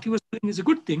feel like what he was doing is a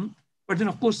good thing, but then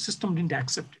of course, system didn't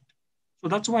accept it. So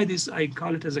that's why I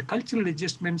call it as a cultural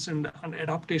adjustments and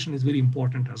adaptation is very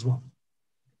important as well.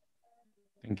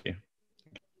 Thank you.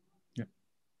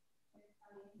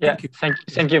 Yeah,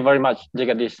 thank you very much,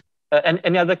 Jagadish.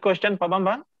 Any other question, Pak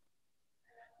Bambang?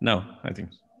 No, I think.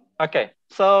 Okay,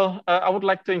 so I would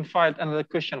like to invite another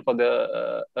question for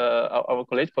our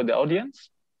colleague, for the audience.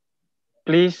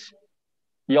 Please,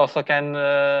 you also can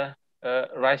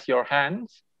raise your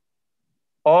hands.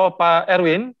 Or Pak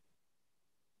Erwin,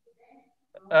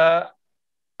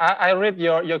 I read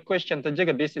your question to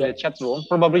Jagadish in the chat room.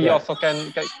 Probably you also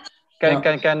can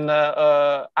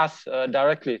ask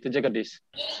directly to Jagadish.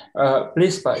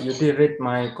 Please, Pak, you did read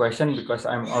my question because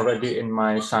I'm already in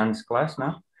my science class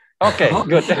now. Okay,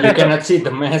 good. You cannot see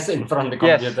the mess in front of the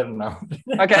computer now.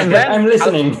 Okay, and then I'm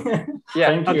listening.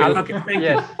 Yeah. Thank you. Okay, thank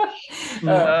you.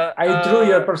 I drew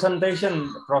your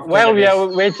presentation, Prof. While we are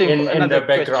waiting for in another the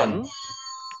background.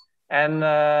 question, and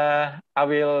I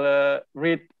will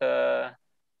read the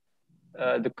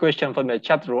question from the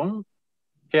chat room.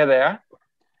 Here they are.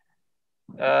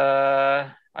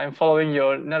 I'm following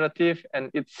your narrative, and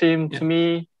it seemed to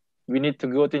me we need to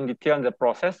go in detail in the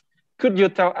process. Could you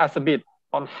tell us a bit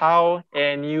on how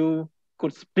ANU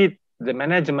could split the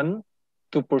management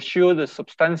to pursue the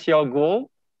substantial goal,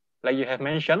 like you have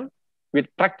mentioned, with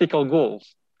practical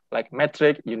goals, like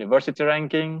metric, university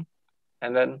ranking,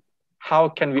 and then how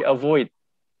can we avoid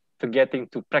to getting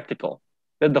to practical?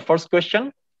 That's the first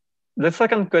question. The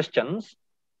second question,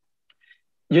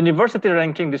 university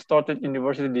ranking distorted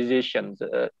university decisions.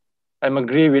 I'm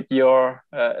agree with your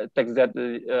text that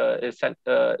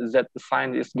that the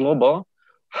science is global.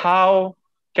 How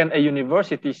can a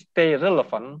university stay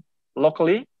relevant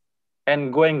locally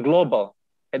and going global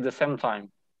at the same time?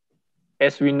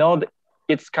 As we know, that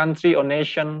its country or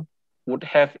nation would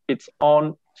have its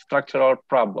own structural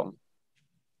problem.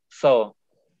 So,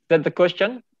 that's the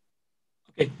question.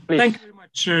 Okay, please. Thank you very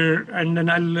much, and then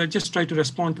I'll just try to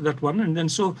respond to that one. And then,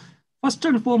 so first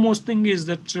and foremost thing is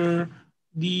that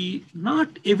not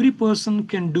every person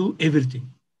can do everything.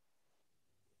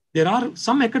 There are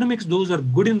some academics, those are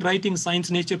good in writing science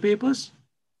nature papers.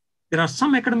 There are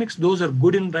some academics, those are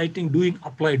good in doing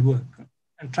applied work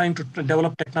and trying to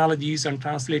develop technologies and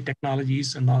translate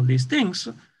technologies and all these things.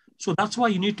 So that's why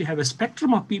you need to have a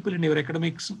spectrum of people in your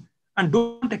academics, and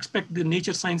don't expect the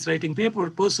nature science writing paper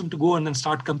person to go and then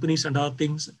start companies and other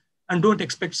things. And don't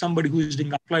expect somebody who is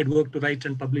doing applied work to write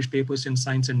and publish papers in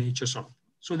science and nature sort of.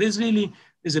 So there's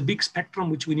a big spectrum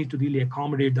which we need to really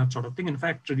accommodate that sort of thing. In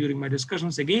fact, during my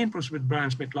discussions again, Professor with Brian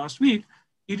Smith last week,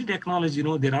 he did acknowledge,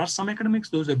 there are some academics,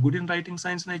 those are good in writing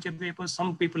science and nature papers.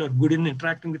 Some people are good in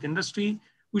interacting with industry.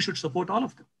 We should support all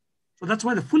of them. So that's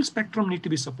why the full spectrum need to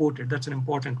be supported. That's an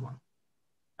important one.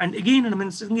 And again,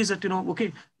 the thing is that,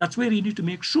 okay, that's where you need to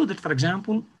make sure that, for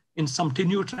example, in some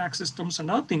tenure track systems and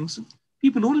other things,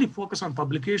 people only focus on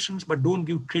publications, but don't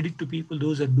give credit to people,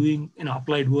 those are doing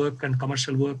applied work and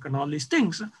commercial work and all these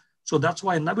things. So that's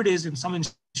why nowadays in some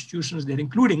institutions, they're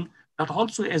including that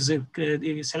also as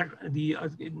the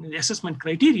assessment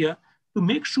criteria to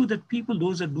make sure that people,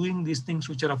 those are doing these things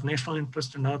which are of national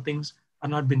interest and other things, are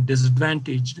not being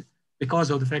disadvantaged because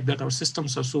of the fact that our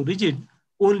systems are so rigid.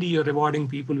 Only you're rewarding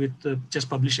people with just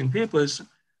publishing papers.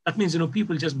 That means,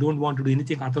 people just don't want to do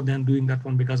anything other than doing that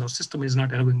one because our system is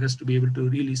not allowing us to be able to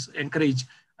really encourage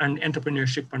and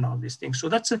entrepreneurship and all these things. So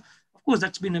that's of course,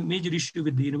 that's been a major issue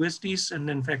with the universities. And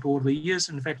in fact, over the years,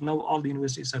 in fact, now all the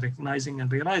universities are recognizing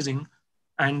and realizing,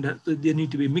 and there need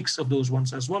to be a mix of those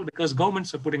ones as well, because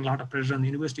governments are putting a lot of pressure on the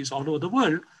universities all over the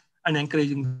world and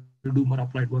encouraging them to do more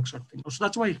applied work sort of thing. So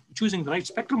that's why choosing the right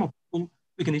spectrum of people,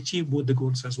 we can achieve both the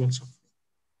goals as well. So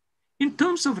in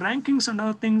terms of rankings and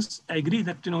other things, I agree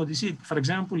that, this is, for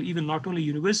example, even not only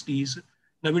universities,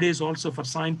 nowadays also for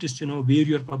scientists, where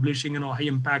you're publishing, high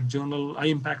impact journal, high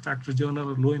impact factor journal,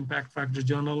 or low impact factor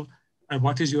journal, and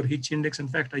what is your H index. In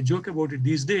fact, I joke about it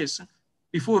these days.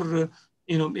 Before,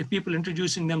 if people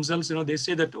introducing themselves, they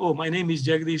say that, oh, my name is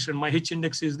Jagadish and my H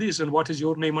index is this, and what is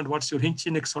your name and what's your H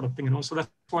index sort of thing, so that's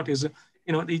what is,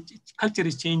 the culture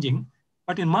is changing.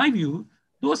 But in my view,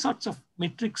 those sorts of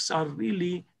metrics are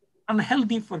really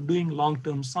unhealthy for doing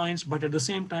long-term science, but at the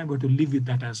same time, we have to live with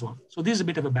that as well. So there's a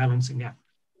bit of a balancing act.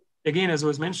 Again, as I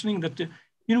was mentioning, that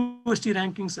university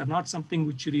rankings are not something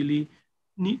which you really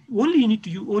need,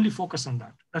 you only focus on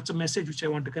that. That's a message which I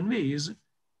want to convey is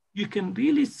you can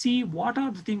really see what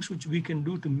are the things which we can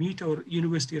do to meet our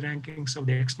university rankings of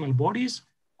the external bodies.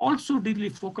 Also really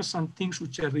focus on things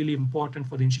which are really important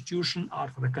for the institution or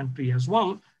for the country as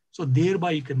well. So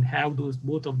thereby you can have those,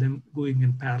 both of them going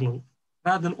in parallel,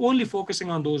 rather than only focusing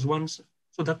on those ones.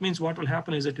 So that means what will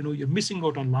happen is that, you're missing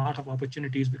out on a lot of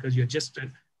opportunities because you're just,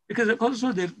 because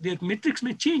also their metrics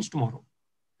may change tomorrow.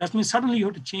 That means suddenly you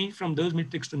have to change from those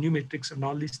metrics to new metrics and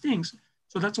all these things.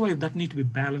 So that's why that need to be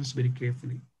balanced very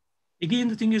carefully. Again,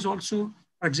 the thing is also,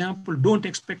 for example, don't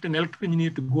expect an electrical engineer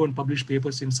to go and publish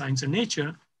papers in Science and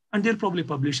Nature, and they'll probably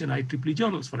publish in IEEE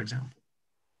journals, for example.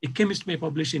 A chemist may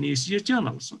publish in ACS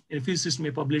journals. A physicist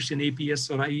may publish in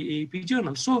APS or IEAP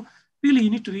journals. So really, you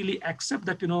need to really accept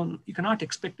that, you cannot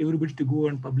expect everybody to go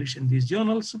and publish in these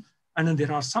journals. And then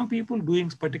there are some people doing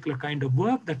particular kind of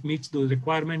work that meets those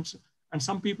requirements. And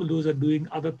some people, those are doing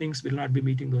other things, will not be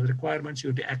meeting those requirements. You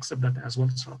have to accept that as well,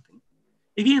 sort of thing.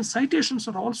 Again, citations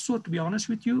are also, to be honest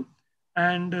with you.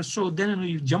 And so then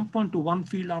you jump onto one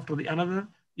field after the another,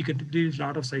 you can do a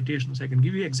lot of citations. I can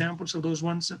give you examples of those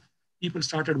ones. People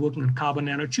started working on carbon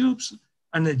nanotubes,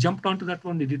 and they jumped onto that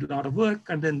one. They did a lot of work.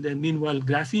 And then meanwhile,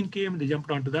 graphene came, they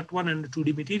jumped onto that one and the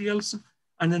 2D materials.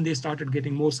 And then they started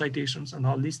getting more citations and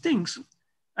all these things.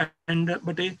 But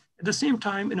at the same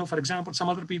time, for example, some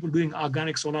other people doing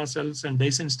organic solar cells and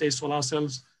Dyson stage solar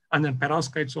cells and then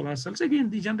perovskite solar cells, again,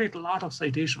 they generate a lot of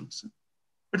citations.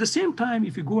 At the same time,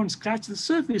 if you go and scratch the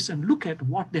surface and look at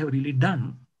what they have really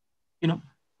done,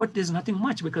 but there's nothing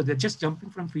much because they're just jumping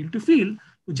from field to field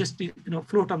to just,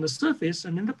 float on the surface.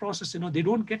 And in the process, they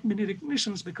don't get many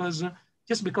recognitions because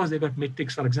just because they got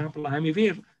metrics. For example, I'm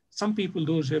aware some people,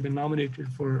 those who have been nominated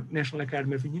for National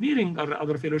Academy of Engineering or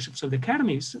other fellowships of the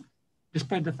academies,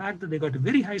 despite the fact that they got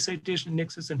very high citation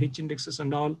indexes and H indexes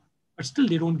and all, but still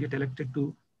they don't get elected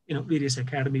to, various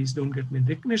academies, don't get many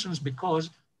recognitions because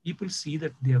people see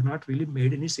that they have not really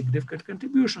made any significant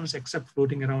contributions except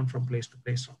floating around from place to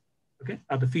place. Okay,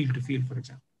 or the field to field, for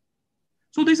example.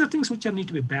 So these are things which need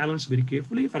to be balanced very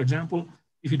carefully. For example,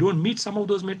 if you don't meet some of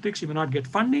those metrics, you may not get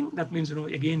funding. That means,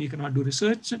 again, you cannot do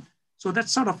research. So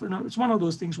that's sort of, it's one of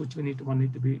those things which one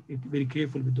need to be very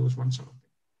careful with those ones. Sort of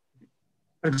thing.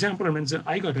 For example,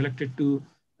 I got elected to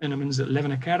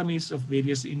 11 academies of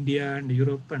various India and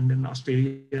Europe and then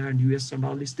Australia and US and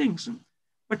all these things.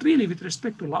 But really, with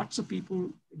respect to lots of people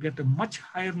get a much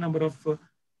higher number of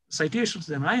citations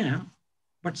than I am,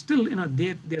 but still,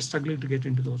 they're struggling to get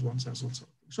into those ones as well.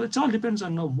 So it all depends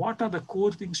on what are the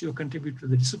core things you contribute to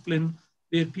the discipline,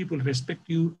 where people respect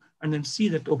you, and then see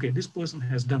that, okay, this person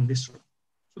has done this. So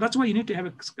that's why you need to have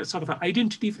a sort of an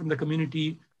identity from the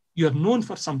community. You are known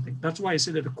for something. That's why I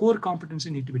say that the core competency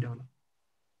need to be developed.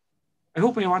 I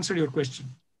hope I answered your question.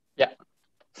 Yeah,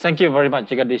 thank you very much,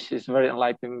 Jagadish. It's very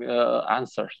enlightening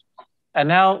answers. And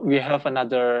now we have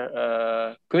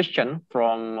another question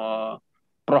from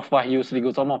Prof. Wahyu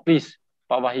Srigutomo. Please,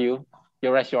 Pak Wahyu,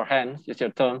 you raise your hand. It's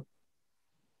your turn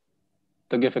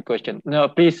to give a question. No,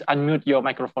 please unmute your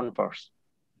microphone first.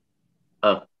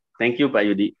 Thank you, Pak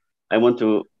Yudi. I want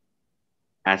to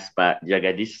ask Pak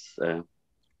Jagadish,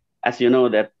 as you know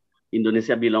that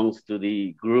Indonesia belongs to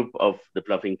the group of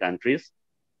developing countries,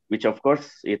 which of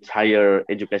course its higher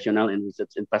educational and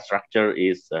research infrastructure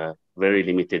is very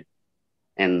limited,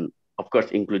 and of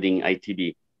course including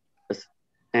ITB.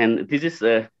 And this is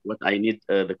what I need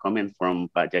the comment from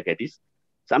Pak Jagadish.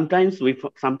 Sometimes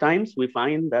we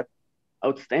find that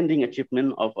outstanding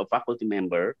achievement of a faculty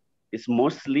member is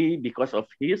mostly because of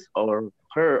his or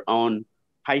her own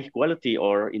high quality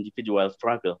or individual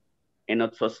struggle, and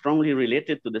not so strongly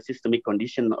related to the systemic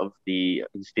condition of the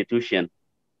institution.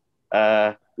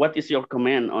 What is your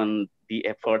comment on the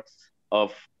efforts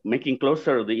of making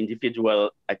closer the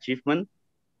individual achievement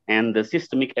and the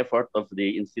systemic effort of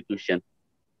the institution?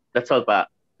 That's all, Pak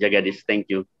Jagadish. Thank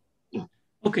you.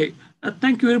 Okay,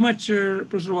 thank you very much,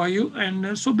 Professor Vayu.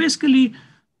 And so basically,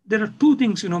 there are two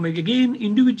things, again,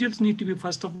 individuals need to be,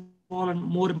 first of all, and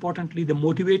more importantly, they're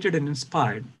motivated and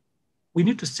inspired. We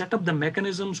need to set up the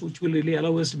mechanisms which will really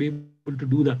allow us to be able to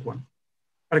do that one.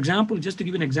 For example, just to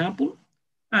give an example,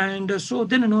 and so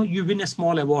then, you win a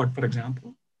small award, for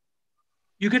example.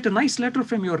 You get a nice letter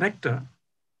from your rector.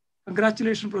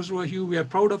 Congratulations, Professor Vayu, we are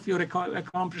proud of your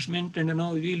accomplishment, and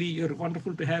really, you're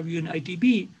wonderful to have you in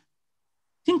ITB.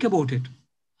 Think about it,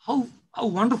 how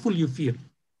wonderful you feel,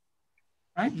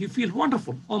 right? You feel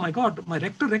wonderful. Oh my God, my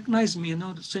rector recognized me,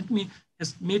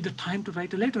 has made the time to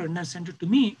write a letter and then sent it to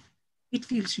me. It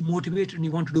feels you motivated and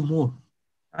you want to do more,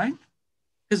 right?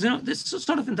 Because, this is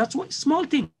sort of, that's what small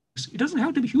things. It doesn't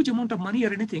have to be huge amount of money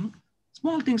or anything.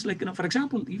 Small things like, for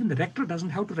example, even the rector doesn't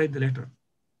have to write the letter.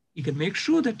 You can make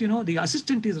sure that, the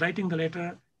assistant is writing the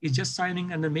letter, is just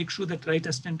signing, and then make sure that the right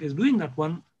assistant is doing that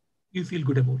one. You feel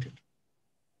good about it.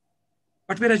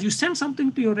 But whereas you send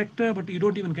something to your rector, but you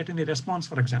don't even get any response,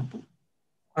 for example,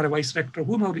 or a vice rector,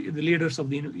 whomever the leaders of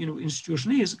the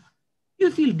institution is,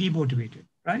 you feel demotivated,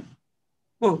 right?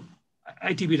 Well,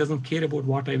 ITB doesn't care about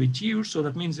what I've achieved. So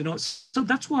that means, so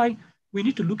that's why we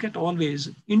need to look at always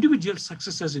individual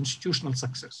success as institutional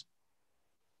success.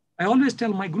 I always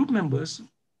tell my group members,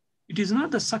 it is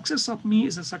not the success of me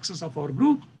is the success of our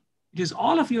group. It is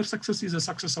all of your success is the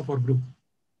success of our group.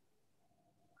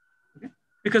 Okay?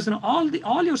 Because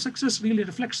all your success really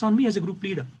reflects on me as a group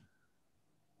leader.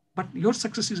 But your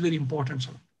success is very important.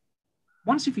 So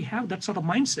once if we have that sort of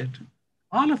mindset,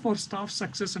 all of our staff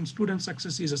success and student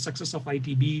success is a success of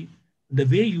ITB. The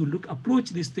way you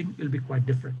approach this thing will be quite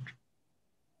different.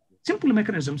 Simple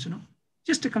mechanisms,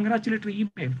 just a congratulatory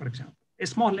email, for example, a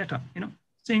small letter,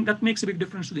 saying that makes a big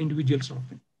difference to the individual sort of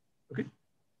thing. Okay.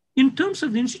 In terms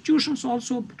of the institutions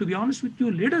also, to be honest with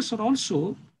you, leaders are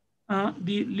also,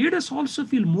 the leaders also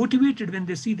feel motivated when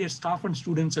they see their staff and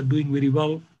students are doing very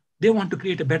well. They want to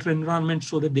create a better environment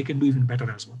so that they can do even better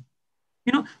as well.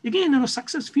 Again,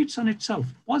 success feeds on itself.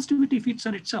 Positivity feeds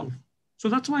on itself. So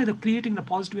that's why the creating the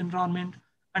positive environment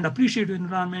and appreciative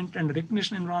environment and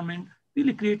recognition environment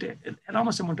really create an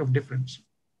enormous amount of difference.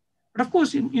 But of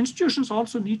course, institutions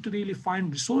also need to really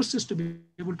find resources to be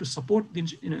able to support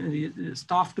the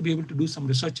staff to be able to do some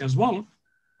research as well.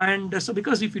 And so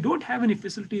because if you don't have any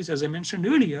facilities, as I mentioned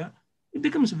earlier, it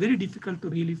becomes very difficult to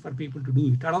really for people to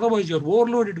do it. Or otherwise, you're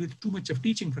overloaded with too much of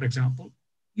teaching, for example.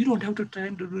 You don't have to try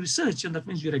to do research, and that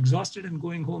means you're exhausted and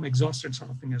going home exhausted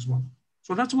sort of thing as well.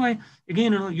 So that's why,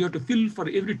 again, you have to fill for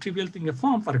every trivial thing a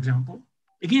form, for example.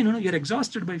 Again, you're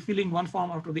exhausted by filling one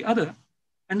form after the other.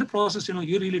 And the process,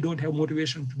 you really don't have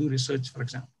motivation to do research, for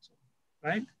example,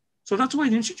 right? So that's why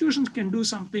the institutions can do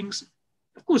some things.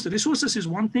 Of course, the resources is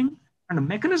one thing, and the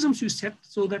mechanisms you set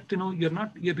so that,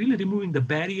 you're really removing the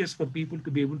barriers for people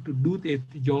to be able to do their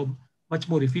job much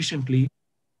more efficiently.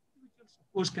 Individuals,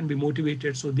 of course, can be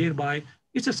motivated. So thereby,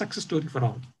 it's a success story for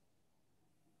all.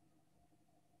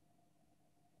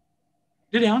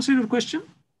 Did I answer your question?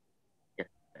 Yeah,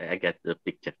 I get the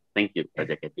picture. Thank you, Pak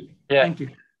Jagadish. Yeah. Thank you.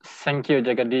 Thank you,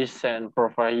 Jagadish and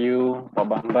Prof. Vayu, Pak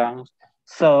Bambang.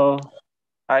 So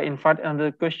I invite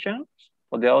another question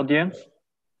for the audience.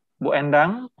 Bu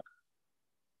Endang.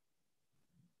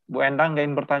 Bu Endang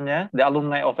ingin bertanya, the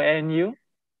alumni of ANU.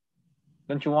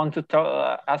 Don't you want to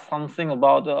ask something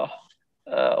about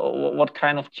what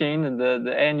kind of change in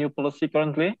the ANU policy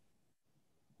currently?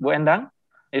 Bu Endang,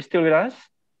 are you still with us?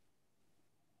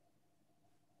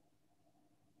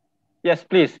 Yes,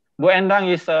 please. Bu Endang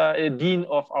is a dean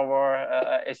of our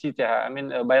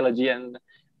SCTH, biology and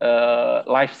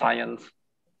life science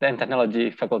and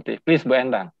technology faculty. Please, Bu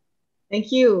Endang.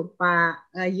 Thank you, Pak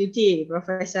Yuji,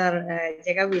 Professor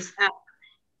Jagadish.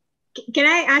 Can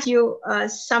I ask you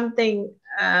something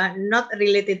not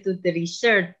related to the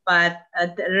research, but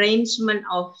the arrangement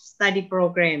of study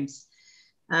programs?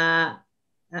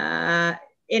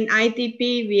 In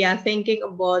ITP, we are thinking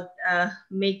about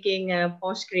making a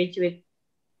postgraduate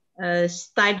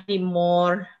study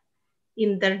more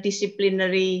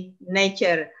interdisciplinary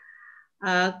nature.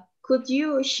 Could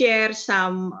you share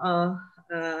some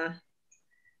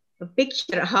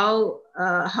picture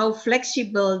how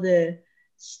flexible the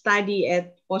study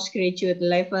at postgraduate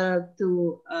level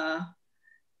to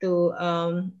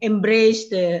embrace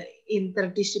the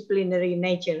interdisciplinary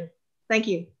nature? Thank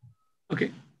you.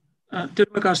 Okay,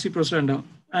 terima kasih, Professor Anda.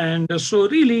 And so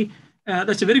really,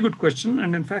 that's a very good question.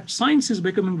 And in fact, science is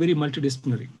becoming very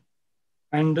multidisciplinary.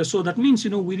 And so that means,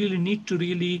 we really need to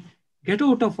really get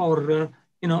out of our,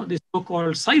 these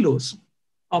so-called silos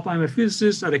of I'm a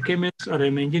physicist or a chemist or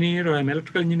I'm an engineer or I'm an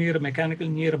electrical engineer, a mechanical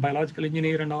engineer, a biological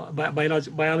engineer, and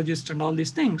biologist and all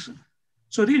these things.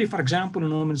 So really, for example,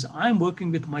 I'm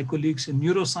working with my colleagues in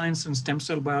neuroscience and stem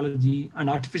cell biology and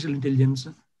artificial intelligence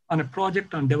on a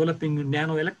project on developing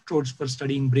nanoelectrodes for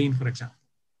studying brain, for example.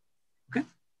 Okay,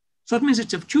 so that means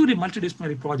it's a truly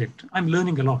multidisciplinary project. I'm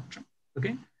learning a lot.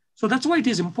 Okay, so that's why it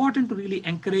is important to really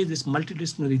encourage this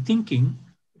multidisciplinary thinking,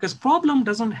 because problem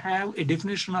doesn't have a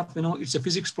definition of, it's a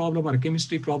physics problem or a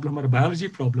chemistry problem or a biology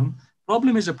problem.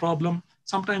 Problem is a problem.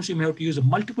 Sometimes you may have to use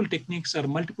multiple techniques or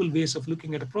multiple ways of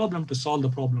looking at a problem to solve the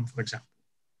problem, for example.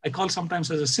 I call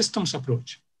sometimes as a systems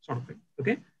approach sort of thing,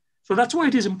 okay? So that's why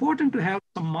it is important to have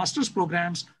some master's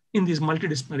programs in these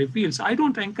multidisciplinary fields. I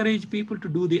don't encourage people to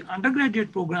do the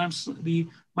undergraduate programs, the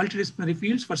multidisciplinary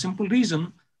fields, for simple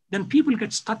reason. Then people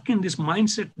get stuck in this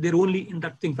mindset, they're only in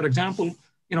that thing. For example,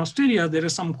 in Australia, there are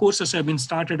some courses have been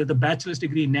started at the bachelor's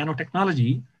degree in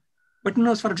nanotechnology. But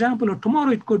for example,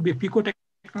 tomorrow it could be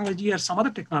picotechnology or some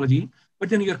other technology, but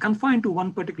then you're confined to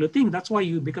one particular thing. That's why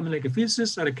you become like a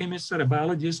physicist or a chemist or a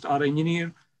biologist or an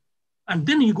engineer. And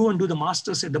then you go and do the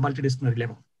master's at the multidisciplinary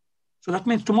level. So that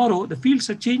means tomorrow the fields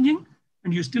are changing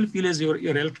and you still feel as you're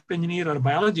an electrical engineer or a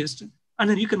biologist, and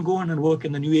then you can go on and work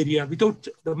in the new area without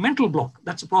the mental block.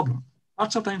 That's a problem.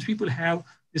 Lots of times people have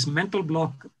this mental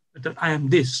block that I am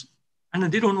this, and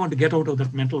then they don't want to get out of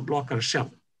that mental block or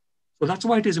shell. So that's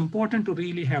why it is important to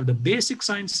really have the basic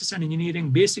sciences and engineering,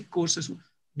 basic courses,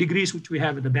 degrees, which we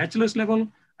have at the bachelor's level.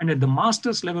 And at the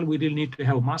master's level, we really need to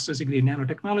have a master's degree in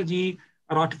nanotechnology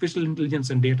or artificial intelligence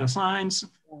and data science,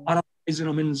 or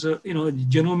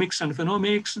genomics and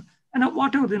phenomics, and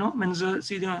whatever,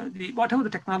 whatever the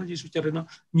technologies which are,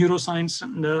 neuroscience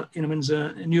and,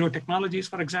 neurotechnologies,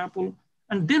 for example.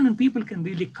 And then people can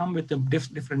really come with the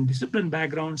different discipline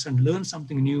backgrounds and learn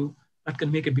something new that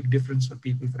can make a big difference for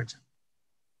people, for example.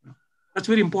 That's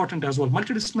very important as well.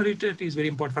 Multidisciplinarity is very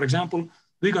important. For example,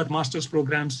 we got master's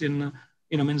programs in,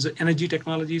 energy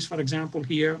technologies, for example,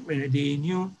 here at the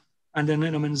ANU. And then,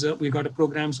 we got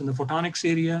programs in the photonics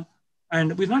area.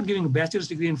 And we're not giving a bachelor's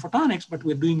degree in photonics, but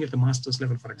we're doing it at the master's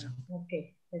level, for example.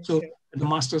 Okay. So at the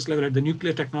master's level, at the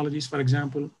nuclear technologies, for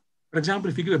example,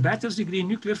 if you give a bachelor's degree in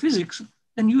nuclear physics,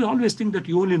 then you always think that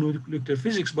you only know nuclear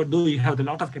physics, but though you have a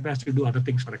lot of capacity to do other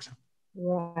things, for example.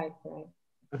 Right.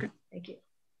 Okay.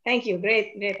 Thank you.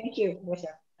 Great. Thank you,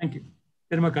 Professor. Thank you.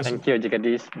 Terima kasih. Thank you,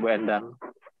 Jagadish, Bu Endang.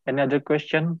 Any other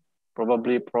question?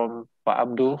 Probably from Pak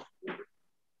Abdul,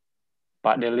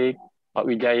 Pak Delik, Pak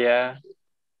Wijaya.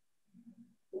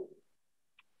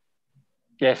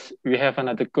 Yes, we have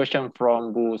another question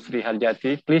from Bu Sri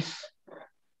Harjati. Please,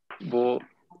 Bu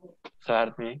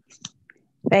Sarni.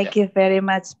 Thank you very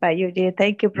much, Pak Yudi.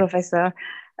 Thank you, Professor.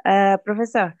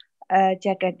 Professor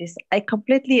Jagadish, I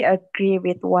completely agree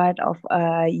with one of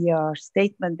your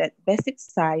statement that basic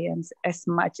science is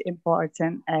much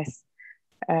important as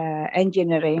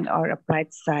engineering or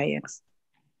applied science.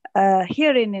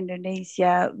 Here in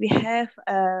Indonesia, we have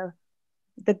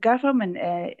the government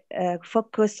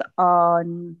focus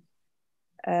on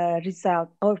result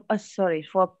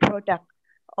for product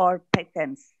or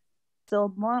patents. So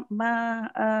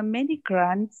many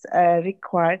grants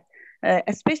required,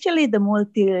 especially the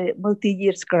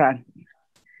multi-years grant.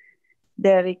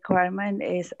 The requirement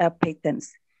is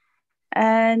patents,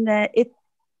 and it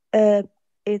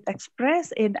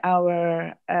expressed in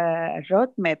our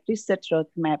research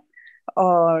roadmap,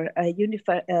 or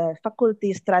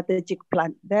faculty strategic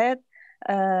plan that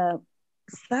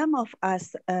some of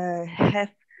us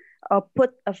have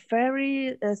put a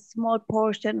very small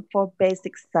portion for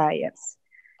basic science.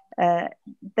 I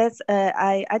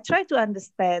try to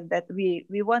understand that we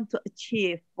want to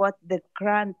achieve what the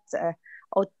grant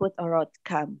output or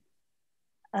outcome.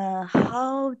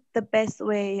 How the best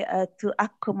way to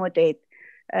accommodate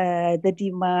the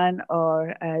demand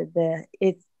or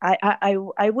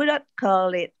I would not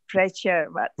call it pressure,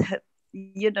 but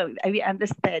we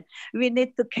understand we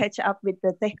need to catch up with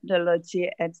the technology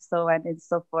and so on and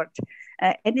so forth.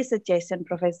 Any suggestion,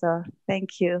 Professor?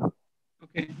 Thank you.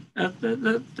 Okay,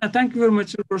 thank you very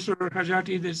much, Professor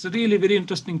Hajati. That's a really very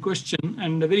interesting question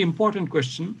and a very important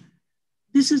question.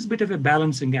 This is a bit of a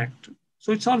balancing act.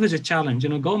 So it's always a challenge.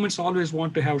 Governments always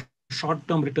want to have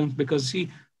short-term returns because,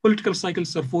 see, political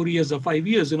cycles are 4 years or 5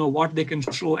 years, what they can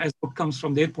show as outcomes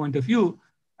from their point of view.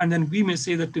 And then we may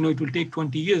say that, it will take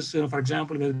 20 years. For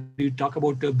example, when you talk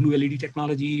about blue LED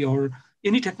technology or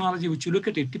any technology which you look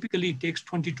at it, typically it takes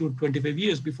 20 to 25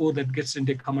 years before that gets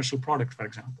into a commercial product, for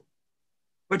example.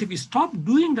 But if we stop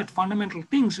doing that fundamental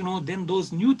things, then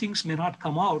those new things may not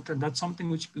come out. And that's something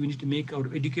which we need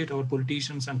to educate our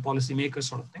politicians and policymakers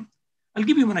sort of thing. I'll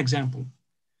give you one example.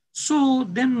 So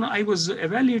then I was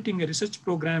evaluating a research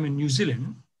program in New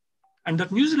Zealand. And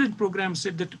that New Zealand program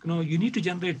said that, you need to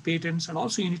generate patents and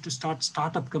also you need to start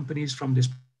startup companies from this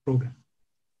program.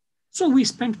 So we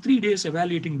spent 3 days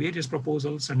evaluating various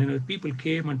proposals and people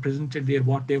came and presented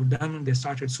what they've done and they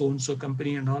started so-and-so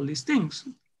company and all these things.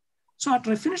 So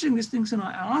after finishing these things,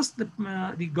 I asked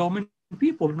the government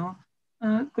people,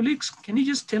 colleagues, can you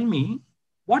just tell me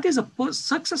what is a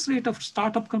success rate of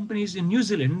startup companies in New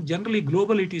Zealand? Generally,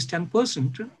 globally, it is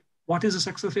 10%. What is the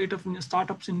success rate of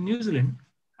startups in New Zealand?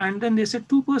 And then they said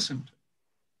 2%.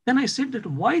 Then I said that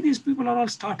why these people are all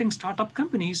starting startup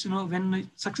companies, when the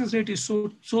success rate is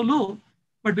so low,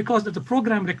 but because that the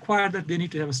program required that they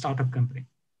need to have a startup company.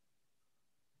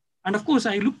 And of course,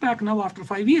 I look back now after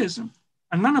 5 years,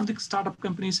 and none of the startup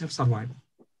companies have survived.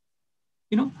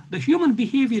 The human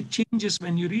behavior changes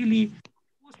when you really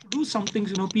supposed to do some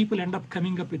things, people end up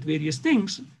coming up with various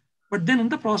things, but then in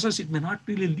the process, it may not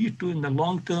really lead to in the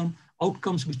long-term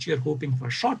outcomes which you're hoping for.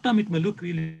 Short term, it may look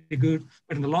really good,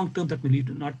 but in the long term, that may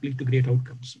not lead to great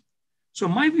outcomes. So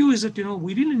my view is that,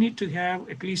 we really need to have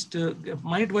at least,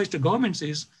 my advice to governments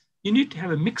is, you need to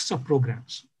have a mix of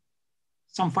programs.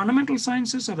 Some fundamental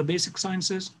sciences or the basic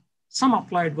sciences, some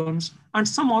applied ones, and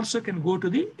some also can go to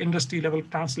the industry level,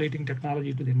 translating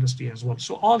technology to the industry as well.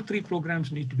 So all 3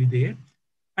 programs need to be there.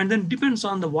 And then depends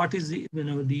on what is the,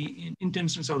 the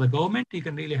intentions of the government. You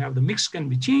can really have the mix can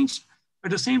be changed.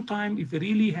 At the same time, if you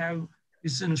really have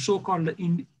this so-called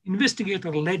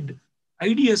investigator-led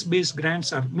ideas-based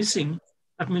grants are missing,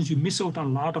 that means you miss out on a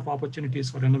lot of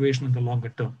opportunities for innovation in the longer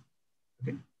term.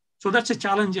 Okay? So that's a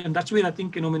challenge. And that's where I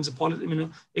think, means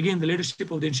again, the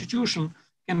leadership of the institution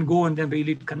can go and then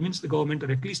really convince the government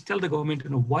or at least tell the government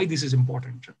why this is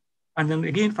important. And then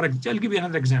again, I'll give you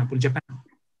another example, Japan.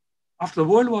 After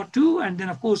World War II, and then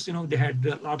of course, they had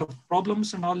a lot of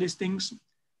problems and all these things.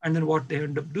 And then what they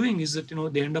end up doing is that,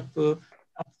 they end up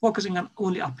focusing on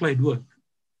only applied work.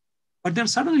 But then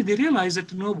suddenly they realize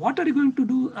that, what are you going to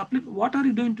do? What are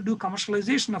you doing to do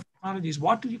commercialization of technologies?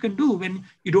 What you can do when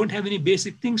you don't have any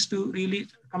basic things to really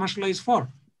commercialize for?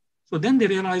 So then they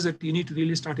realize that you need to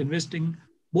really start investing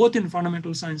both in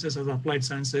fundamental sciences as applied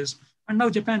sciences. And now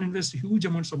Japan invests huge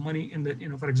amounts of money in the,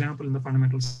 for example, in the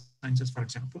fundamental sciences, for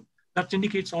example. That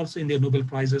indicates also in their Nobel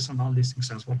Prizes and all these things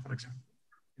as well, for example.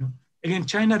 Again,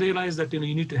 China realized that, you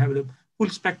need to have the full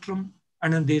spectrum,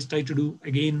 and then they try to do,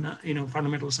 again,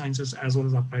 fundamental sciences as well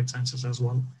as applied sciences as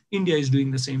well. India is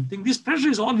doing the same thing. This pressure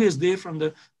is always there from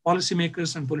the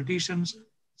policymakers and politicians.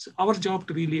 It's our job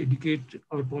to really educate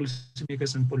our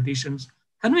policymakers and politicians,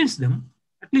 convince them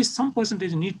at least some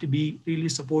percentage need to be really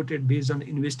supported based on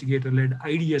investigator-led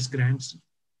ideas grants,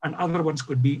 and other ones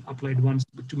could be applied ones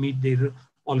to meet their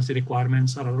policy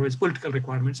requirements or otherwise political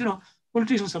requirements.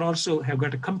 Politicians are also have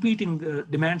got a competing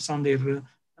demands on their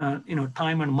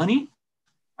time and money.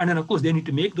 And then of course they need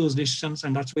to make those decisions,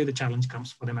 and that's where the challenge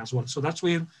comes for them as well. So that's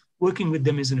where working with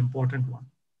them is an important one.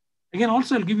 Again,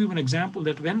 also I'll give you an example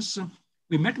that once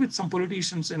we met with some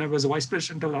politicians, and I was a vice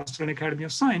president of the Australian Academy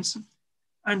of Science.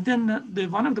 And then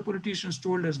one of the politicians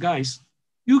told us, guys,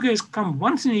 you guys come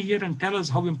once in a year and tell us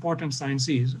how important science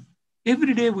is.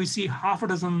 Every day we see half a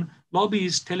dozen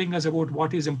lobbyists telling us about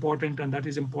what is important and that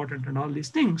is important and all these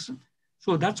things.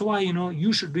 So that's why,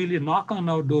 you should really knock on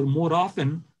our door more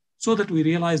often so that we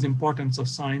realize the importance of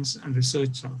science and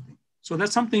research sort of thing. So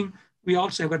that's something we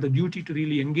also have got the duty to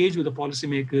really engage with the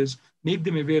policymakers, make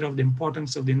them aware of the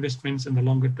importance of the investments in the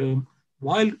longer term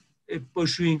while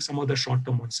pursuing some of the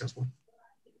short-term ones as well.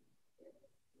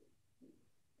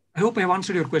 I hope I have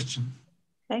answered your question.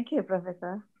 Thank you,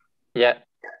 Professor. Yeah,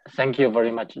 thank you very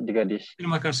much, Jagadish.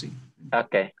 Terima kasih.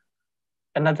 Okay.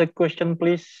 Another question,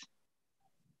 please.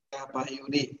 Yeah, Pak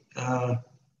Yudi.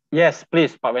 Yes,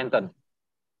 please, Pak Benton.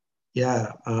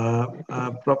 Yeah,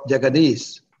 Prof.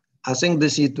 Jagadish. I think the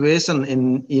situation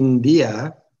in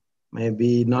India may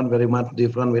be not very much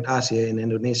different with us here in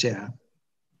Indonesia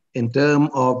in terms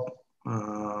of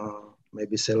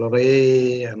maybe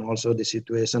salary and also the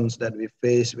situations that we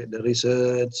face with the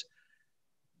research.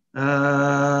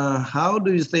 how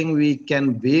do you think we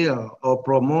can build or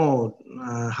promote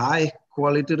high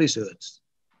quality research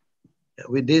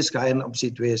with this kind of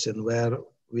situation where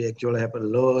we actually have a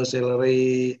low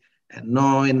salary and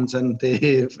no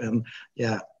incentive and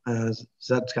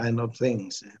such kind of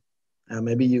things?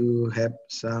 Maybe you have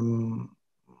some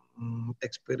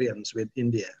experience with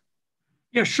India.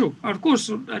 Yeah, sure. Of course,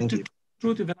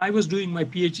 truth, when I was doing my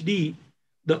PhD,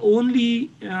 the only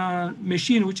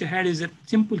machine which I had is a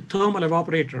simple thermal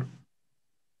evaporator.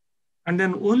 And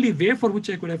then only wafer which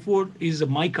I could afford is a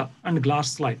mica and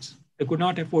glass slides. I could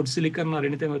not afford silicon or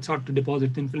anything of that sort to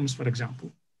deposit thin films, for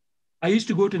example. I used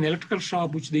to go to an electrical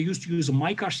shop, which they used to use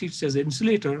mica sheets as an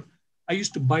insulator. I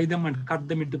used to buy them and cut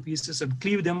them into pieces and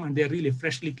cleave them, and they're really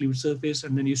freshly cleaved surface,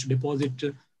 and then used to deposit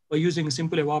by using a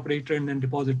simple evaporator and then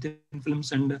deposit thin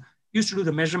films, and used to do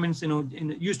the measurements,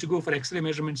 used to go for X-ray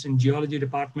measurements in geology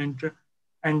department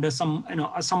and some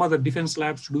other defense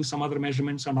labs to do some other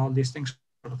measurements and all these things.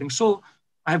 So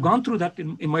I have gone through that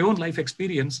in my own life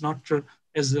experience, not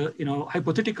as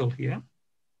hypothetical here.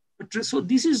 But so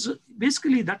this is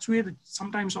basically, that's where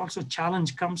sometimes also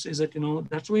challenge comes, is that,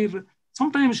 that's where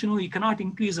sometimes, you cannot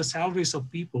increase the salaries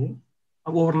of people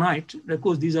overnight. Of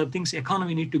course, these are things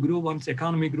economy need to grow. Once the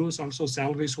economy grows, also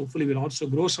salaries hopefully will also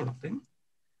grow, sort of thing.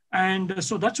 And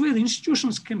so that's where the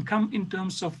institutions can come in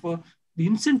terms of the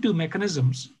incentive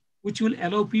mechanisms, which will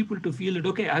allow people to feel that,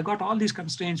 okay, I got all these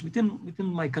constraints within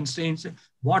my constraints,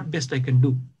 what best I can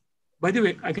do. By the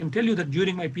way, I can tell you that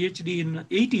during my PhD in the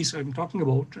 80s, I'm talking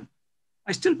about,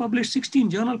 I still published 16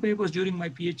 journal papers during my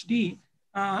PhD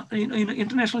in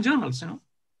international journals.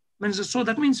 So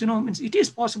that means, it is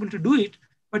possible to do it,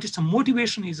 but it's a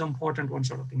motivation is important, one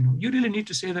sort of thing. You really need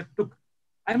to say that, look,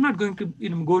 I'm not going to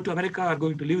go to America or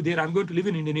going to live there. I'm going to live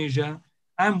in Indonesia.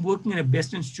 I'm working in a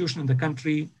best institution in the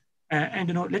country.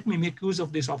 And let me make use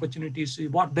of these opportunities, see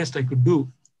what best I could do,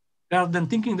 rather than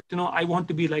thinking that, I want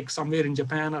to be like somewhere in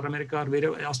Japan or America or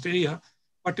wherever, Australia,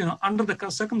 but, under the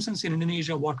circumstances in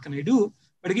Indonesia, what can I do?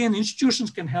 But again, institutions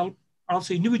can help.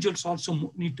 Also, individuals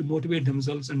also need to motivate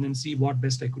themselves and then see what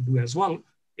best I could do as well.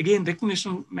 Again,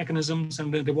 recognition mechanisms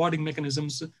and the rewarding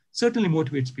mechanisms certainly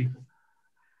motivates people.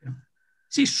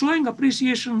 See, showing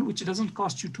appreciation, which doesn't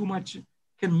cost you too much,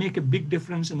 can make a big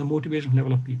difference in the motivation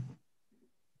level of people.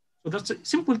 So that's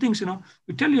simple things,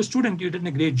 you tell your student you did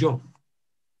a great job.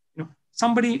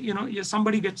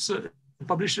 Somebody gets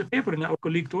published a paper, and our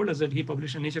colleague told us that he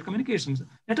published in Nature Communications.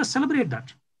 Let us celebrate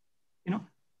that.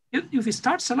 If we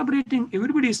start celebrating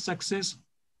everybody's success,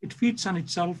 it feeds on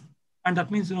itself, and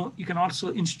that means you can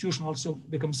also, institution also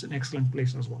becomes an excellent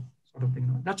place as well, sort of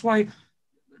thing. That's why.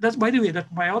 That's, by the way, that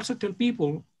I also tell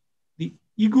people, the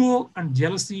ego and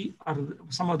jealousy are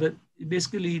some of the,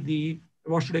 basically the,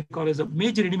 what should I call it, the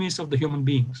major enemies of the human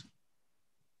beings.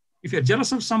 If you're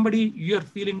jealous of somebody, you're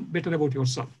feeling better about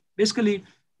yourself. Basically,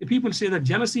 the people say that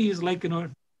jealousy is like,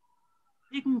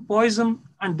 taking poison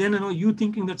and then, you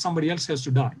thinking that somebody else has to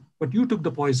die, but you took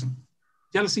the poison.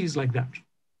 Jealousy is like that.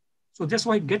 So that's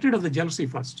why get rid of the jealousy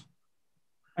first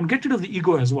and get rid of the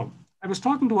ego as well. I was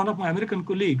talking to one of my American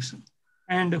colleagues,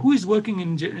 and who is working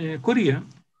in Korea.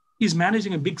 He's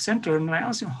managing a big center. And I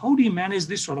asked him, how do you manage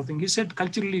this sort of thing? He said,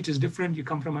 culturally, it is different. You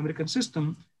come from American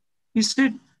system. He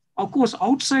said, of course,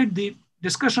 outside the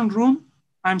discussion room,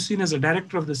 I'm seen as a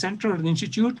director of the center or the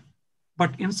institute,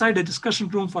 but inside the discussion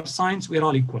room for science, we're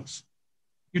all equals.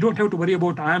 You don't have to worry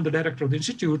about, I am the director of the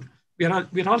institute.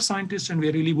 We're all scientists and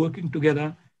we're really working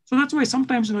together. So that's why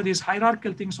sometimes, these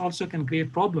hierarchical things also can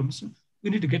create problems.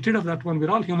 We need to get rid of that one.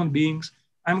 We're all human beings.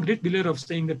 I'm a great believer of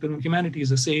saying that humanity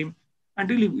is the same, and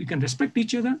really we can respect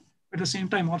each other, but at the same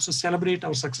time also celebrate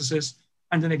our successes,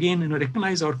 and then again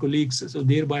recognize our colleagues. So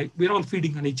thereby we're all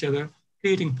feeding on each other,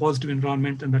 creating positive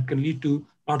environment, and that can lead to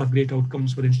a lot of great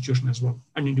outcomes for the institution as well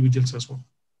and individuals as well.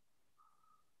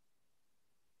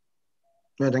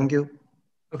 Yeah, thank you.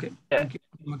 Okay, yeah. thank you.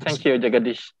 Thank you,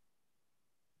 Jagadish.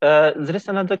 There is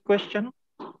another question.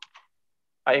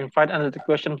 I invite another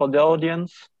question for the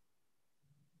audience.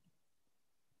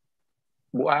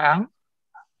 Bu Aang.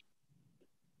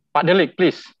 Pak Delik,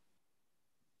 please.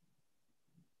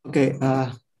 Okay,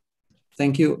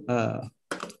 thank you,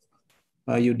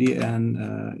 Yudi, and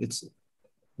it's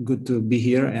good to be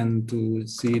here and to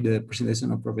see the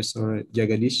presentation of Professor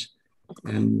Jagadish.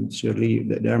 And surely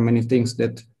there are many things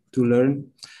that to learn.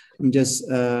 Just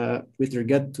with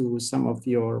regard to some of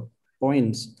your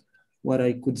points, what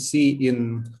I could see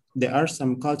there are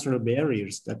some cultural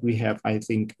barriers that we have, I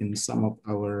think, in some of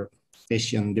our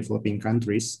Asian developing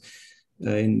countries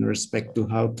in respect to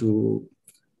how to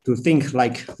think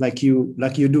like you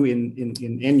do in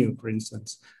NU, for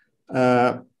instance.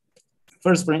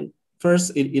 First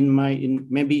first,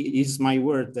 maybe is my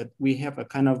word that we have a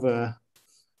kind of a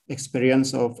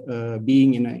experience of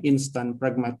being in an instant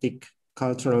pragmatic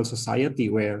cultural society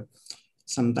where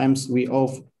sometimes we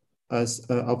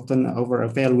often over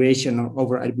evaluation or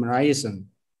over admiration,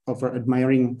 over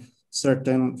admiring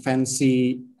certain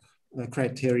fancy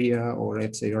criteria, or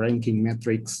let's say ranking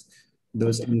metrics,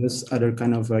 those other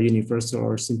kind of universal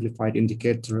or simplified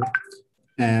indicator,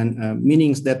 and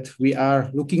meanings that we are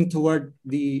looking toward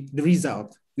the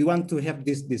result. We want to have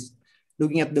this,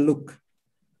 looking at the look,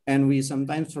 and we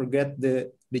sometimes forget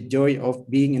the joy of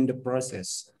being in the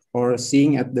process or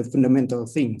seeing at the fundamental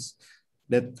things.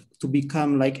 That to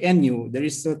become like NU, there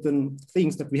is certain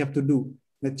things that we have to do,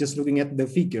 not just looking at the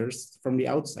figures from the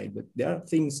outside, but there are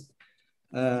things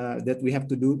that we have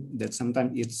to do that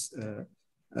sometimes it's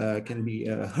can be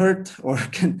hurt or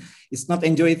it's not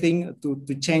enjoy thing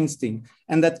to change thing.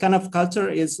 And that kind of culture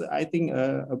is, I think,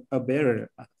 a barrier.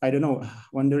 I don't know,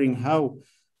 wondering how,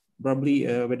 probably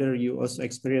whether you also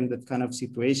experience that kind of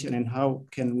situation and how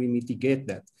can we mitigate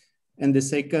that. And the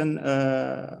second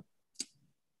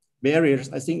barriers,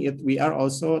 I think we are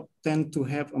also tend to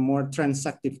have a more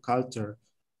transactive culture.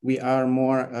 We are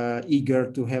more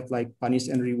eager to have like punish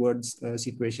and rewards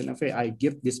situation. Okay, I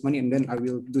give this money and then I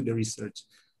will do the research.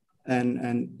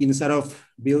 And instead of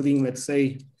building, let's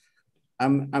say,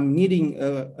 I'm needing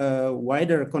a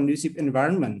wider conducive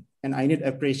environment and I need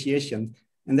appreciation.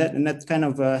 And that kind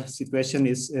of situation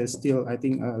is still, I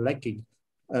think, lacking.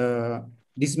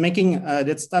 This making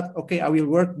that stuff, okay, I will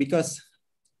work because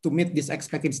to meet this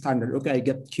expected standard. Okay, I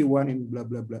get Q1 and blah,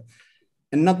 blah, blah.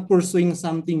 And not pursuing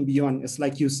something beyond, as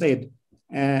like you said.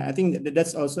 I think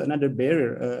that's also another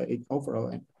barrier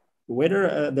overall.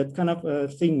 Whether that kind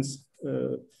of things,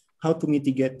 how to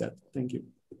mitigate that. Thank you.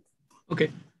 Okay,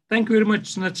 thank you very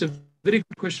much. That's a very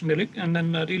good question, Derek, and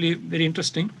then really very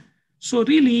interesting. So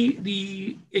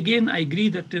really, again, I agree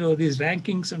that these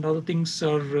rankings and other things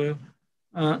are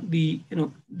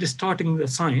distorting the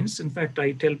science. In fact,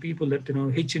 I tell people that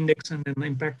H index and then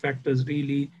impact factors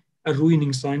really are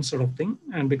ruining science sort of thing,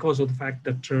 and because of the fact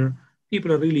that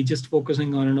people are really just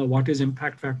focusing on what is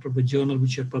impact factor of the journal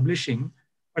which you're publishing.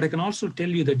 But I can also tell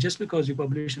you that just because you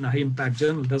publish in a high impact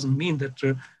journal doesn't mean that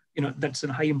that's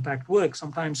a high impact work.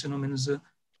 Sometimes means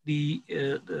the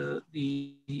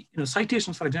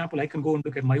citations, for example, I can go and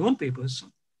look at my own papers.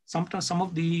 Sometimes some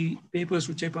of the papers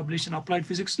which I publish in applied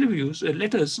physics reviews,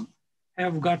 letters,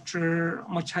 have got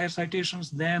much higher citations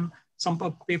than some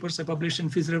papers I publish in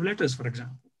phys rev letters, for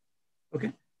example.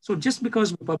 Okay, so just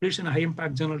because we publish in a high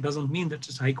impact journal doesn't mean that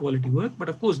it's high quality work, but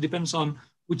of course depends on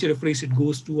which reference it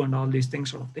goes to and all these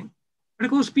things sort of thing. But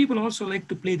of course, people also like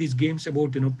to play these games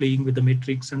about playing with the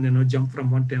metrics and jump from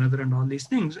one to another and all these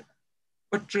things.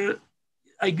 But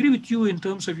I agree with you in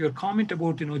terms of your comment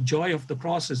about joy of the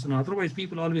process. And otherwise,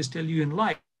 people always tell you in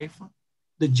life,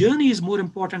 the journey is more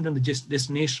important than the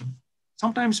destination.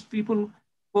 Sometimes people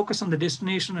focus on the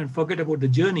destination and forget about the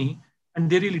journey, and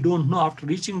they really don't know. After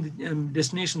reaching the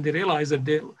destination, they realize that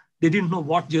they didn't know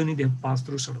what journey they have passed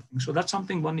through, sort of thing. So that's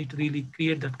something one need to really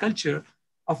create, that culture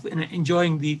of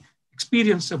enjoying the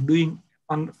experience of doing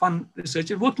fun research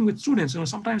and working with students.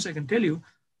 Sometimes I can tell you,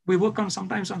 we work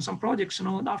sometimes on some projects,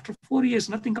 after 4 years,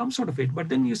 nothing comes out of it. But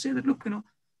then you say that, look,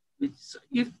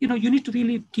 you need to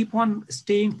really keep on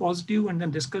staying positive and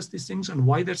then discuss these things and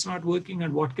why that's not working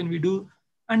and what can we do.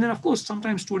 And then, of course,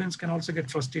 sometimes students can also get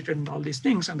frustrated and all these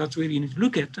things. And that's where you need to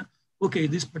look at, okay,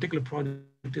 this particular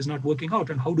project is not working out.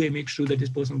 And how do I make sure that this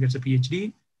person gets a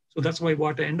PhD? So that's why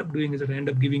what I end up doing is that I end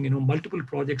up giving, multiple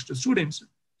projects to students.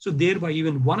 So thereby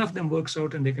even one of them works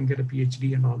out and they can get a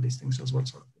PhD and all these things as well.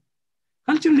 Sort of.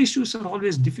 Cultural issues are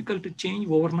always difficult to change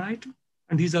overnight.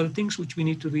 And these are the things which we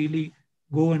need to really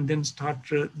go and then start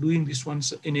doing these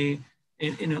ones in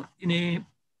a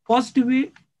positive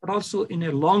way, but also in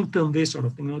a long-term way sort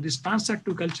of thing. This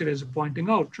transactive culture, as you're pointing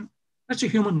out, that's a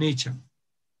human nature.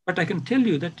 But I can tell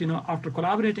you that, after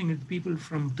collaborating with people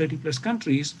from 30 plus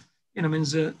countries,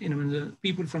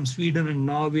 people from Sweden and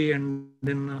Norway and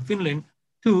then Finland,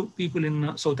 to people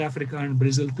in South Africa and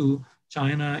Brazil, to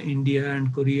China, India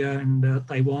and Korea and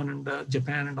Taiwan and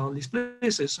Japan and all these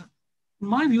places. In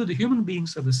my view, the human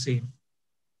beings are the same.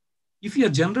 If you are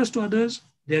generous to others,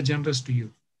 they are generous to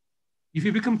you. If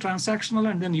you become transactional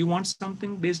and then you want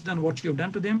something based on what you've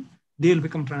done to them, they'll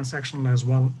become transactional as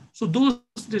well. So those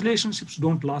relationships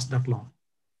don't last that long.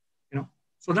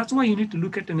 So that's why you need to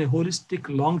look at in a holistic,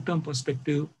 long-term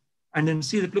perspective and then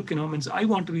see that, look, I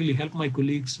want to really help my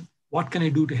colleagues. What can I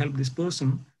do to help this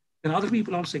person? Then other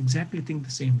people also exactly think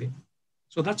the same way.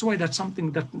 So that's why that's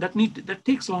something that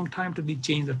takes a long time to be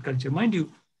changed, that culture. Mind you,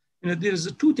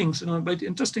 there's two things, but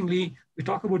interestingly, we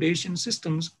talk about Asian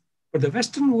systems, but the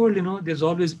Western world, there's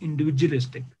always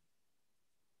individualistic.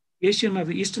 Asian or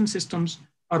the Eastern systems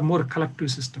are more collective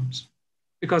systems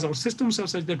because our systems are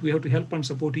such that we have to help and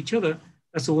support each other.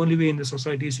 That's the only way in the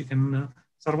societies you can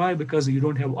survive, because you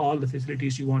don't have all the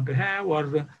facilities you want to have,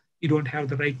 or you don't have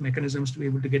the right mechanisms to be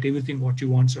able to get everything what you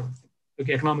want, sort of thing.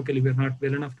 Okay, economically, we're not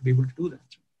well enough to be able to do that.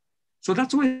 So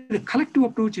that's why the collective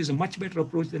approach is a much better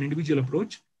approach than individual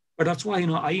approach. But that's why,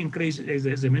 I encourage,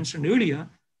 as I mentioned earlier,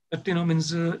 that,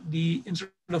 instead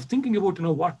of thinking about,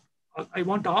 what I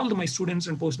want all of my students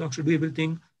and postdocs to do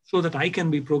everything so that I can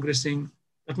be progressing,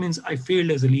 that means I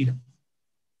failed as a leader.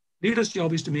 Leader's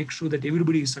job is to make sure that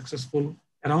everybody is successful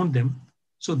around them.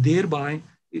 So thereby,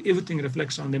 everything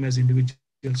reflects on them as individuals.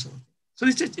 So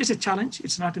it's a challenge.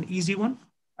 It's not an easy one.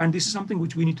 And this is something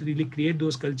which we need to really create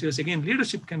those cultures. Again,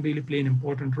 leadership can really play an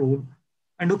important role.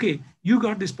 And okay, you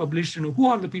got this published, who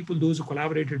are the people, those who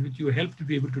collaborated with you, helped to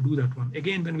be able to do that one.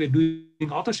 Again, when we're doing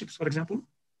authorships, for example,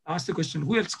 ask the question,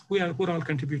 who all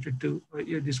contributed to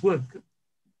this work?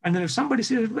 And then if somebody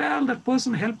says, well, that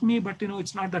person helped me, but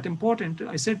it's not that important.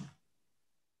 I said,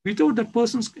 without that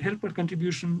person's help or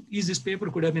contribution, is this paper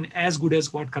could have been as good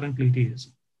as what currently it is?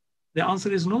 The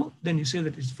answer is no, then you say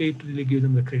that it's fair to really give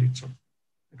them the credit. So,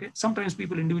 okay. Sometimes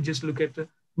people individually look at the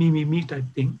me type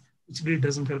thing, which really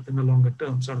doesn't help in the longer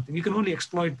term sort of thing. You can only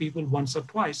exploit people once or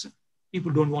twice.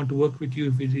 People don't want to work with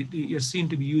you if you're seen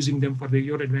to be using them for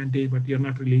your advantage, but you're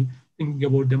not really thinking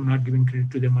about them, not giving credit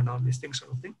to them and all these things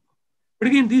sort of thing. But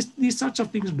again, these sorts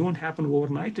of things don't happen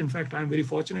overnight. In fact, I'm very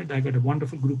fortunate. I got a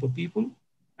wonderful group of people.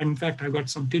 And in fact, I've got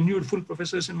some tenured full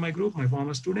professors in my group, my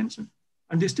former students,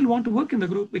 and they still want to work in the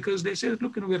group because they say,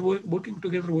 look, we're working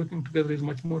together is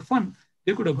much more fun.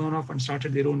 They could have gone off and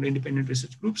started their own independent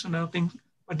research groups and other things,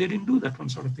 but they didn't do that one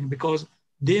sort of thing because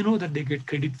they know that they get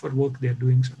credit for work they're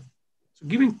doing. So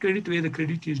giving credit where the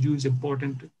credit is due is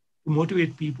important to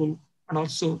motivate people, and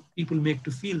also people make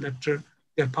to feel that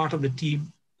they're part of the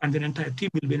team, and the entire team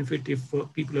will benefit if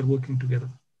people are working together.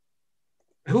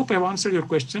 I hope I've answered your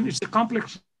question. It's a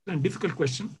complex and difficult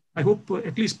question. I hope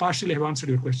at least partially I've answered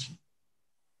your question.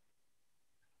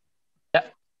 Yeah,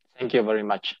 thank you very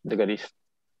much, Jagadish.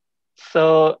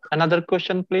 So another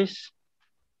question, please.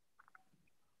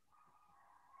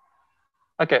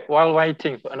 Okay, while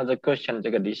waiting for another question,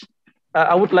 Jagadish,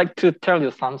 I would like to tell you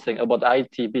something about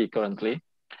ITB currently.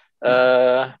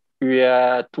 We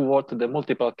are toward the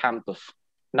multiple campus.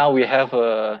 Now we have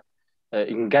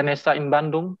in Ganesha in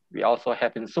Bandung. We also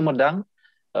have in Sumedang,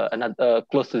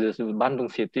 close to this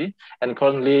Bandung city. And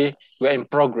currently we are in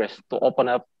progress to open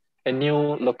up a new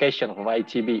location of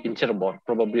ITB in Cirebon,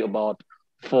 probably about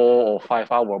 4 or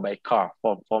 5 hours by car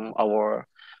from our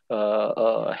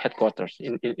headquarters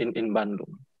in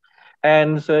Bandung.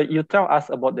 And so you tell us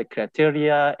about the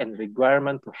criteria and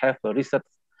requirement to have a research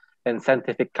and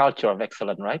scientific culture of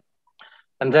excellence, right?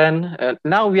 And then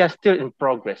now we are still in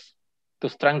progress to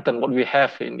strengthen what we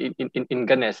have in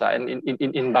Ganesha and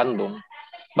in Bandung.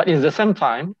 But in the same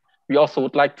time, we also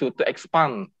would like to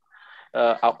expand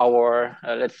our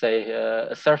let's say,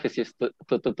 services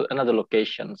to another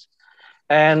locations.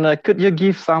 And could you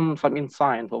give some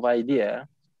insight of idea?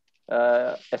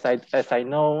 As I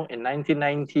know, in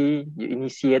 1990, you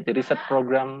initiate the research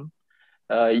program.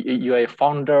 You are a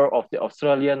founder of the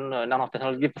Australian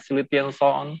nanotechnology facility and so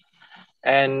on.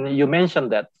 And you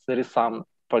mentioned that there is some,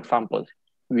 for example,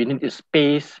 we need a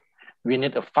space, we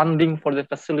need a funding for the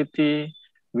facility,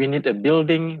 we need a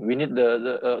building, we need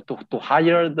to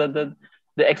hire the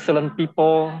excellent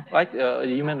people, right?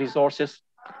 Human resources.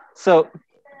 So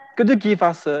could you give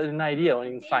us an idea or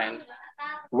insight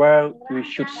where we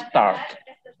should start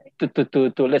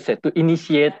to let's say, to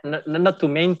initiate, not to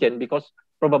maintain, because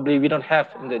probably we don't have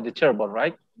the Cirebon,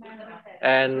 right?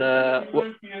 And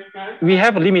we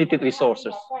have limited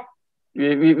resources.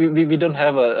 We don't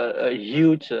have a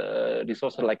huge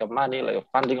resource like a money, like a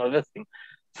funding or anything.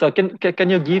 So can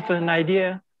you give an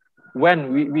idea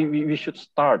when we should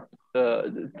start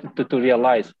to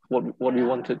realize what we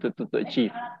want to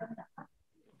achieve?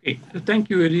 Okay, thank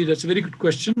you, Eddie. That's a very good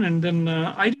question. And then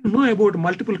I didn't know about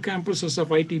multiple campuses of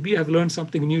ITB. I've learned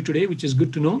something new today, which is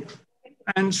good to know.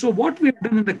 And so what we've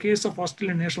done in the case of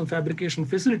Australian National Fabrication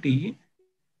Facility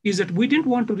is that we didn't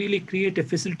want to really create a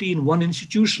facility in one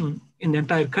institution in the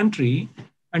entire country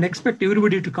and expect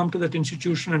everybody to come to that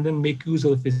institution and then make use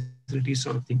of the facility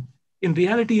sort of thing. In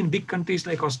reality, in big countries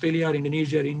like Australia, or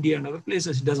Indonesia, or India, and other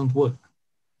places, it doesn't work,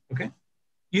 okay?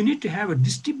 You need to have a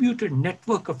distributed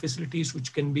network of facilities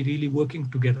which can be really working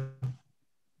together.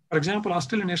 For example,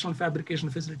 Australian National Fabrication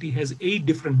Facility has 8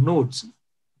 different nodes.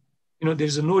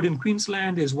 there's a node in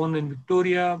Queensland, there's one in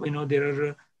Victoria, there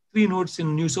are 3 nodes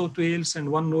in New South Wales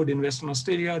and 1 node in Western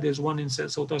Australia. There's 1 in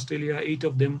South Australia, 8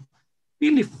 of them.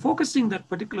 Really focusing that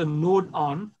particular node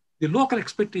on the local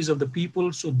expertise of the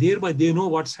people. So thereby they know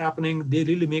what's happening. They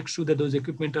really make sure that those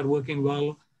equipment are working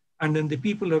well. And then the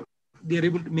people they're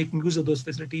able to make use of those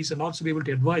facilities and also be able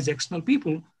to advise external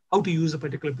people how to use a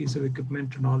particular piece of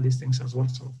equipment and all these things as well.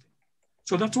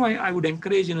 So that's why I would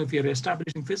encourage, if you're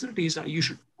establishing facilities, you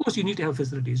should, of course, you need to have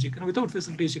facilities. Without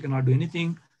facilities, you cannot do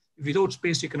anything. Without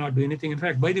space, you cannot do anything. In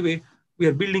fact, by the way, we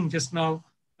are building just now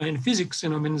in physics,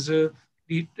 means the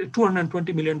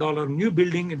 $220 million new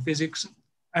building in physics,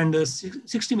 and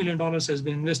 $60 million has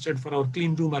been invested for our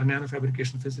clean room or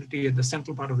nanofabrication facility at the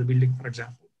central part of the building, for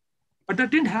example. But that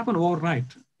didn't happen overnight.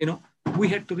 We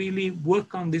had to really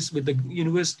work on this with the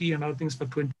university and other things for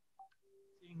 20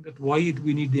 years, that why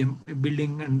we need the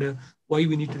building and why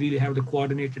we need to really have the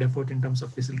coordinated effort in terms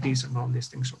of facilities and all these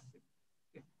things.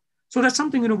 So that's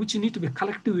something, which you need to be a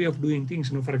collective way of doing things.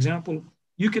 For example,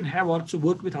 you can have also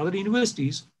work with other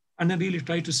universities and then really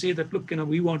try to say that, look,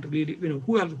 we want to really,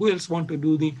 who else want to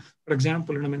do the, for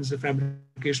example, the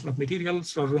fabrication of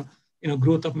materials or,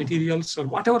 growth of materials or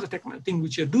whatever the thing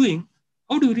which you're doing.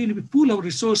 How do we really pool our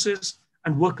resources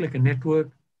and work like a network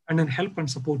and then help and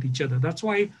support each other? That's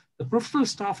why the professional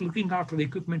staff looking after the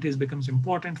equipment becomes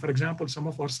important. For example, some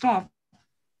of our staff,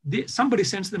 somebody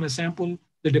sends them a sample,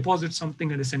 they deposit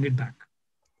something and they send it back.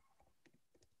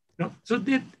 So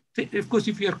of course,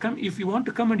 if you want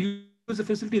to come and use the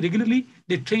facility regularly,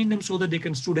 they train them so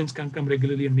that students can come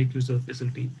regularly and make use of the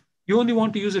facility. You only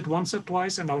want to use it once or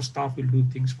twice and our staff will do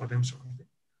things for them.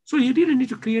 So you really need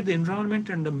to create the environment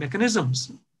and the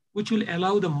mechanisms which will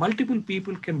allow the multiple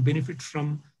people can benefit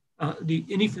from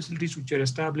any facilities which you're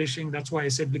establishing. That's why I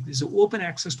said this open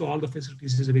access to all the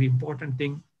facilities is a very important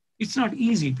thing. It's not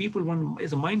easy. People want,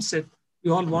 as a mindset, we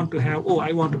all want to have,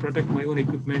 I want to protect my own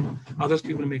equipment. Others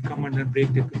people may come and then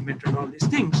break the equipment and all these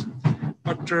things.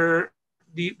 But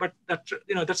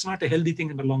that's not a healthy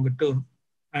thing in the longer term.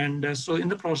 And so in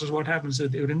the process, what happens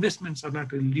is your investments are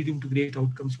not really leading to great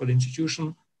outcomes for the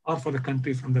institution or for the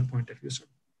country from that point of view.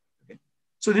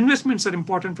 So the investments are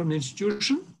important from the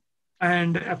institution,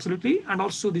 and absolutely, and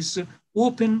also this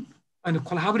open and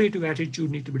collaborative attitude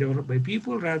need to be developed by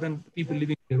people rather than people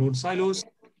living in their own silos.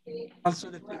 Also,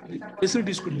 the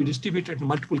facilities could be distributed in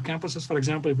multiple campuses, for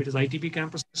example, if it is ITP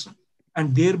campuses,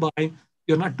 and thereby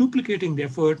you're not duplicating the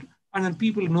effort. And then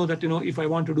people know that, if I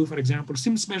want to do, for example,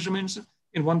 SIMS measurements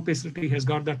in one facility has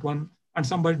got that one, and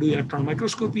somebody do electron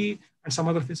microscopy, and some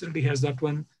other facility has that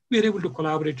one. We are able to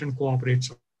collaborate and cooperate.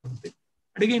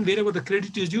 And again, wherever the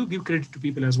credit is due, give credit to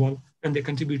people as well, and they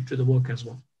contribute to the work as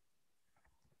well.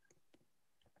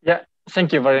 Yeah,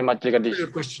 thank you very much, Jagadish. Your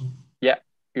question. Yeah,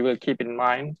 we will keep in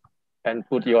mind and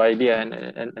put your idea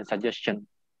and suggestion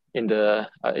in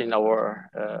our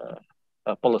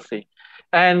policy.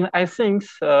 And I think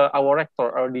our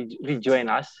rector already rejoined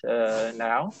us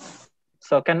now.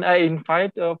 So can I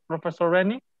invite Professor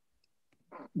Reni?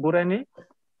 Bu Reni?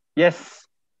 Yes,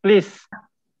 please.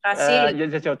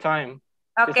 Just your time.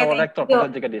 Okay, thank you.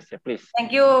 Professor Jagadish, please.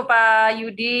 Thank you, Pak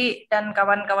Yudi dan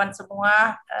kawan-kawan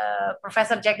semua.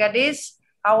 Professor Jagadish,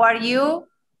 how are you?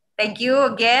 Thank you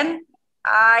again.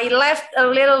 I left a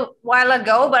little while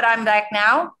ago, but I'm back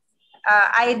now.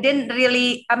 I didn't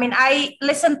really, I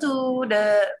listened to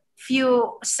the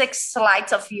 6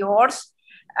 slides of yours.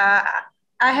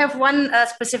 I have one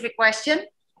specific question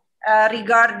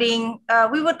regarding,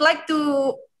 we would like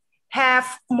to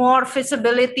have more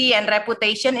visibility and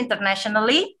reputation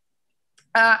internationally.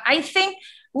 I think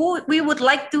we would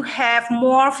like to have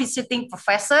more visiting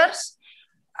professors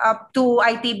to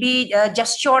ITB,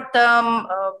 just short-term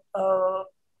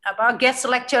guest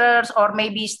lecturers, or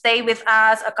maybe stay with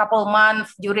us a couple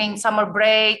months during summer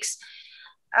breaks.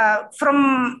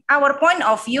 From our point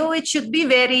of view, it should be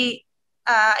very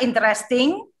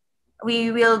interesting.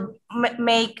 We will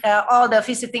make all the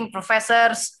visiting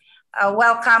professors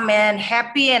welcome and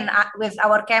happy and with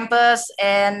our campus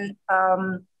and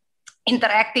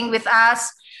interacting with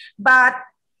us. But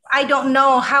I don't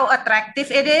know how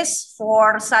attractive it is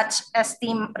for such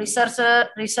esteemed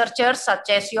researchers such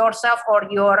as yourself or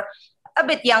your a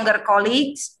bit younger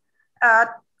colleagues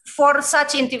for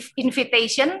such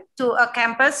invitation to a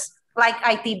campus like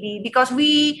ITB, because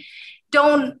we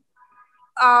don't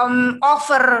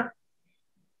offer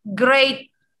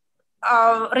great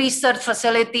research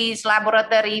facilities,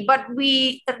 laboratory, but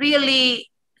we really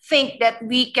think that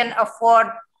we can afford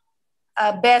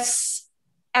a best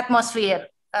atmosphere,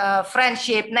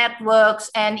 friendship, networks,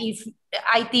 and if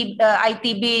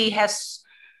ITB has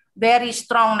very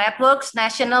strong networks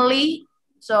nationally,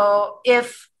 So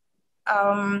if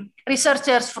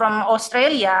researchers from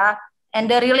Australia and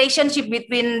the relationship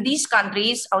between these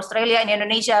countries, Australia and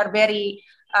Indonesia, are very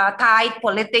tight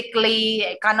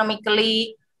politically,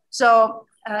 economically. So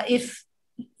if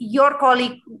your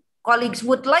colleagues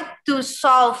would like to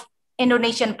solve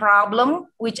Indonesian problem,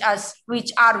 which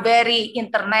are very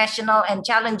international and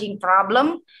challenging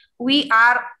problem, we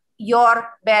are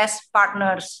your best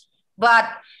partners. But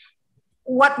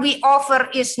what we offer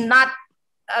is not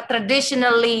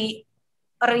traditionally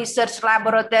a research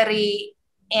laboratory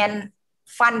and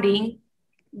funding,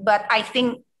 but I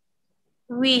think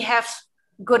we have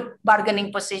good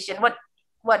bargaining position.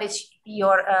 What is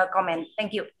your comment?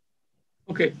 Thank you.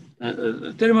 Okay,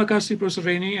 terima kasih, Professor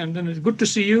Rainey, and then it's good to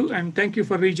see you, and thank you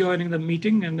for rejoining the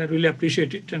meeting, and I really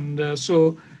appreciate it. And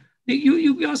so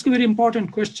you ask a very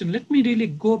important question. Let me really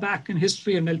go back in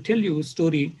history, and I'll tell you a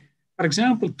story. For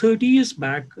example, 30 years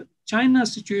back,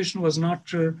 China's situation was not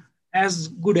as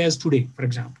good as today, for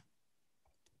example.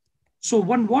 So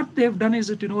what they've done is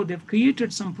that, they've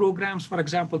created some programs, for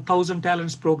example, 1,000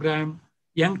 Talents program,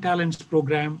 Young Talents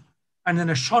program, and then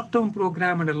a short-term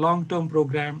program and a long-term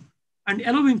program, and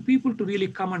allowing people to really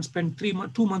come and spend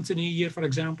 2 months in a year, for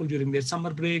example, during their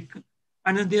summer break.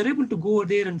 And then they're able to go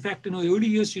there. In fact, early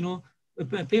years,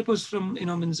 papers from,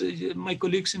 my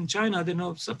colleagues in China,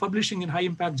 publishing in high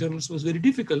impact journals was very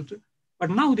difficult,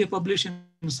 but now they publish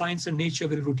in Science and Nature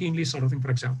very routinely, sort of thing, for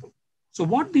example. So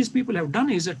what these people have done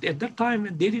is that at that time,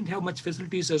 they didn't have much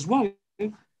facilities as well.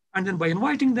 And then by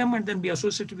inviting them and then be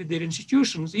associated with their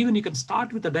institutions, even you can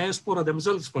start with the diaspora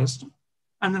themselves first.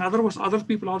 And then other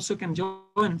people also can join.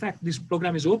 In fact, this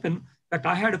program is open. In fact,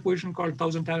 I had a position called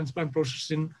 1,000 Talents Plan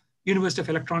Process in University of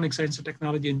Electronics, Science and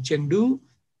Technology in Chengdu.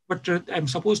 But I'm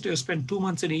supposed to spend 2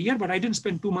 months in a year, but I didn't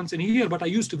spend 2 months in a year, but I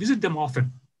used to visit them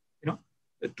often,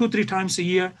 2-3 times a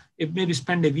year, maybe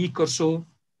spend a week or so.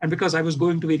 And because I was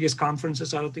going to various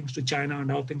conferences, other things to China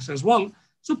and other things as well.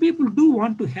 So people do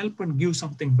want to help and give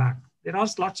something back. There are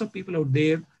lots of people out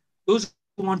there, those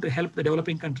who want to help the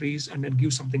developing countries and then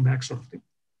give something back, sort of thing.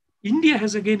 India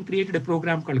has again created a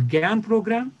program called GAN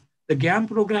program. The GAN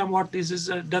program, what this is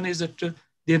done is that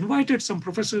they invited some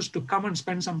professors to come and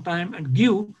spend some time and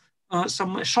give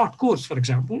some short course, for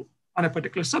example, on a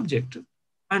particular subject.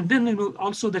 And then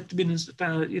also that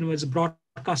is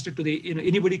broadcasted to the,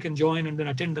 anybody can join and then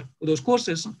attend those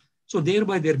courses. So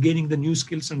thereby they're gaining the new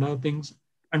skills and other things.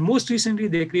 And most recently,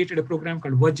 they created a program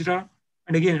called Vajra.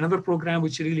 And again, another program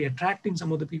which is really attracting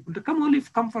some of the people to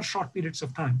come for short periods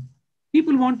of time.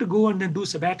 People want to go and then do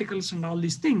sabbaticals and all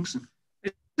these things.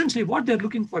 Essentially, what they're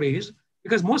looking for is,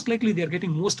 because most likely they're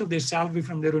getting most of their salary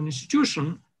from their own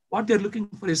institution, what they're looking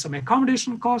for is some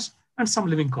accommodation costs and some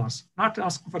living costs, not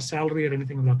asking for salary or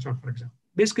anything of that sort, for example.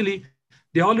 Basically,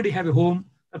 they already have a home.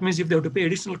 That means if they have to pay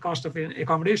additional cost of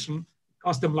accommodation, it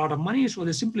costs them a lot of money. So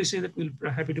they simply say that we're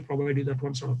happy to provide you that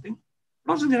one sort of thing.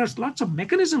 But also, there are lots of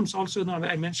mechanisms also. Now,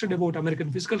 I mentioned about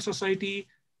American Physical Society,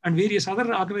 and various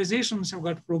other organizations have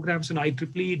got programs in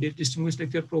IEEE, the Distinguished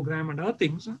Lecture Program and other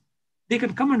things. They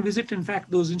can come and visit. In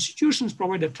fact, those institutions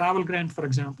provide a travel grant, for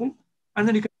example, and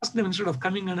then you can ask them, instead of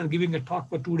coming in and giving a talk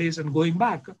for 2 days and going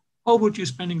back, how about you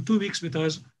spending 2 weeks with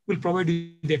us? We'll provide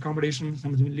you the accommodation,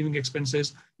 some living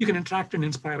expenses. You can interact and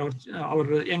inspire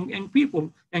our young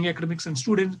people, young academics and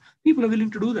students. People are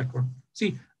willing to do that one.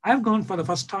 See, I've gone for the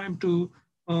first time to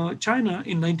China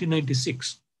in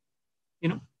 1996.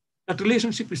 That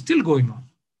relationship is still going on.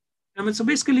 I mean, so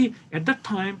basically, at that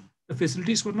time, the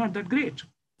facilities were not that great.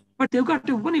 But they've got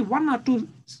only 1 or 2,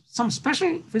 some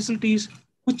special facilities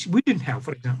which we didn't have,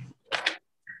 for example.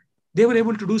 They were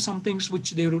able to do some things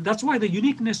which they were, that's why the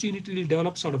uniqueness you need to really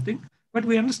develop, sort of thing. But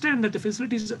we understand that the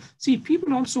facilities, see,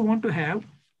 people also want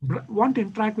to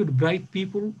interact with bright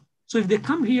people. So if they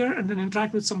come here and then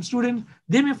interact with some students,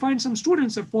 they may find some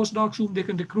students or postdocs whom they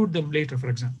can recruit them later, for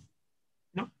example.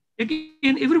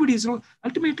 Again, everybody is,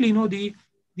 ultimately,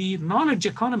 the knowledge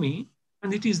economy,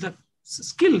 and it is the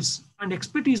skills and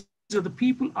expertise of the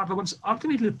people are the ones,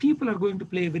 ultimately the people are going to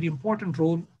play a very important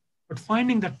role, but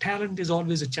finding that talent is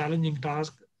always a challenging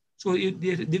task. So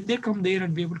if they come there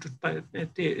and be able to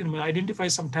identify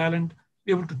some talent,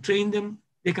 be able to train them,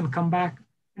 they can come back.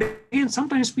 And again,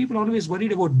 sometimes people are always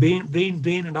worried about brain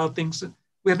drain and other things.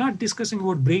 We're not discussing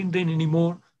about brain drain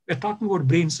anymore. We're talking about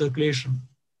brain circulation.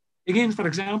 Again, for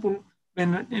example,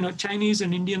 when Chinese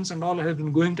and Indians and all have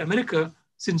been going to America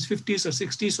since 50s or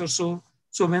 60s or so,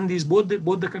 so when these both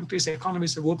the countries'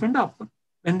 economies have opened up,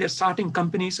 when they're starting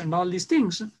companies and all these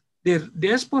things, their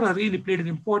diaspora really played an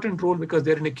important role because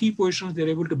they're in a key position. They're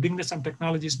able to bring some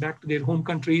technologies back to their home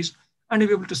countries, and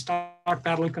you're able to start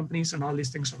parallel companies and all these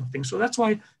things sort of things. So that's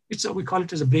why we call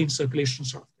it as a brain circulation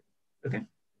sort of thing. Okay.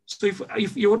 So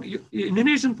if your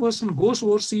Indonesian person goes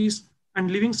overseas and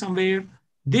living somewhere,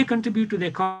 they contribute to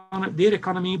their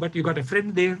economy, but you got a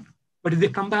friend there. But if they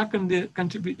come back and they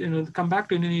contribute, come back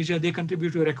to Indonesia, they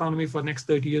contribute to your economy for the next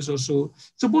 30 years or so.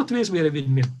 So both ways we are a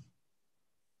win-win.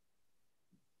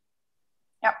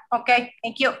 Yeah. Okay.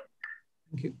 Thank you.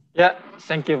 Thank you. Yeah.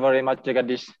 Thank you very much,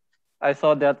 Jagadish. I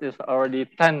saw that it's already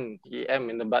 10 a.m.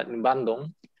 in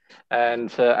Bandung.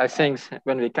 And I think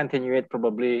when we continue it,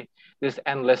 probably this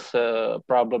endless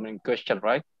problem and question,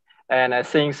 right? And I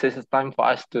think this is time for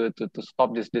us to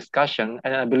stop this discussion.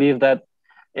 And I believe that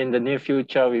in the near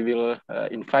future, we will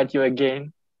invite you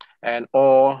again, and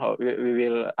or we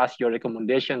will ask your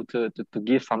recommendation to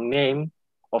give some name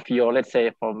of your, let's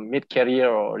say, from mid-career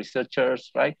or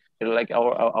researchers, right? Like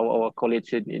our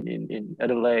colleagues in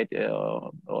Adelaide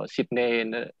or Sydney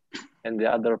and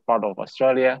the other part of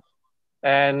Australia.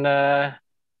 And I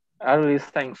really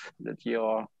thanks that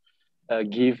you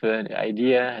give an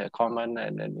idea, a comment,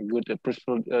 and a good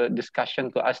principal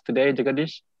discussion to us today,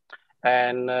 Jagadish.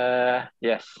 And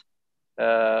yes,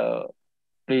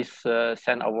 please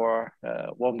send our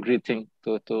warm greeting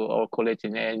to our colleagues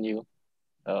in ANU,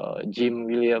 Jim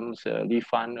Williams, Lee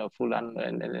Fan, Fulan,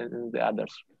 and the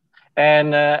others.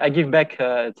 And I give back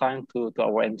time to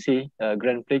our MC,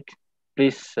 Grand Prix.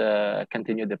 Please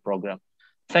continue the program.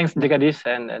 Thanks, Jagadish,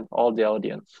 and all the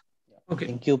audience. Okay.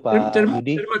 Thank you, Pak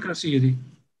Yudi. Terima kasih, Yudi.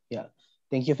 Yeah.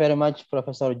 Thank you very much,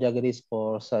 Professor Jagadish,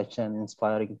 for such an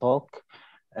inspiring talk.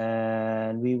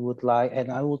 And I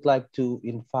would like to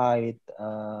invite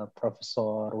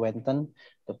Professor Wenton,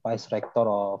 the Vice Rector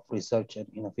of Research and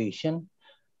Innovation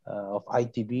of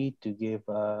ITB, to give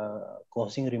a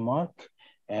closing remark.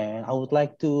 And I would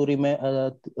like to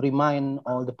remind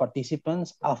all the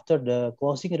participants, after the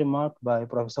closing remark by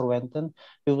Professor Wenton,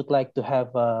 we would like to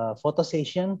have a photo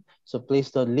session. So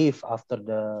please don't leave after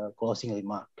the closing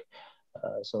remark.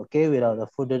 So okay, without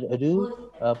further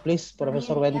ado, please,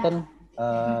 Professor Wenton,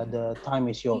 the time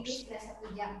is yours.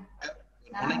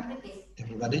 Good morning,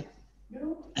 everybody.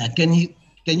 Can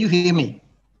you hear me?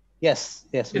 Yes,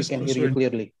 we can hear you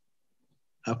clearly.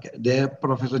 Okay, dear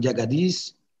Professor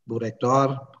Jagadish, Bu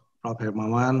Rektor, Prof.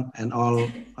 Hermawan, and all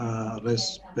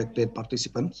respected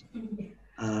participants,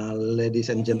 ladies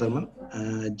and gentlemen,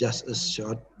 just a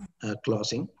short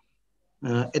closing.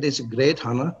 It is a great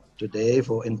honor today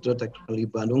for Institut Teknologi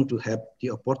Bandung to have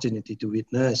the opportunity to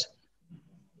witness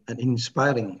an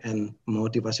inspiring and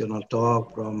motivational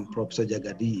talk from Professor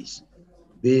Jagadish.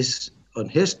 Based on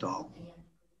his talk,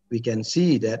 we can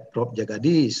see that Prof.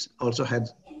 Jagadish also had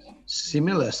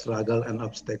similar struggle and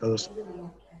obstacles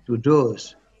to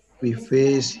those we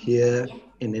face here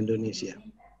in Indonesia.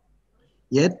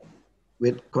 Yet,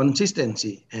 with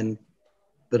consistency and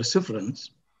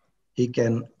perseverance, he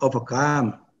can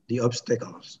overcome the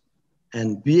obstacles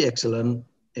and be excellent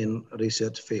in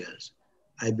research fields.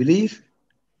 I believe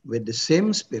with the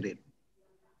same spirit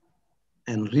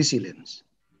and resilience,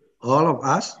 all of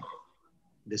us,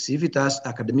 the Civitas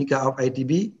Academica of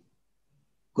ITB,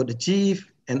 could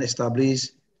achieve and establish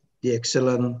the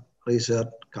excellent research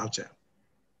culture.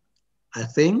 I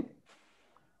think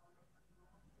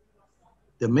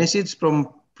the message from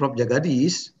Prof.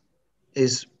 Jagadish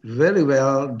is very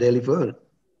well delivered.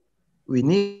 We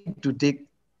need to take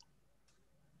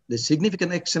the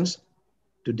significant actions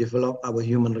to develop our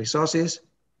human resources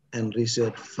and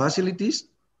research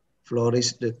facilities,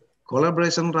 flourish the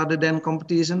collaboration rather than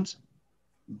competitions,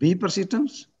 be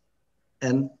persistent,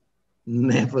 and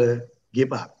never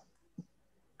give up.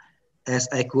 As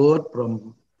I quote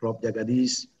from Prof.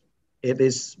 Jagadish, it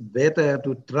is better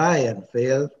to try and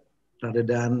fail rather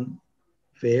than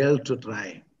fail to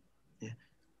try. Yeah.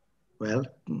 Well,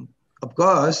 of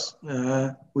course,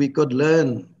 we could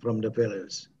learn from the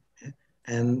failures, yeah,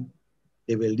 and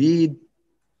they will lead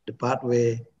the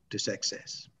pathway to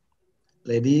success.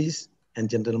 Ladies and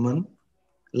gentlemen,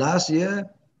 last year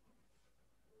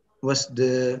was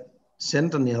the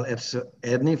centennial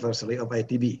anniversary of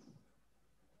ITB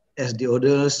as the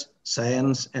oldest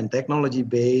science and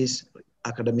technology-based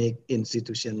academic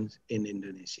institutions in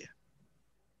Indonesia.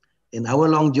 In our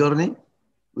long journey,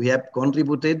 we have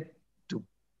contributed to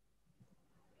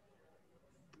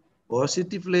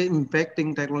positively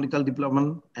impacting technological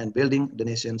development and building the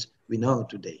nations we know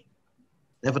today.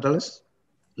 Nevertheless,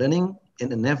 learning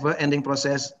is a never-ending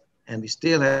process, and we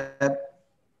still have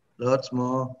lots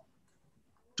more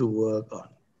to work on.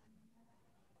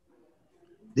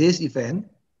 This event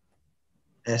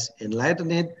has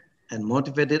enlightened and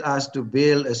motivated us to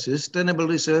build a sustainable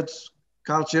research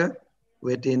culture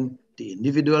within the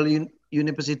individual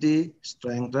university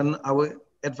strengthen our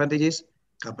advantages,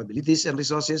 capabilities, and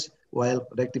resources while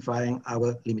rectifying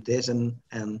our limitations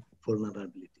and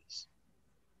vulnerabilities.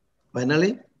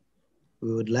 Finally,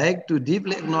 we would like to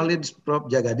deeply acknowledge Prof.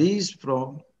 Jagadish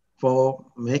for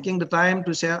making the time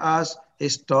to share us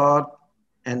his thought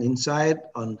and insight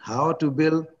on how to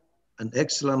build an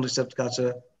excellent research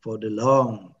culture for the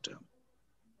long term.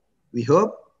 We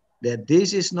hope that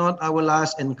this is not our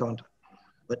last encounter,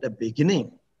 but the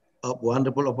beginning of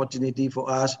wonderful opportunity for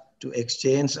us to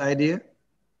exchange ideas,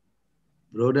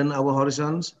 broaden our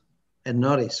horizons, and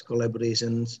nourish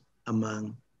collaborations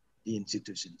among the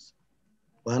institutions.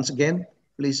 Once again,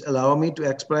 please allow me to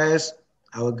express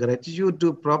our gratitude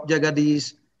to Prof.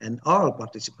 Jagadish and all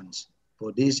participants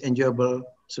for this enjoyable,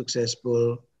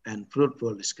 successful, and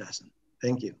fruitful discussion.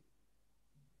 Thank you.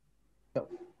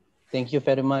 Thank you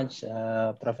very much,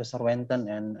 Professor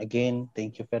Wenton. And again,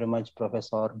 thank you very much,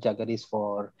 Professor Jagadish,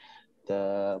 for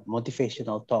the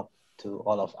motivational talk to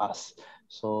all of us.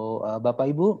 So,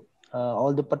 Bapak Ibu,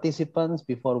 all the participants,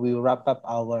 before we wrap up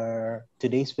our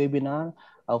today's webinar,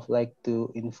 I would like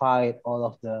to invite all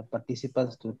of the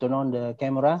participants to turn on the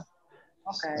camera,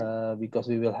 because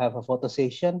we will have a photo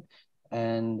session,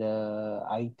 and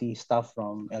IT staff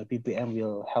from LPPM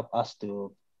will help us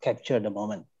to capture the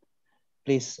moment.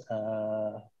 Please,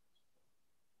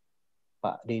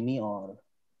 Pak Denny or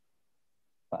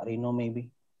Pak Rino maybe,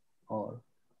 or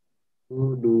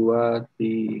 1, 2,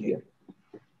 3.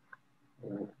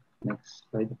 Next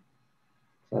slide.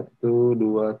 1,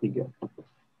 2, 3.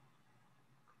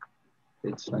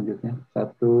 Page selanjutnya 1,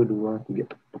 2, 3.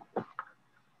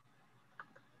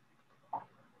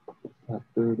 1,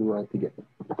 2, 3.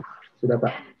 Sudah,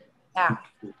 Pak? Yeah.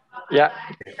 Yeah.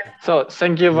 So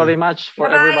thank you very much for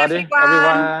everybody,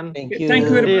 everyone. Thank you. Thank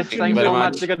you very much. Thanks so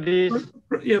much, Jagadish.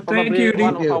 Yeah, thank Probably you.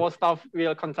 one of our staff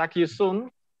will contact you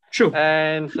soon. Sure.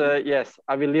 And yes,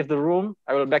 I will leave the room.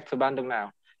 I will back to Bandung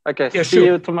now. Okay, Yeah, see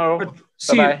you tomorrow.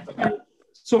 Bye-bye.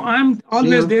 So I'm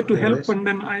always there to help, and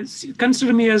then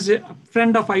consider me as a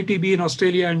friend of ITB in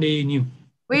Australia and ANU.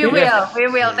 We will.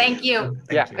 Thank you.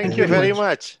 Yeah, thank you very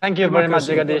much. Thank you very much,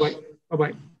 Jagadish.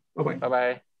 Bye-bye. Bye-bye.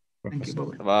 Bye-bye. Thank you.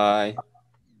 Bye-bye.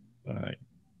 Bye. Bye.